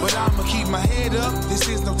 but I'ma keep my head up. This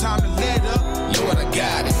is no time to let up. Lord, I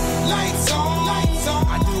got it. Lights on.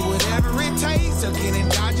 I do whatever it takes to get in,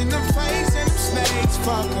 dodging them fakes and them snakes.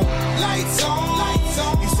 Fuck 'em. Lights on.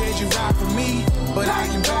 You said you ride for me, but I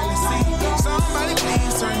can back